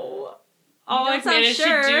 No. All don't I've sound managed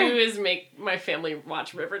sure. to do is make my family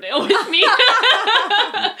watch Riverdale with me.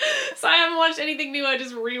 So I haven't watched anything new. I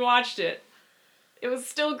just rewatched it. It was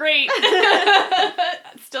still great.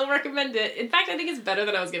 Still recommend it. In fact, I think it's better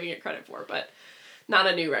than I was giving it credit for, but not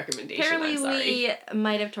a new recommendation. Apparently, I'm sorry. we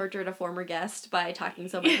might have tortured a former guest by talking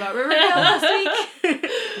so much about Riverdale last week.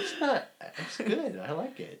 It's not. It's good. I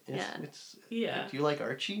like it. Yeah. If you like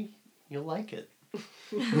Archie, you'll like it.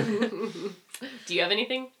 Do you have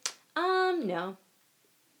anything? No.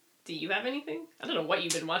 Do you have anything? I don't know what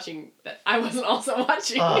you've been watching that I wasn't also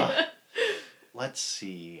watching. Let's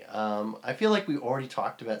see. I feel like we already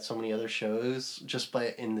talked about so many other shows just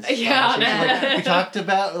in this Yeah.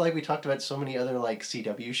 conversation. Like, we talked about so many other like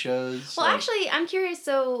CW shows. Well, like, actually, I'm curious.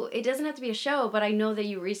 So it doesn't have to be a show, but I know that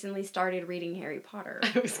you recently started reading Harry Potter.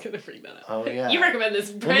 I was gonna bring that up. Oh yeah. You recommend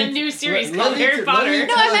this brand new series let called me Harry let Potter. me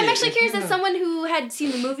No, tell I'm you, actually if curious you as someone who had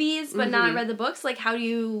seen the movies but not Mhm. read the books. Like, how do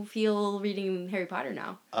you feel reading Harry Potter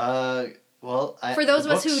now? Well, For those the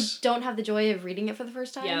of us who books- don't have the joy of reading it for the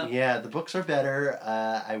first time. Yeah. Yeah, the books are better.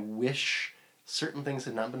 I wish certain things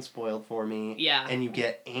had not been spoiled for me. Yeah. And you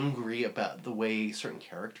get angry about the way certain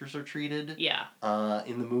characters are treated. Yeah.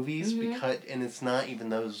 In the movies Mhm. because and it's not even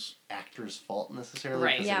those actors' fault necessarily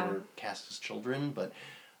Right. because Yeah. they were cast as children, but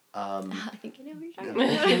I think I know what you're I'm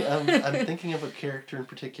talking about. thinking, I'm thinking of a character in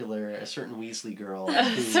particular, a certain Weasley girl.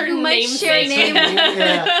 Who, Certain Who might names share a name.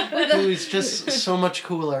 yeah, who's just so much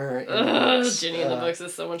cooler. In the Ugh, books. Ginny in the books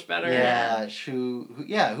is so much better. Yeah,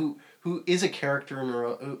 who is a character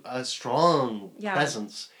in a strong Yeah.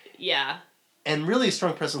 presence. Yeah. And really a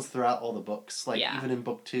strong presence throughout all the books. Like Yeah. even in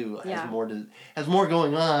book 2 Yeah. has more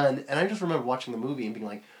going on. And I just remember watching the movie and being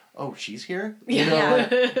like, "Oh, she's here," Yeah.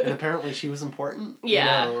 and apparently she was important.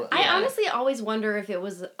 Yeah. I Yeah. honestly always wonder if it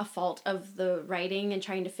was a fault of the writing and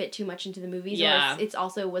trying to fit too much into the movies, Yeah. or if it's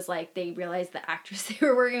also was like they realized the actress they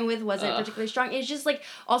were working with wasn't Ugh. particularly strong. It's just like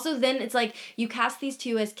also then it's like you cast these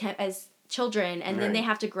two as children and then Right. they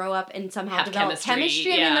have to grow up and somehow Have develop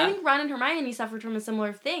chemistry, I mean, yeah. I think Ron and Hermione suffered from a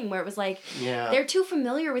similar thing where it was like Yeah. they're too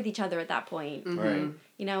familiar with each other at that point, Mhm. Right.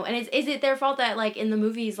 you know. And is it their fault that like in the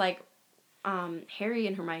movies like Harry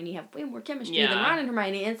and Hermione have way more chemistry than Yeah. Ron and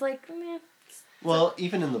Hermione? And it's like, meh. Well,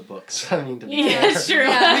 even in the books, I mean, to be Yeah, fair. it's true.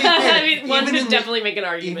 Yeah. To be fair, I mean, one even could in definitely make an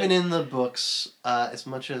argument. Even in the books, as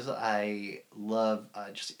much as I love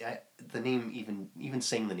the name, even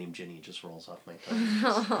saying the name Ginny just rolls off my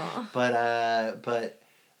tongue. But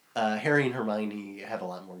Harry and Hermione have a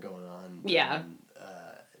lot more going on. Yeah. than,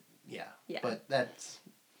 yeah. Yeah. But that's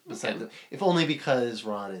beside Okay. if only because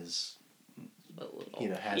Ron is has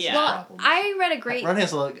Yeah. his Well, problems. I read a great Ron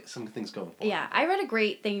has some things going for him. Yeah, I read a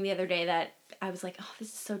great thing the other day that I was like, oh, this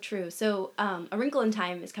is so true. So, A Wrinkle in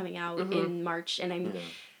Time is coming out Mhm. in March, and I'm Yeah.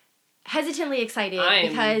 hesitantly excited I'm-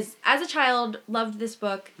 because as a child, loved this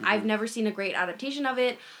book. Mhm. I've never seen a great adaptation of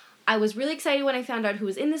it. I was really excited when I found out who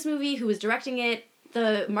was in this movie, who was directing it.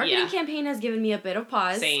 The marketing Yeah. campaign has given me a bit of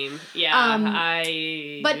pause. Same. Yeah.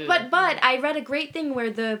 But I read a great thing where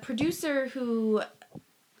the producer who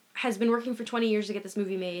has been working for 20 years to get this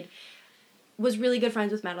movie made was really good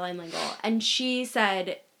friends with Madeleine L'Engle. And she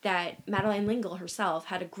said that Madeleine L'Engle herself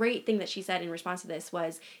had a great thing that she said in response to this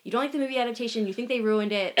was, you don't like the movie adaptation, you think they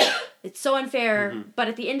ruined it, it's so unfair, Mhm. but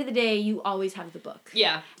at the end of the day, you always have the book.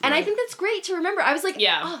 Yeah. And I Right. think that's great to remember. I was like,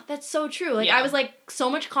 Yeah. oh, that's so true. Like, Yeah. I was like so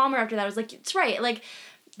much calmer after that. I was like, it's right. Like,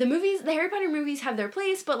 the Harry Potter movies have their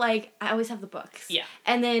place, but like I always have the books. Yeah.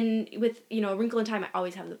 And then with A Wrinkle in Time, I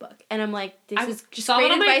always have the book, and I'm like, this is just saw great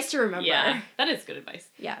that on advice to remember. Yeah, that is good advice.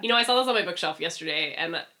 Yeah. I saw this on my bookshelf yesterday,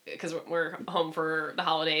 and because we're home for the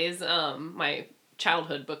holidays, my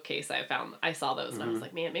childhood bookcase I saw those, and I was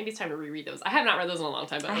like, man, maybe it's time to reread those. I have not read those in a long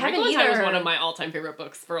time, but I haven't Wrinkle in Time was either. one of my all-time favorite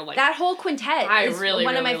books for like That whole quintet is really,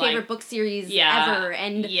 one of my really favorite book series Yeah. ever,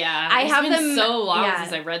 and I have been them so long yeah.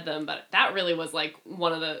 since I read them, but that really was like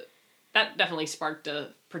that definitely sparked a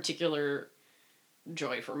particular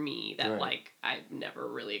joy for me that like I've never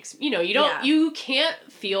really you can't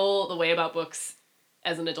feel the way about books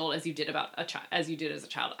as an adult as you did as a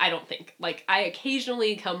child. I don't think. Like I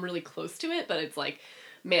occasionally come really close to it, but it's like,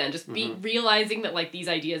 man, just realizing that like these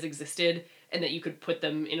ideas existed and that you could put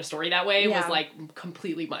them in a story that way was like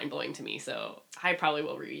completely mind-blowing to me. So I probably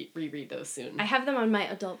will reread those soon. I have them on my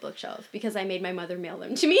adult bookshelf because I made my mother mail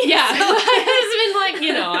them to me. Yeah. So. It's been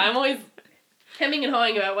like, I'm always hemming and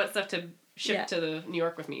hawing about what stuff to ship to New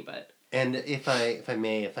York with me, but And if I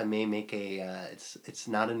may make a it's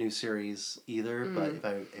not a new series either, but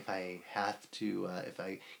if I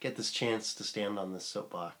get this chance to stand on this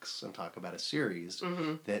soapbox and talk about a series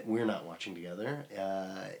that we're not watching together,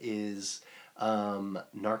 is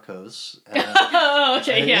Narcos. Oh,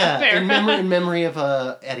 okay, fair. In memory of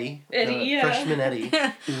Eddie, yeah. freshman Eddie,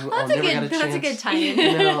 who That's a good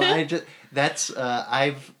tie-in.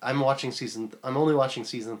 I'm only watching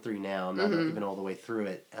season 3 now. I'm not even all the way through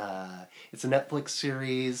it. It's a Netflix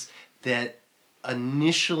series that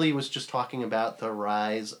initially was just talking about the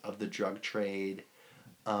rise of the drug trade,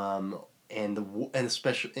 and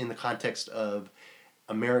especially in the context of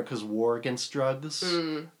America's war against drugs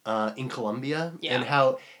in Colombia, and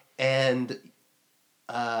how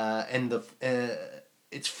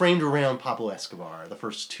it's framed around Pablo Escobar, the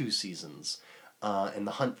first 2 seasons, and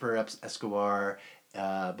the hunt for Escobar,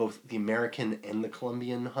 both the American and the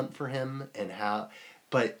Colombian hunt for him,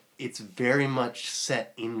 but it's very much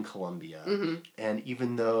set in Colombia, and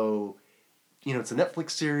even though it's a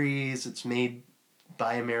Netflix series, it's made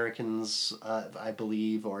by Americans, I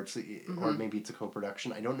believe, or maybe it's a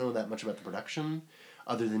co-production. I don't know that much about the production,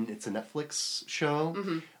 other than it's a Netflix show.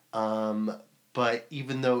 But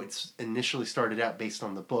even though it's initially started out based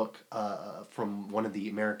on the book from one of the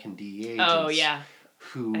American DEA agents,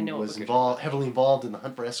 who was heavily involved in the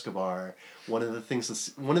hunt for Escobar, one of the things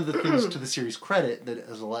to the series' credit that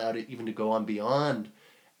has allowed it even to go on beyond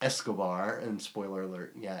Escobar, and spoiler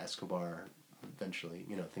alert, Escobar eventually,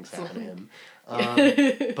 things happen to him.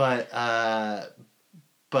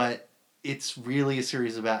 But it's really a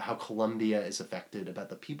series about how Colombia is affected, about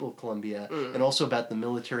the people of Colombia, and also about the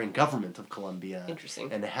military and government of Colombia.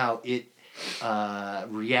 Interesting. And how it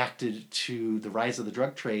reacted to the rise of the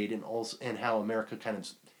drug trade, and how America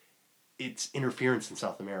its interference in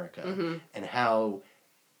South America, and how,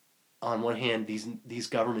 on one hand, these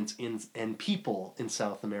governments and people in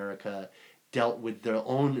South America dealt with their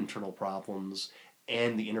own internal problems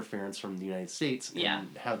and the interference from the United States,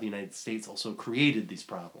 and how the United States also created these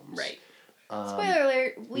problems. Right. Spoiler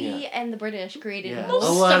alert, we and the British created most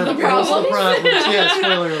of the problems. Yeah,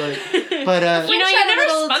 spoiler alert. But, you never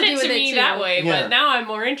spun it to me too. that way, but now I'm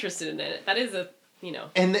more interested in it. That is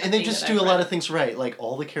And they just do a lot of things right. Like,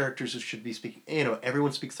 all the characters should be speaking,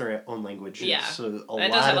 everyone speaks their own languages. Yeah. So it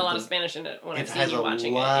does have a lot of Spanish in it when I've seen you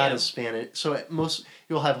watching it. It has a lot of Spanish. So at most,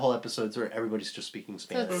 you'll have whole episodes where everybody's just speaking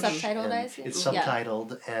Spanish. So it's subtitled, I assume? It's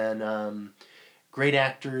subtitled, and great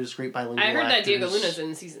actors, great bilingual actors. I heard that Diego Luna's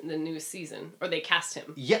in the newest season, or they cast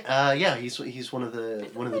him. Yeah, he's one of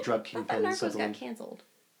the drug kingpins. I thought Narcos got canceled.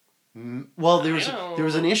 Well, there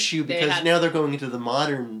was an issue because now they're going into the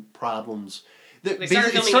modern problems. They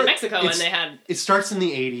started filming in Mexico, and they had... It starts in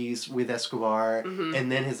the 80s with Escobar,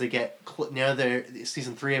 and then as they get... Now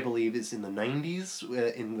season 3, I believe, is in the 90s,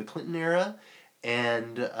 in the Clinton era,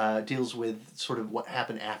 and deals with sort of what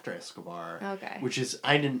happened after Escobar. Okay. Which is...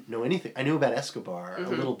 I didn't know anything. I knew about Escobar a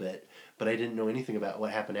little bit, but I didn't know anything about what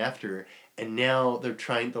happened after. And now they're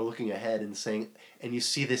looking ahead and saying... And you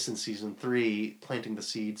see this in season 3, planting the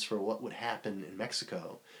seeds for what would happen in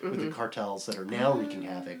Mexico with the cartels that are now wreaking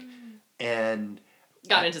havoc. And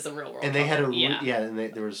got into some real world. And they had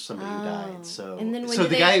there was somebody who died. So and then the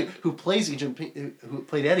guy who plays who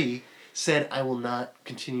played Eddie said, "I will not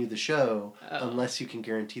continue the show unless you can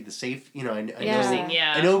guarantee the safe."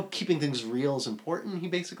 I know keeping things real is important. He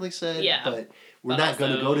basically said, but we're not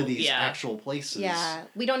going to go to these actual places. Yeah,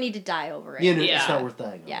 we don't need to die over it. It's not worth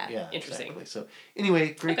dying. Yeah, interesting. Exactly. So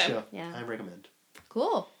anyway, great show. Yeah, I recommend.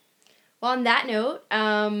 Cool. Well, on that note,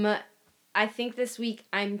 I think this week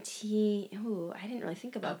I'm I didn't really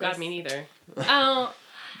think about this. God, me neither.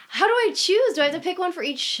 How do I choose? Do I have to pick one for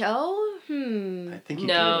each show? I think you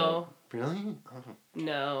No. do. Really? Oh.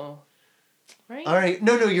 No. Right? All right.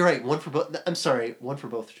 No, you're right. One for both. I'm sorry. One for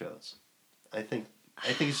both shows. I think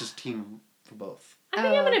it's just team for both. I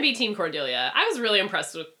think I'm going to be Team Cordelia. I was really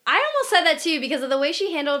impressed with... I almost said that too because of the way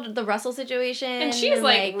she handled the Russell situation. And she's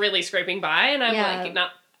like really scraping by, and I'm like,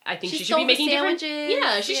 not... I think she should be making different...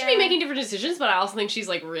 Yeah, she should be making different decisions, but I also think she's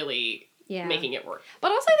like really making it work.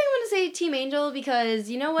 But also I think I'm going to say Team Angel because,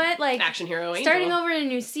 you know what? Like, action hero Angel. Starting over in a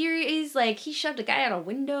new series, like, he shoved a guy out a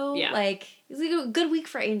window. Yeah. Like, it was like a good week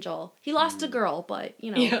for Angel. He lost a girl, but,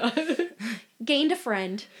 you know, gained a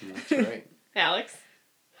friend. That's right. Alex?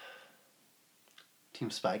 Team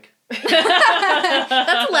Spike.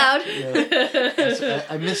 That's loud. Yeah.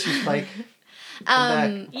 I miss you, Spike.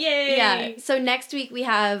 Come back. Yay! Yeah. So next week we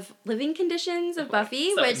have Living Conditions of Buffy,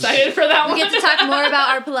 So which excited for that we one. get to talk more about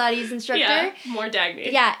our Pilates instructor. Yeah, more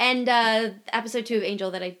Dagny. Yeah, and episode 2 of Angel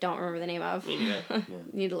that I don't remember the name of. Me neither.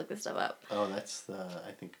 Need to look this stuff up. Oh, that's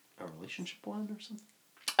I think a relationship one or something.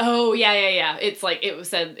 Oh yeah. It's like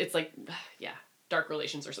dark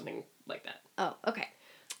relations or something like that. Oh, okay.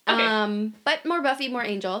 Okay. But more Buffy, more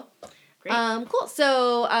Angel. Great. Cool.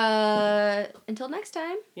 So until next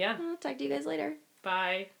time. Yeah. I'll talk to you guys later.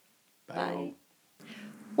 Bye. Bye.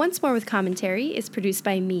 Once More with Commentary is produced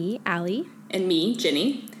by me, Allie. And me,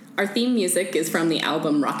 Ginny. Our theme music is from the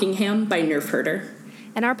album Rockingham by Nerf Herder.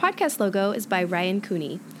 And our podcast logo is by Ryan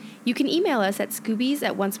Cooney. You can email us at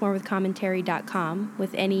scoobies@oncemorewithcommentary.com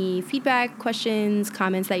with any feedback, questions,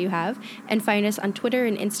 comments that you have, and find us on Twitter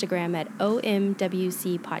and Instagram at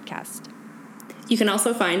OMWC Podcast. You can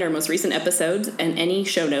also find our most recent episodes and any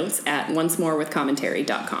show notes at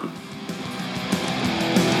oncemorewithcommentary.com.